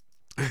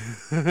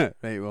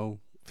 Right, well,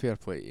 fair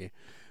play to you.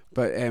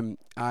 But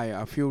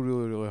I feel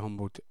really, really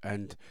humbled,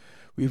 and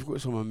we've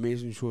got some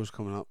amazing shows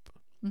coming up.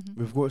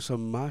 Mm-hmm. We've got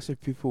some massive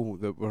people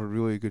that we're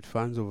really good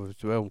fans of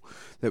as well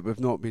that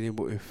we've not been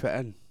able to fit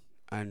in,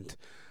 and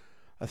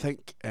I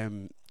think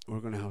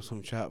we're going to have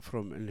some chat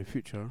from in the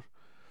future.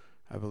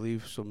 I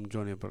believe some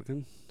Johnny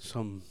Bergen,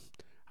 some,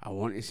 I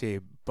want to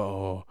say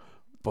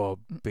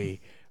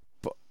Bobby,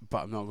 but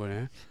I'm not going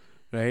to,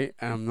 right?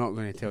 And I'm not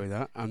going to tell you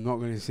that. I'm not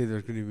going to say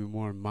there's going to be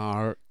more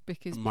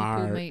because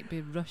people might be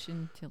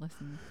rushing to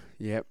listen.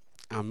 Yep,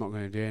 I'm not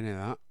going to do any of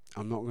that.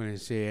 I'm not going to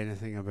say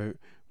anything about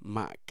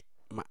Mac.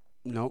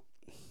 No.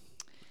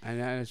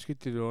 And it's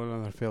good to do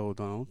another fellow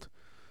Donald.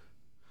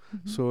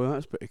 Mm-hmm. So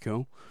that's pretty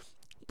cool.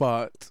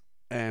 But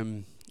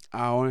I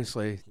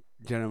honestly,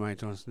 Jeremiah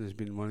Johnson has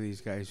been one of these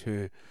guys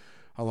who,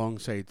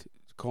 alongside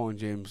Colin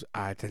James,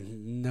 I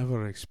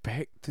never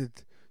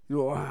expected,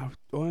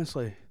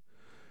 honestly,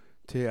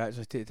 to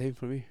actually take time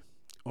for me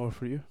or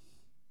for you.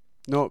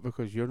 Not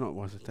because you're not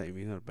worth the time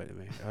either, by the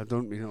way. I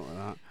don't mean it like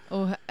that.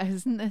 Oh,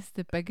 isn't this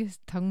the biggest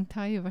tongue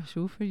tie of a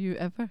show for you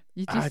ever?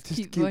 You just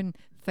keep on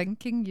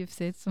thinking you've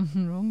said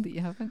something wrong that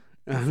you haven't.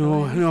 I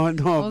know,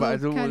 but I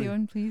don't carry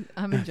on, please.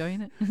 I'm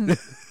enjoying it.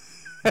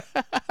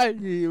 I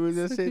knew you would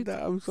have said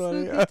that. I'm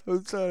sorry.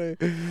 I'm sorry.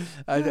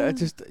 I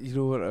just, you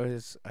know what it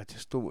is? I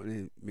just don't want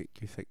to make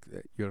you think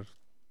that you're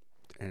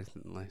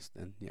anything less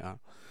than you are.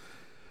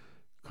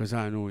 Because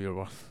I know your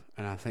worth,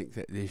 and I think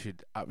that they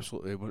should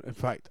absolutely. In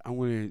fact, I'm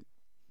going to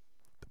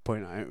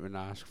point it out when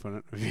I ask for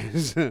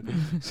interviews.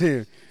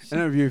 Say,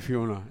 interview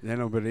Fiona, then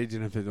I'll be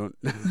raging if they don't.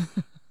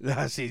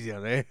 That's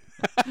easier, eh?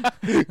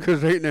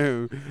 Because right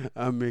now,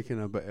 I'm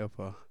making a bit of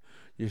a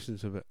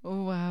nuisance of it.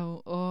 Oh,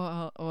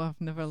 wow.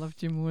 I've never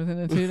loved you more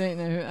than I do right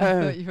now.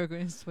 I thought you were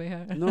going to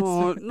swear.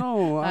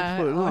 No,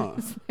 absolutely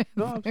not.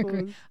 No,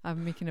 absolutely.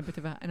 I'm making a bit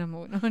of a... And I'm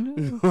like, no.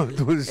 No,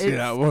 don't say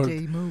that word.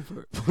 Game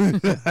over.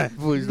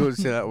 Please don't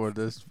say that word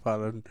this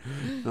far in.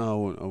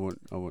 No, I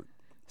won't.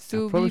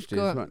 So we've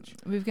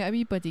got a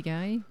wee buddy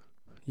guy.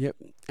 Yep,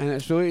 and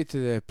it's related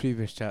to the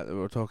previous chat that we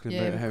were talking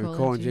about, how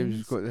Colin James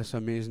has got this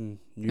amazing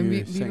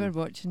new thing. We were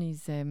watching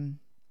his...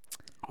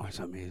 Oh, it's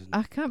amazing.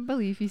 I can't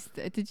believe he's...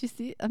 Did you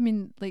see? I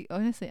mean, like,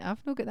 honestly,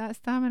 I've not got that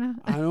stamina.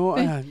 I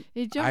know.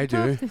 He jumped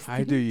off the stage.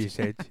 I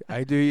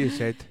do, you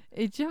said.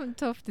 He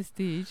jumped off the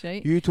stage,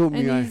 right? You told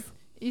me and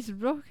he's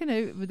rocking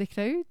out with the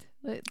crowd.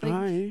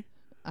 Aye.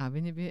 I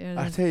wouldn't be better.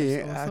 I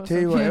tell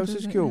you what else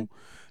is cool.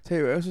 Tell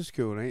you what else is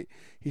cool, right?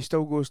 He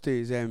still goes to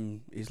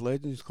his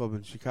Legends Club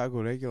in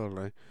Chicago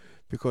regularly,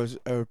 because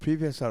our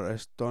previous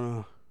artist,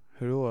 Donna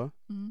Hirola,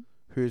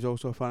 who is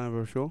also a fan of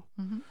our show,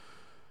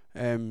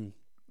 and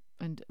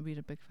we're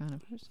a big fan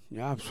of hers.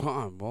 Yeah,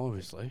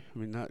 obviously. I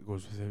mean, that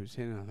goes without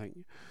saying, I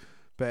think.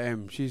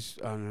 But she's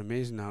an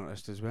amazing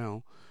artist as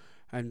well,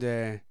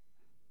 and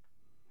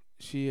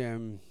she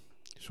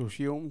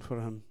opened for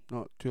him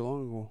not too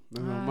long ago,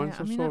 maybe a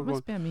month or so ago. That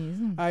must be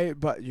amazing.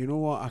 But you know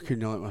what? I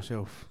couldn't let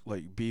myself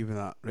be with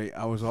that. Right,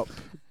 I was up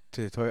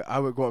to the toilet. I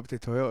would go up to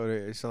the toilet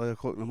right at 7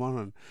 o'clock in the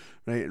morning,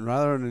 right, and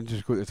rather than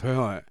just go to the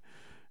toilet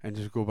and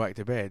just go back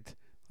to bed,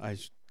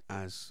 as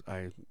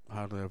I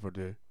hardly ever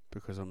do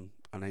because I'm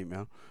a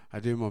nightmare. I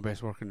do my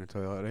best work in the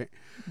toilet, right?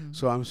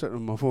 So I'm sitting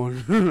on my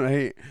phone,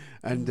 right,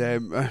 and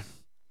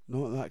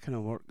not that kind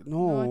of work.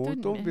 No,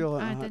 don't be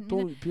like that.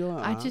 Don't be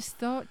like that. I just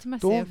thought to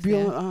myself, don't be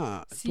like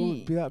that. See,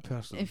 don't be that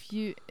person. If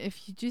you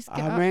just get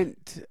up and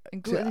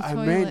go to the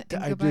toilet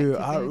and go do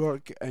back to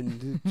artwork bed.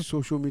 and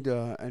social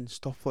media and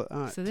stuff like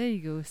that. So there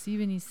you go. See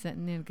when he's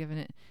sitting there giving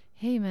it,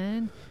 hey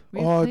man.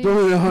 Oh,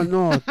 don't.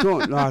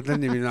 No, I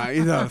didn't mean that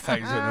either.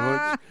 Thanks very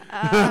much.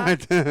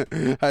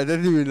 I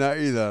didn't mean that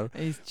either.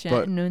 He's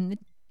chatting on the.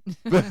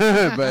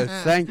 But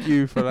thank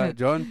you for that,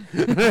 John.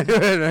 right,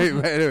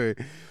 but anyway.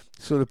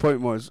 So the point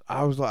was,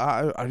 I was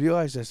like, I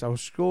realised this. I was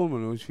scrolling my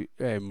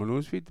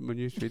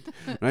newsfeed,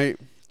 right?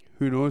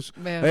 Who knows?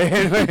 Well.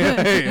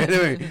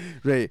 Anyway,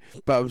 right.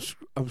 But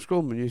I'm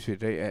scrolling my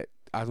newsfeed, right? At,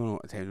 I don't know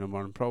what time in the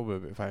morning, probably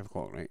about 5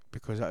 o'clock, right?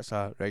 Because that's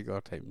a regular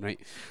time, right?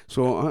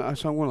 So I'm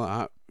going like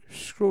that.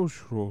 Scroll,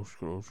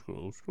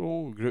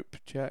 group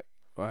chat,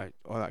 right?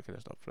 All that kind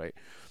of stuff, right?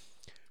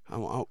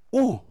 I'm like,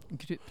 oh,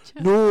 group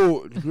chat.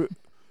 No,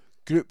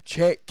 group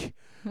check.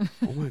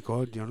 Oh my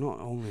God, you're not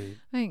only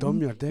I think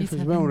dumb, you're deaf he's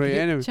as well, having right? group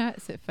Anyway.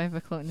 chats at 5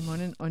 o'clock in the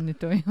morning on the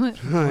toilet.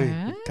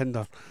 Aye, What?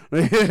 Tinder.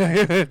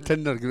 Right,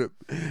 Tinder group.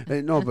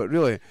 Right, no, but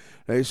really,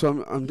 right,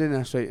 so I'm doing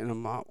this, right, and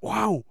I'm like,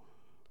 wow,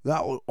 that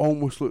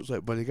almost looks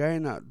like, but the guy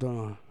in that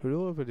done a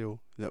Hurula video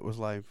that was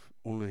live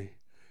only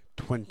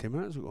 20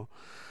 minutes ago.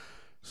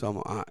 So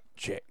I'm like,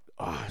 check.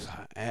 Oh, it's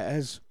like, it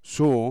is.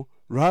 So,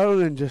 rather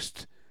than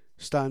just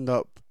stand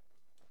up,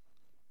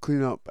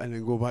 clean up, and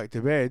then go back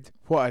to bed,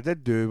 what I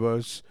did do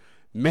was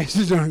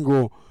message her and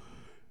go,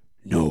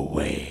 no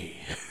way.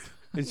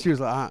 And she was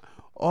like,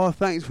 oh,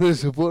 thanks for the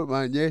support,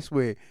 man. Yes,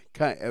 way.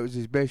 It was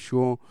his best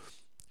show.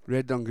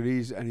 Red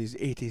Dungarees, and he's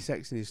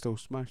 86 and he's still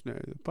smashing it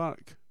out of the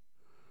park.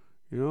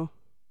 You know?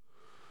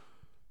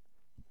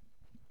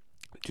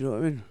 Do you know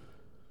what I mean?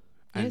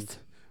 Yes. And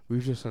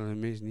we've just had an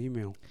amazing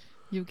email.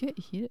 You'll get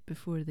to hear it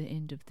before the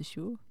end of the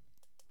show.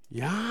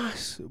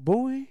 Yes,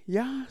 boy,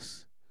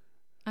 yes.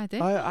 I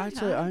did. I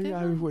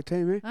what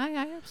time, eh?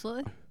 Aye,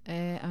 absolutely.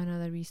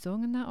 Another wee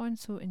song and that on,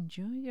 so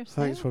enjoy yourself.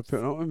 Thanks for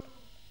putting up with me.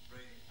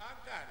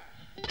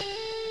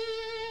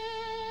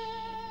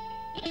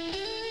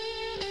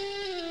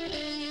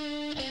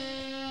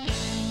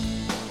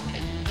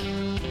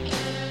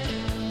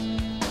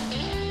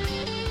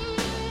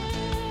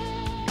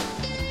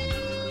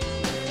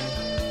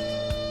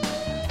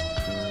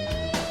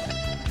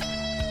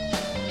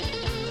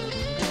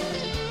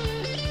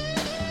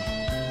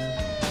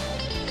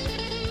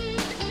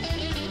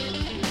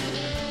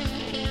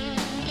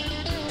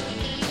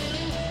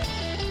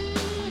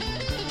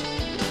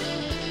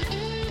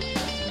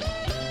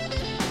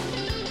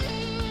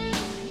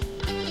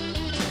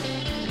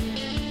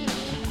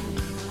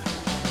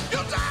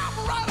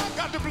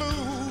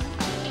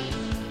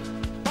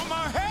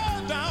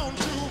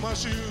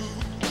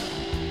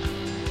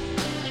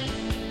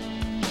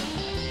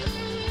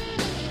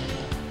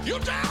 You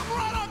damn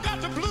right I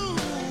got the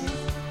blues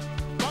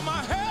from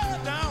my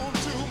head down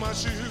to my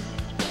shoes.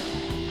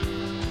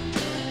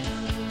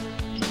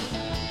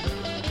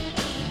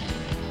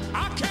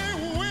 I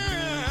can't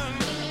win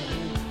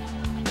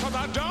 'cause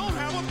I don't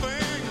have a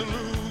thing to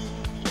lose.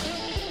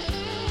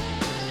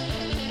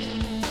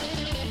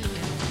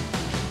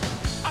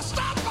 I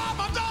stopped by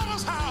my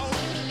daughter's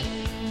house.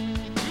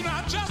 You know,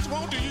 I just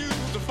want to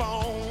use the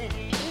phone.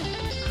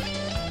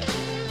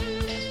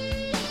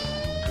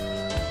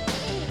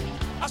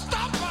 I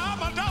stopped by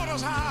my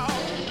daughter's house.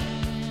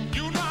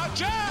 You know, I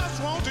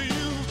just want to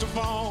use the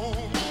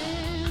phone.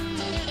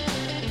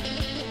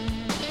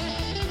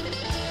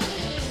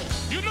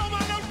 You know,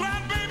 my little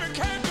grandbaby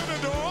came to the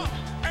door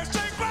and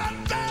said,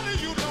 "Granddaddy,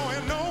 you know,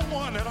 ain't no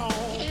one at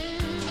home."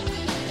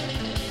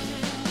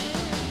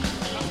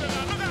 I said,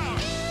 "Now look out."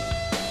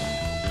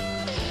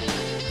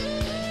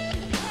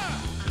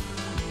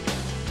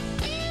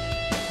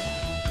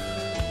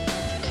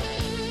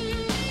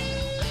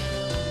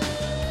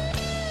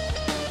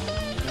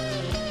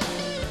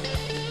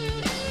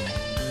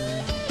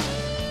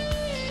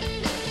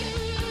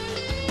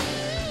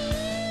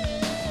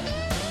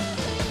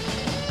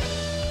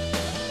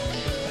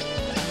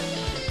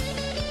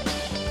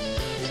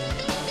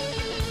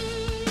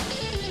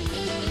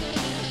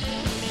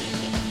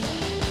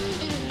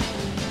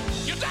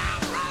 You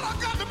damn right I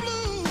got the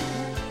blues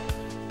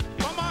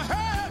from my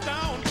head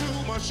down to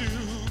my shoes.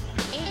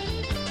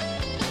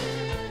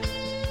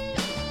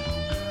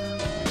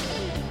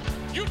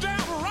 You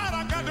damn right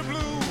I got the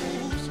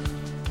blues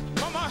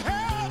from my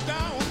head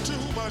down to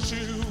my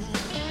shoes.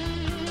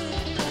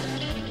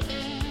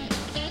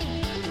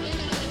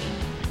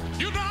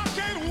 You know I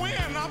can't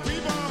win now,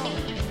 people,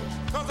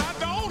 'cause I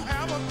don't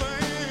have a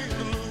thing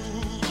to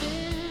lose.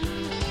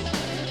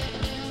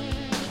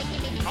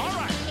 All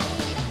right.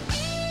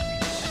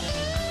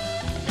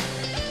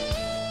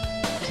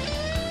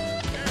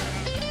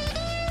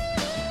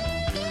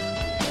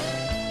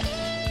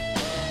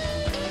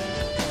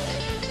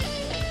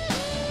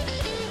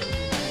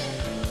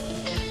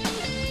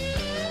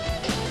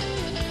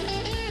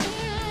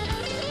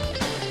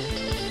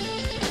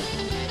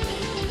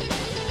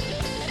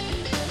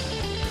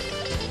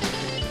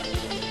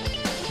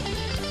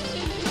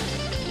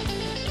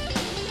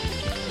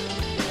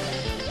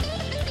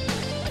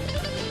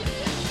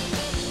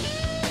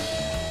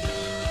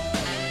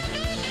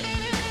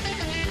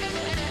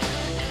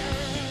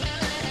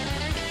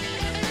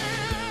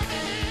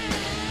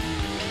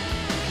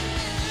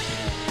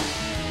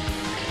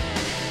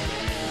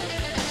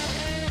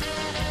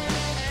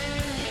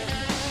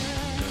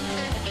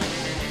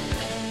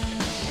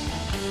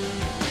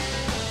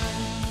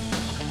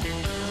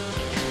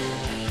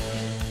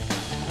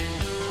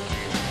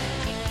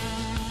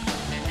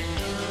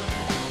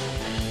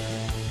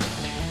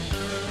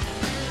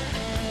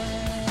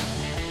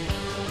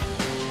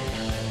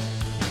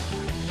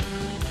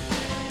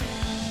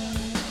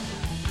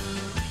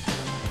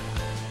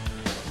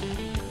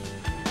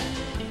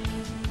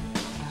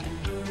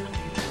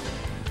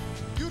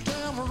 You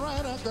damn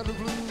right I got the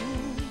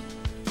blues.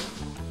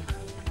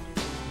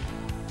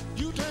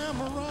 You damn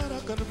right I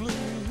got the blues.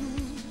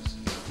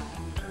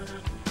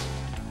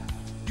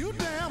 You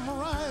damn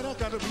right I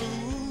got the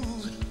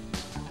blues.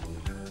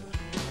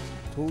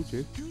 Told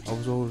you, I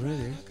was all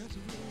ready.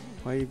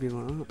 Why you being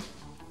like that?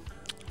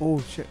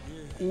 Oh shit.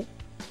 Oh,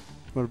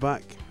 we're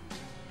back.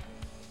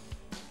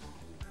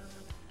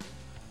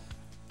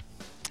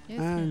 Yes,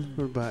 And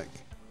we're back.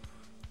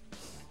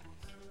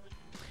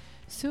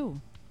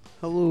 So,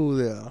 hello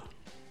there.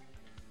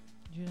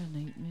 You're a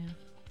nightmare.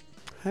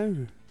 How?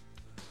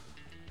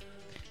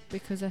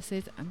 Because I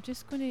said I'm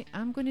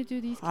gonna do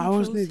these controls I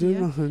wasn't doing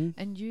here, nothing.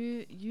 and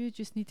you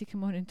just need to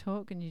come on and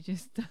talk, and you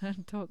just start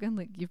talking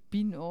like you've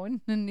been on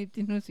and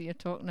nobody knows what you're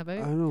talking about.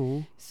 I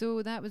know.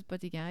 So that was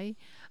Buddy Guy,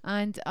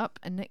 and up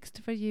and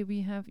next for you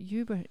we have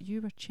you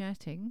were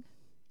chatting.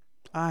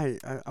 I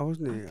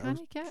wasn't. Can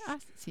I get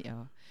see?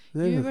 Oh,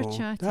 there you we were go.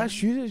 chatting.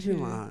 That's you that's doing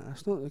to- like that.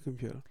 That's not the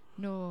computer.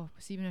 No,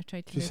 see when I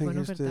tried to Do you move think on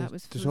it's over, that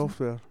was the frozen.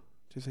 software?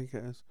 Do you think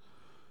it is?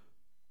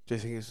 Do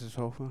you think it's the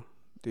software?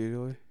 Do you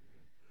really?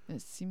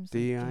 It seems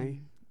DI? like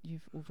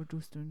you've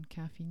overdosed on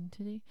caffeine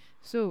today.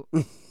 So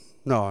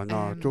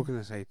No, joking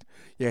aside.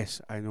 Yes,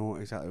 I know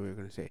exactly what you're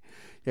going to say.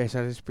 Yes,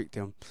 I did speak to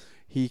him.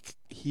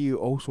 He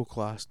also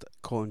classed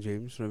Colin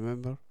James,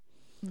 remember,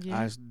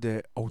 as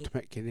the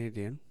ultimate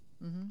Canadian.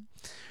 Mm-hmm.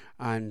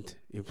 And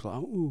he was like,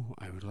 "Oh,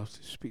 I would love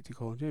to speak to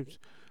Colin James."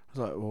 I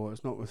was like, "Well,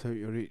 it's not without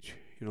your reach,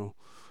 you know."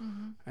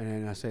 Mm-hmm. And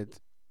then I said,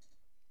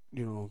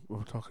 you know, we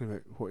were talking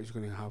about what he's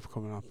going to have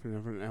coming up and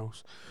everything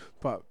else.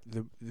 But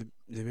the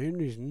main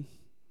reason...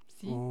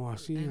 See? Oh, I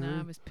see. And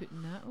I was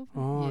putting that over.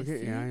 Oh, I Yes,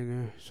 get see? you. I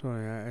know.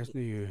 Sorry, it's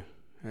not you.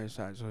 It's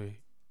actually...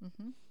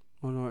 Mm-hmm.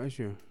 Oh, no, it is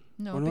you.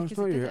 No, Oh, no, because it's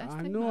not it did you. last I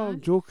time, know I'm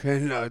man.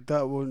 joking.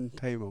 That one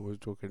time I was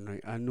joking,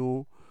 right? I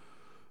know.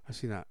 I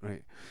see that,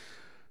 right?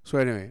 So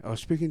anyway, I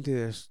was speaking to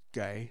this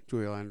guy,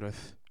 Joey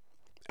Landreth,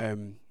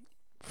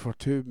 for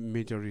two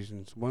major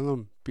reasons. One of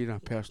them being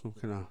a personal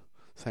kind of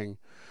thing,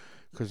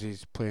 because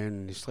he's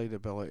playing his slide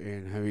ability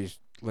and how he's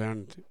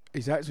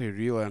actually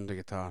relearned the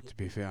guitar, to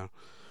be fair,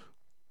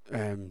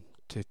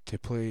 to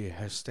play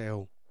his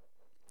style.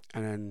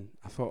 And then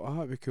I thought, oh,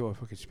 that'd be cool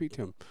if I could speak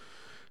to him.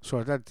 So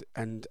I did,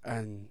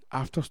 and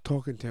after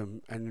talking to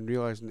him and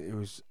realising that he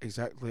was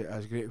exactly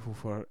as grateful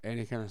for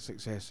any kind of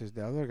success as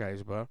the other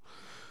guys were,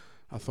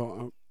 I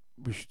thought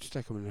we should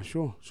stick him in the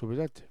show. So we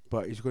did,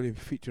 but he's going to be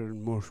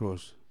featuring more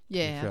shows.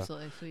 Yeah,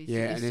 absolutely.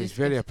 So he's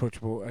very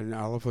approachable and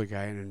a lovely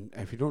guy. And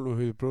if you don't know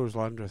who the Bros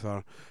Landreth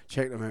are,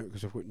 check them out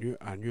because they've got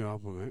a new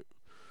album out.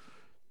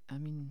 I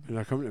mean, and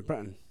they're coming to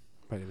Britain,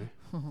 by the way.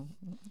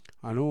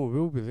 I know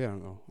we'll be there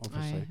though.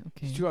 Obviously, aye,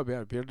 okay. You've got a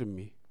better beard than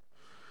me.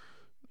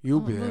 You'll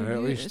be there well,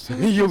 at least.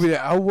 only You'll be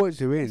there. I'll watch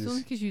the wins. It's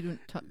only because you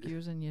don't tuck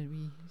yours in your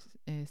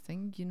wee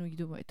thing. You know, you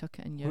don't want to tuck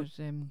it in your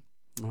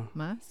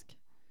mask.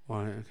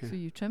 Right, okay. So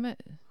you trim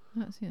it.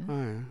 That's it.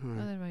 Aye.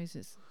 Otherwise,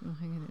 it's not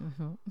hanging at my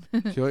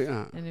foot. Do you like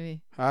that? Anyway.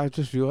 I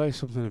just realised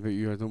something about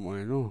you I don't want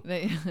to know.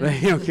 Right.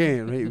 Right, okay,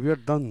 right, we're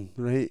done,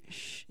 right?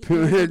 Shh.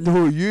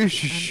 No, you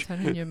shh. I'm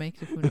turning your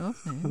microphone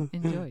off now.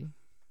 Enjoy.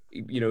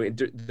 You know,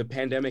 the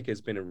pandemic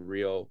has been a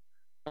real,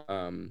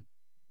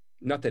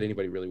 not that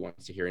anybody really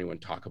wants to hear anyone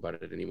talk about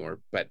it anymore,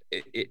 but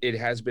it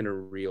has been a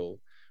real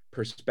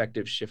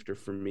perspective shifter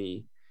for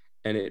me.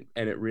 And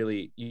it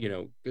really, you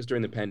know, because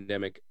during the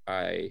pandemic,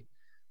 I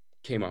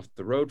came off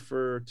the road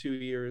for 2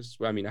 years.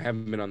 Well, I mean, I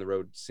haven't been on the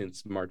road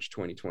since March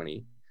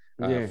 2020.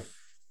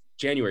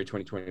 January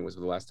 2020 was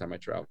the last time I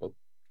traveled.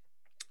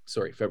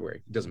 Sorry,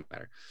 February, it doesn't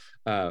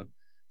matter.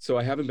 So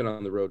I haven't been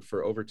on the road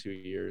for over 2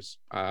 years.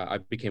 I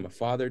became a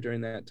father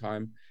during that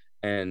time.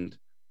 And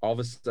all of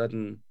a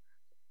sudden,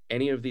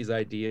 any of these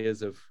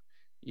ideas of,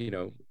 you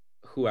know,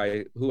 who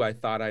I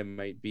thought I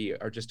might be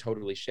are just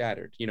totally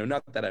shattered. You know,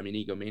 not that I'm an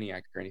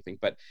egomaniac or anything,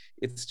 but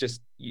it's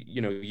just,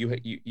 you know,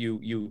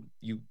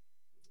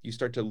 you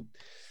start to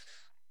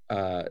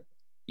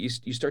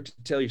you start to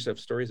tell yourself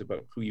stories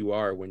about who you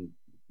are when,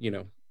 you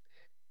know,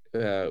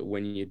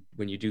 when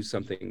you do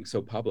something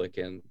so public.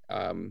 And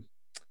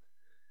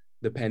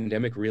the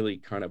pandemic really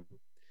kind of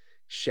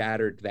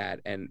shattered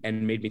that and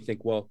made me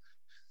think, well,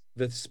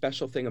 the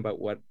special thing about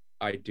what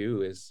I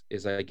do is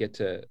I get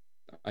to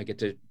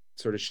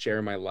sort of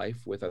share my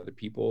life with other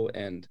people.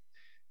 And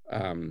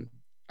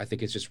I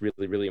think it's just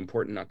really, really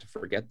important not to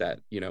forget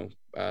that, you know,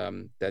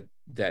 that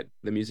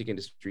the music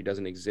industry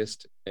doesn't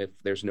exist if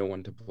there's no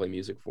one to play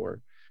music for.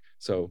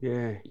 So,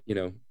 you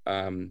know,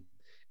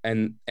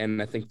 and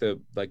I think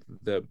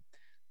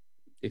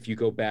if you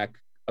go back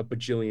a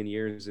bajillion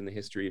years in the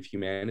history of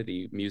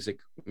humanity, music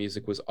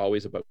was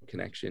always about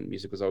connection.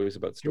 Music was always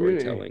about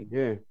storytelling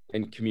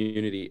and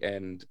community.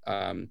 And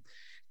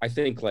I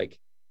think, like,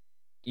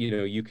 you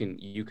know, you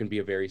can be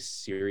a very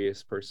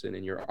serious person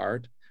in your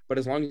art, but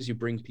as long as you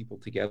bring people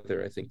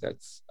together, I think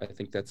that's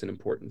an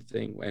important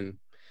thing. And,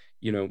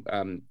 you know,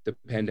 the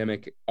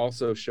pandemic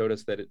also showed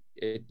us that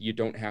you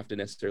don't have to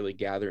necessarily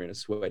gather in a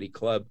sweaty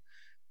club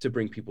to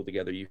bring people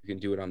together. You can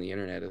do it on the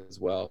internet as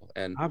well.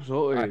 And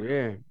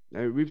absolutely,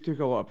 we've took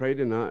a lot of pride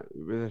in that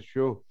with this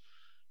show.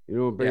 You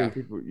know, bringing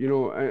people. You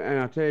know, and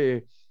I tell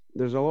you,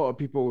 there's a lot of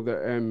people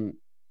that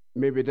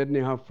maybe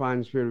didn't have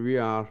fans where we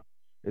are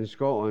in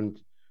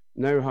Scotland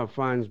now have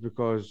fans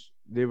because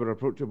they were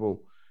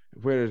approachable,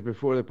 whereas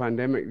before the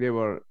pandemic they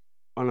were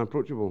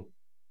unapproachable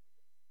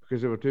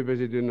because they were too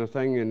busy doing their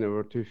thing and they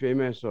were too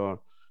famous or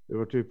they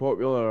were too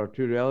popular or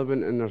too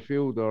relevant in their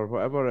field or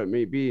whatever it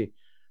may be.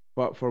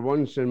 But for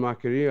once in my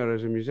career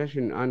as a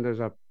musician and as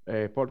a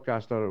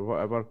podcaster or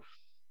whatever,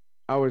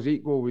 I was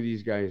equal with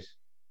these guys,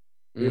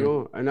 you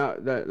know, and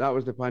that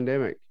was the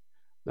pandemic.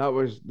 That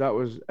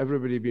was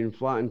everybody being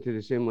flattened to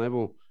the same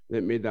level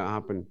that made that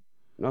happen.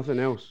 Nothing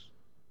else.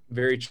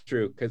 Very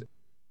true. Because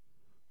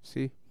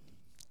see,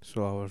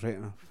 so I was right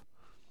enough.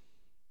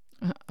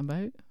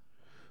 About?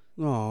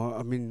 No,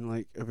 I mean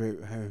like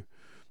about how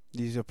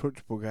these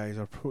approachable guys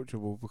are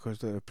approachable because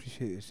they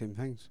appreciate the same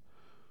things.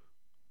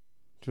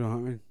 Do you know what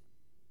I mean?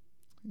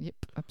 Yep,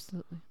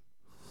 absolutely.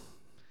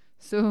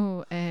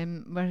 So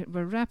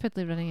we're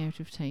rapidly running out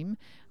of time,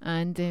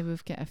 and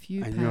we've got a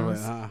few pals.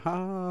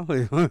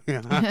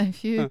 a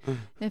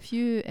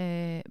few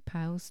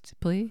pals to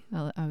play.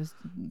 I was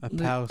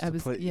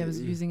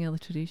using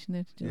alliteration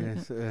there to do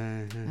yes,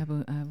 I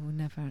will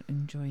never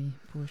enjoy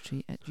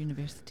poetry at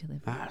university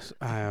level.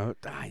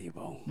 You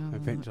will No,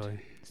 eventually.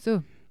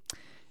 So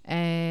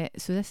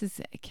this is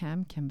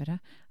Cam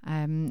Kimbera,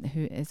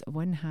 who is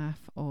one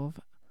half of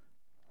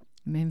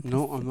Memphis.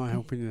 No, I'm not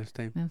helping you this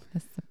time.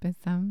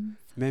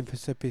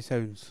 Mississippi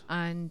Sounds.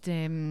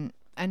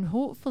 And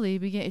hopefully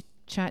we get to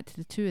chat to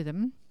the two of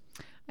them.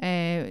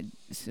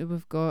 So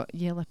we've got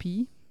Yellow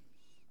Pea.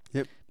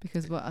 Yep.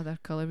 Because what other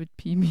colour would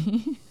pea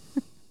be?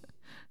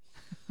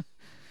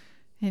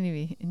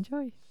 Anyway,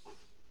 enjoy.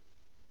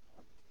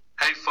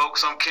 Hey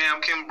folks, I'm Cam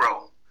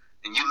Kimbrough,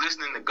 and you're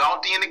listening to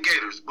Galty and the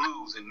Gators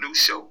Blues and New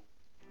Show.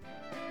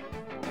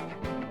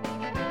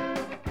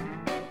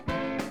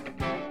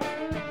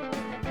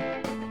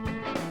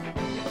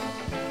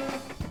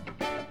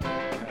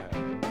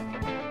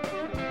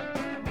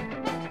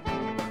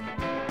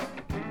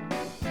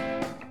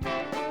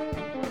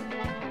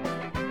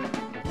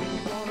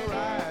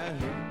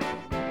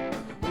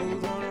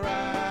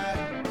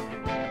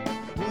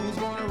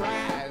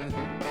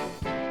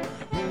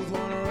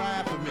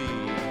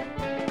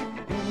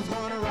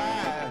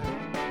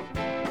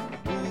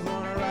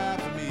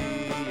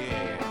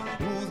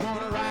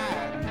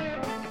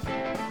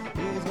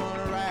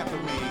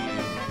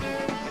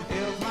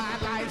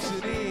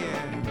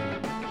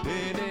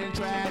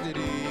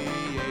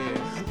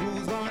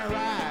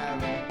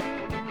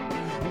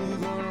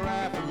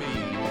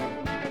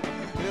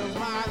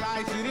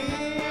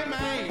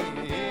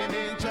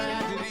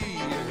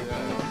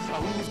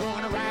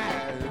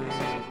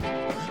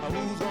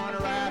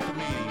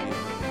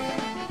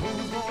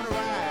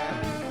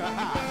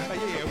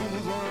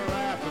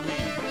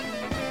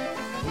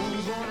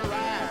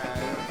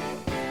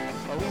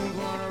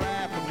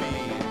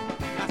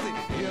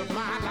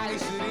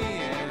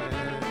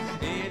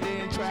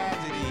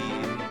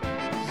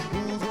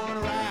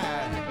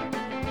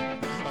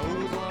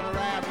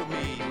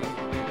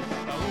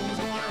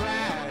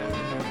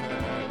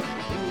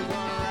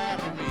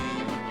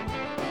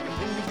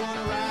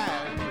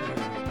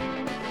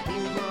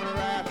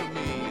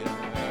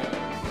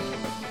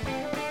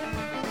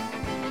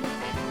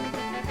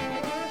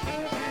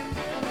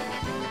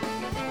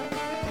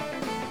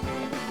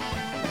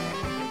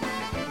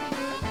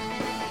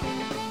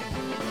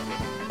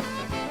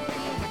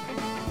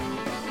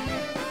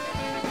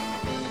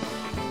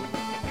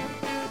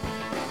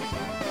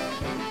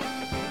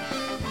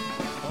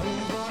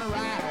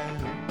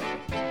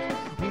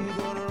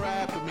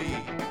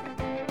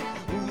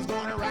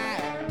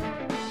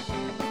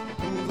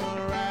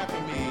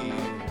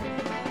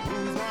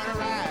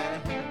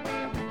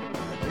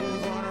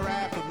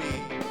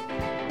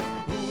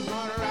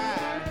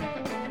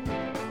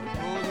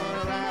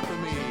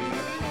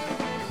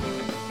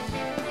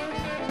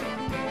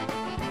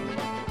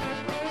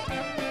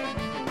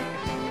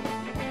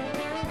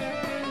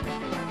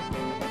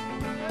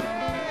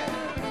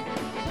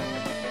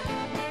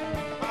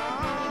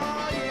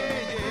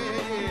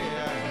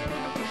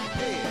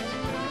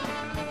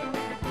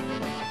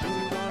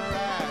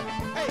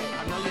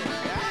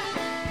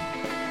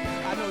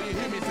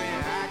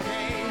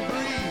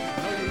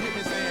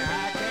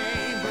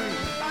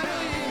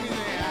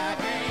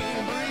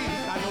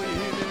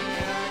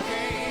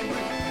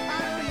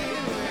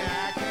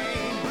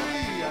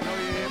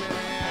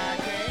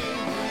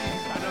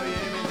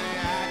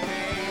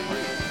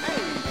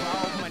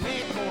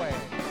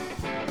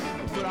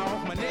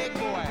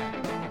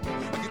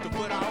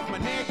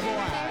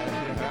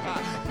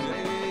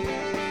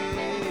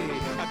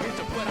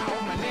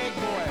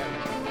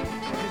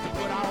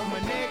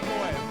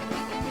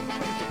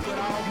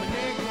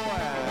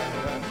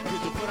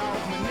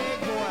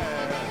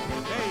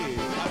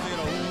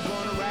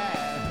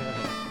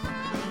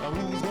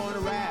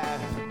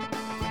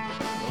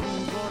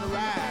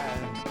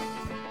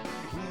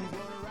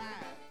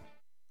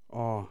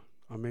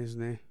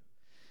 Amazing, eh?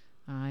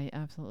 Aye,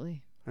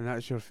 absolutely. And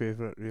that's your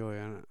favourite, really,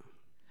 isn't it?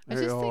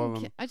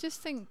 I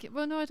just think.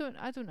 Well, no, I don't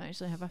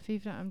actually have a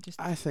favourite.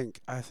 I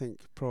think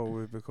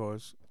probably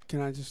because.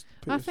 Can I just?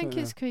 I think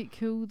it's quite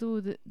cool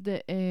though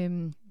that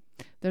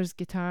there's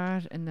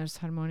guitar and there's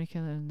harmonica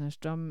and there's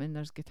drum and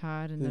there's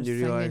guitar and Then there's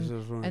you realise singing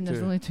there's only and two.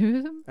 there's only two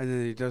of them. And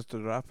then he does the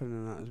rapping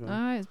and that as well.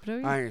 Ah, it's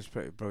brilliant. I think it's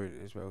pretty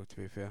brilliant as well, to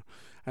be fair.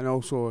 And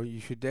also, you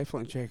should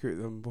definitely check out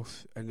them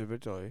both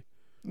individually.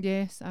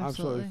 Yes,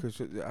 absolutely.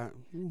 Because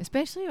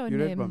especially on you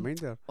read my mind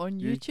there. on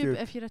YouTube,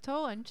 if you're at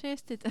all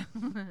interested.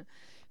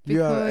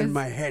 You are in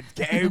my head.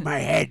 Get out my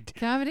head.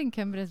 Cameron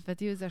Kimbrough's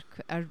videos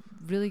are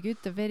really good.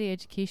 They're very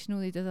educational.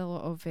 He does a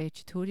lot of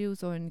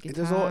tutorials on guitar.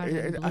 He does a lot.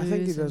 And I think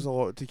he blues does a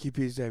lot to keep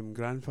his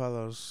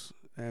grandfather's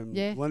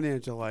Yeah.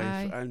 lineage alive,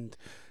 Aye. and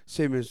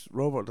same as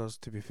Robert does.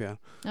 To be fair,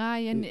 Aye,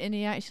 and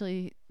he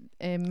actually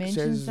mentions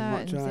says as that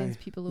much, and sends aye.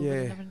 people over Yeah.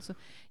 and everything. So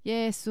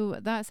yeah, so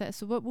that's it.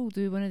 So what we'll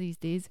do one of these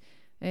days,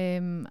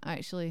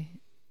 actually,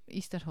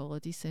 Easter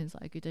holidays sounds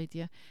like a good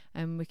idea,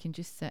 and we can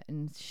just sit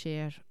and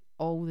share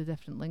all the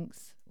different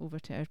links over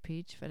to our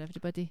page for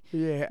everybody.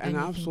 yeah, and you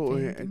can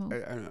absolutely. find them all.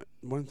 And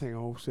one thing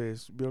I'll say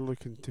is we're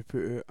looking to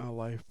put out a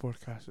live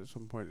podcast at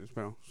some point as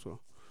well, so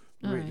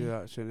we might do Aye.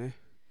 that soon. Eh?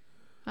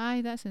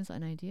 Aye, that sounds like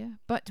an idea.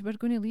 But we're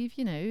going to leave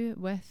you now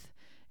with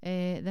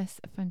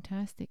this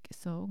fantastic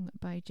song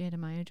by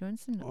Jeremiah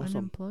Johnson, Awesome.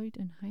 Unemployed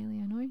and Highly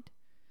Annoyed.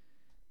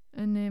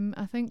 And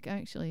I think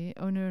actually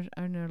on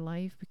our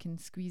live we can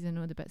squeeze in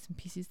all the bits and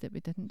pieces that we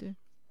didn't do,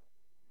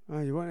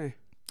 You want to?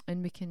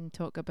 and we can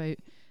talk about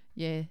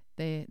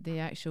the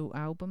actual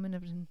album and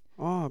everything.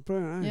 Oh,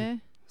 brilliant! Aye. Yeah.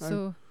 Aye.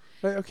 So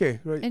Right, okay,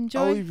 right. enjoy.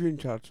 I'll leave you in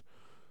charge.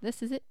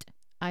 This is it.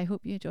 I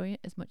hope you enjoy it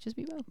as much as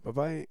we will. Bye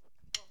bye.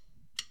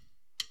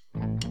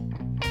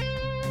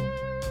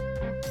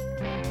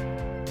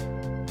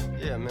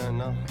 Yeah, man,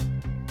 no.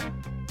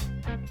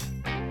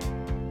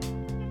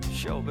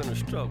 Sure been a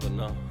struggle,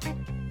 no.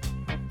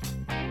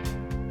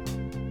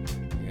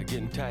 Yeah,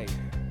 getting tight.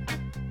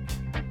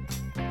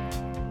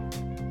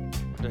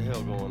 What the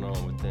hell going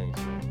on with things?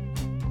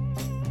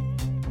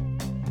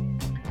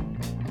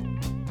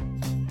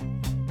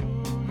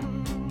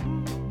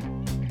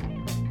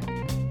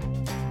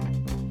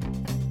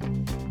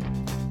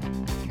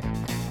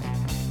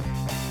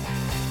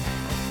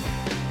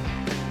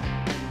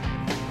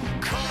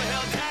 Calm the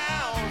hell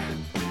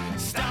down.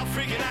 Stop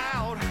freaking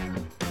out.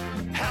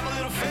 Have a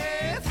little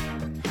faith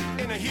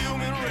in the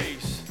human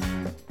race.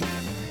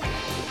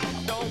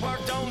 Don't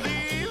work, don't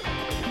leave.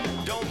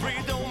 Don't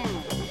breathe, don't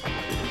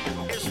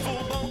move. It's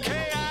full-blown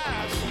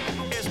chaos.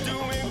 It's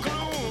doom and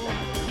gloom.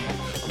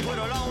 Put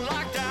it on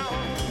lockdown.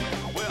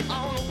 We're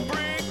on the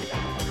brink.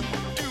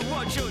 Do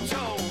what you're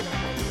told.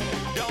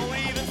 Don't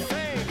even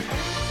think.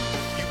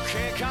 You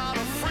can't count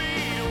on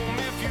freedom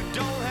if you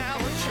don't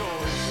have a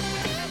choice.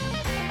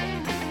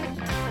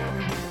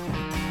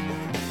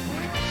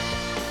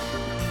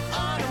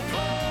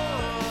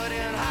 Unemployed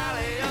and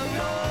highly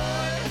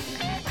annoyed.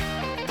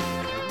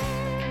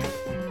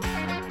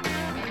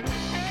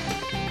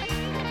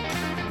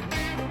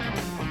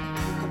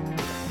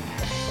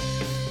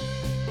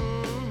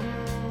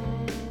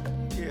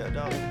 Yeah,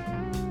 dog.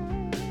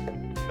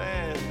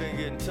 Man, it's been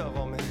getting tough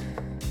on me.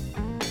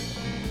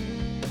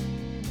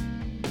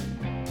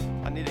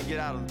 I need to get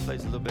out of the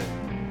place a little bit.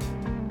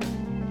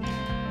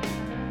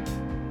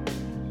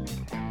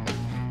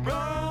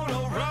 Rona,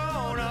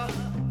 Rona,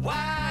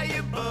 why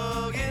you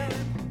bugging?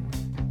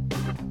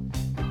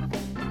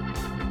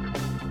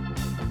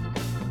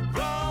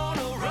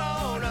 Rona,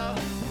 Rona,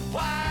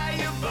 why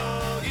you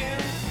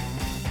bugging?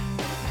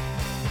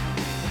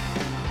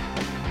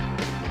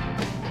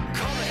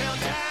 Calm the hell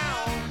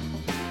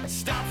down,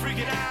 stop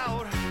freaking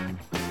out.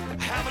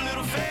 Have a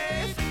little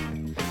faith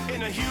in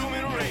the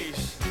human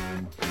race.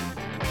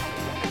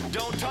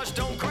 Don't touch,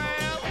 don't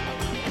grab,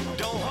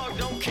 don't hug,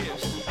 don't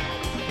kiss.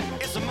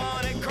 It's a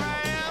money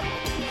grab.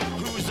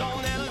 Who's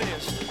on that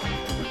list?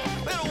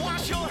 Better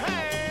wash your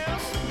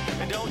hands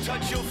and don't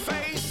touch your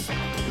face.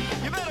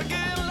 You better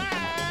get in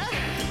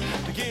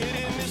line to get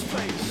in this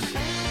place.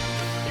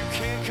 You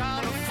can't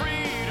count a free.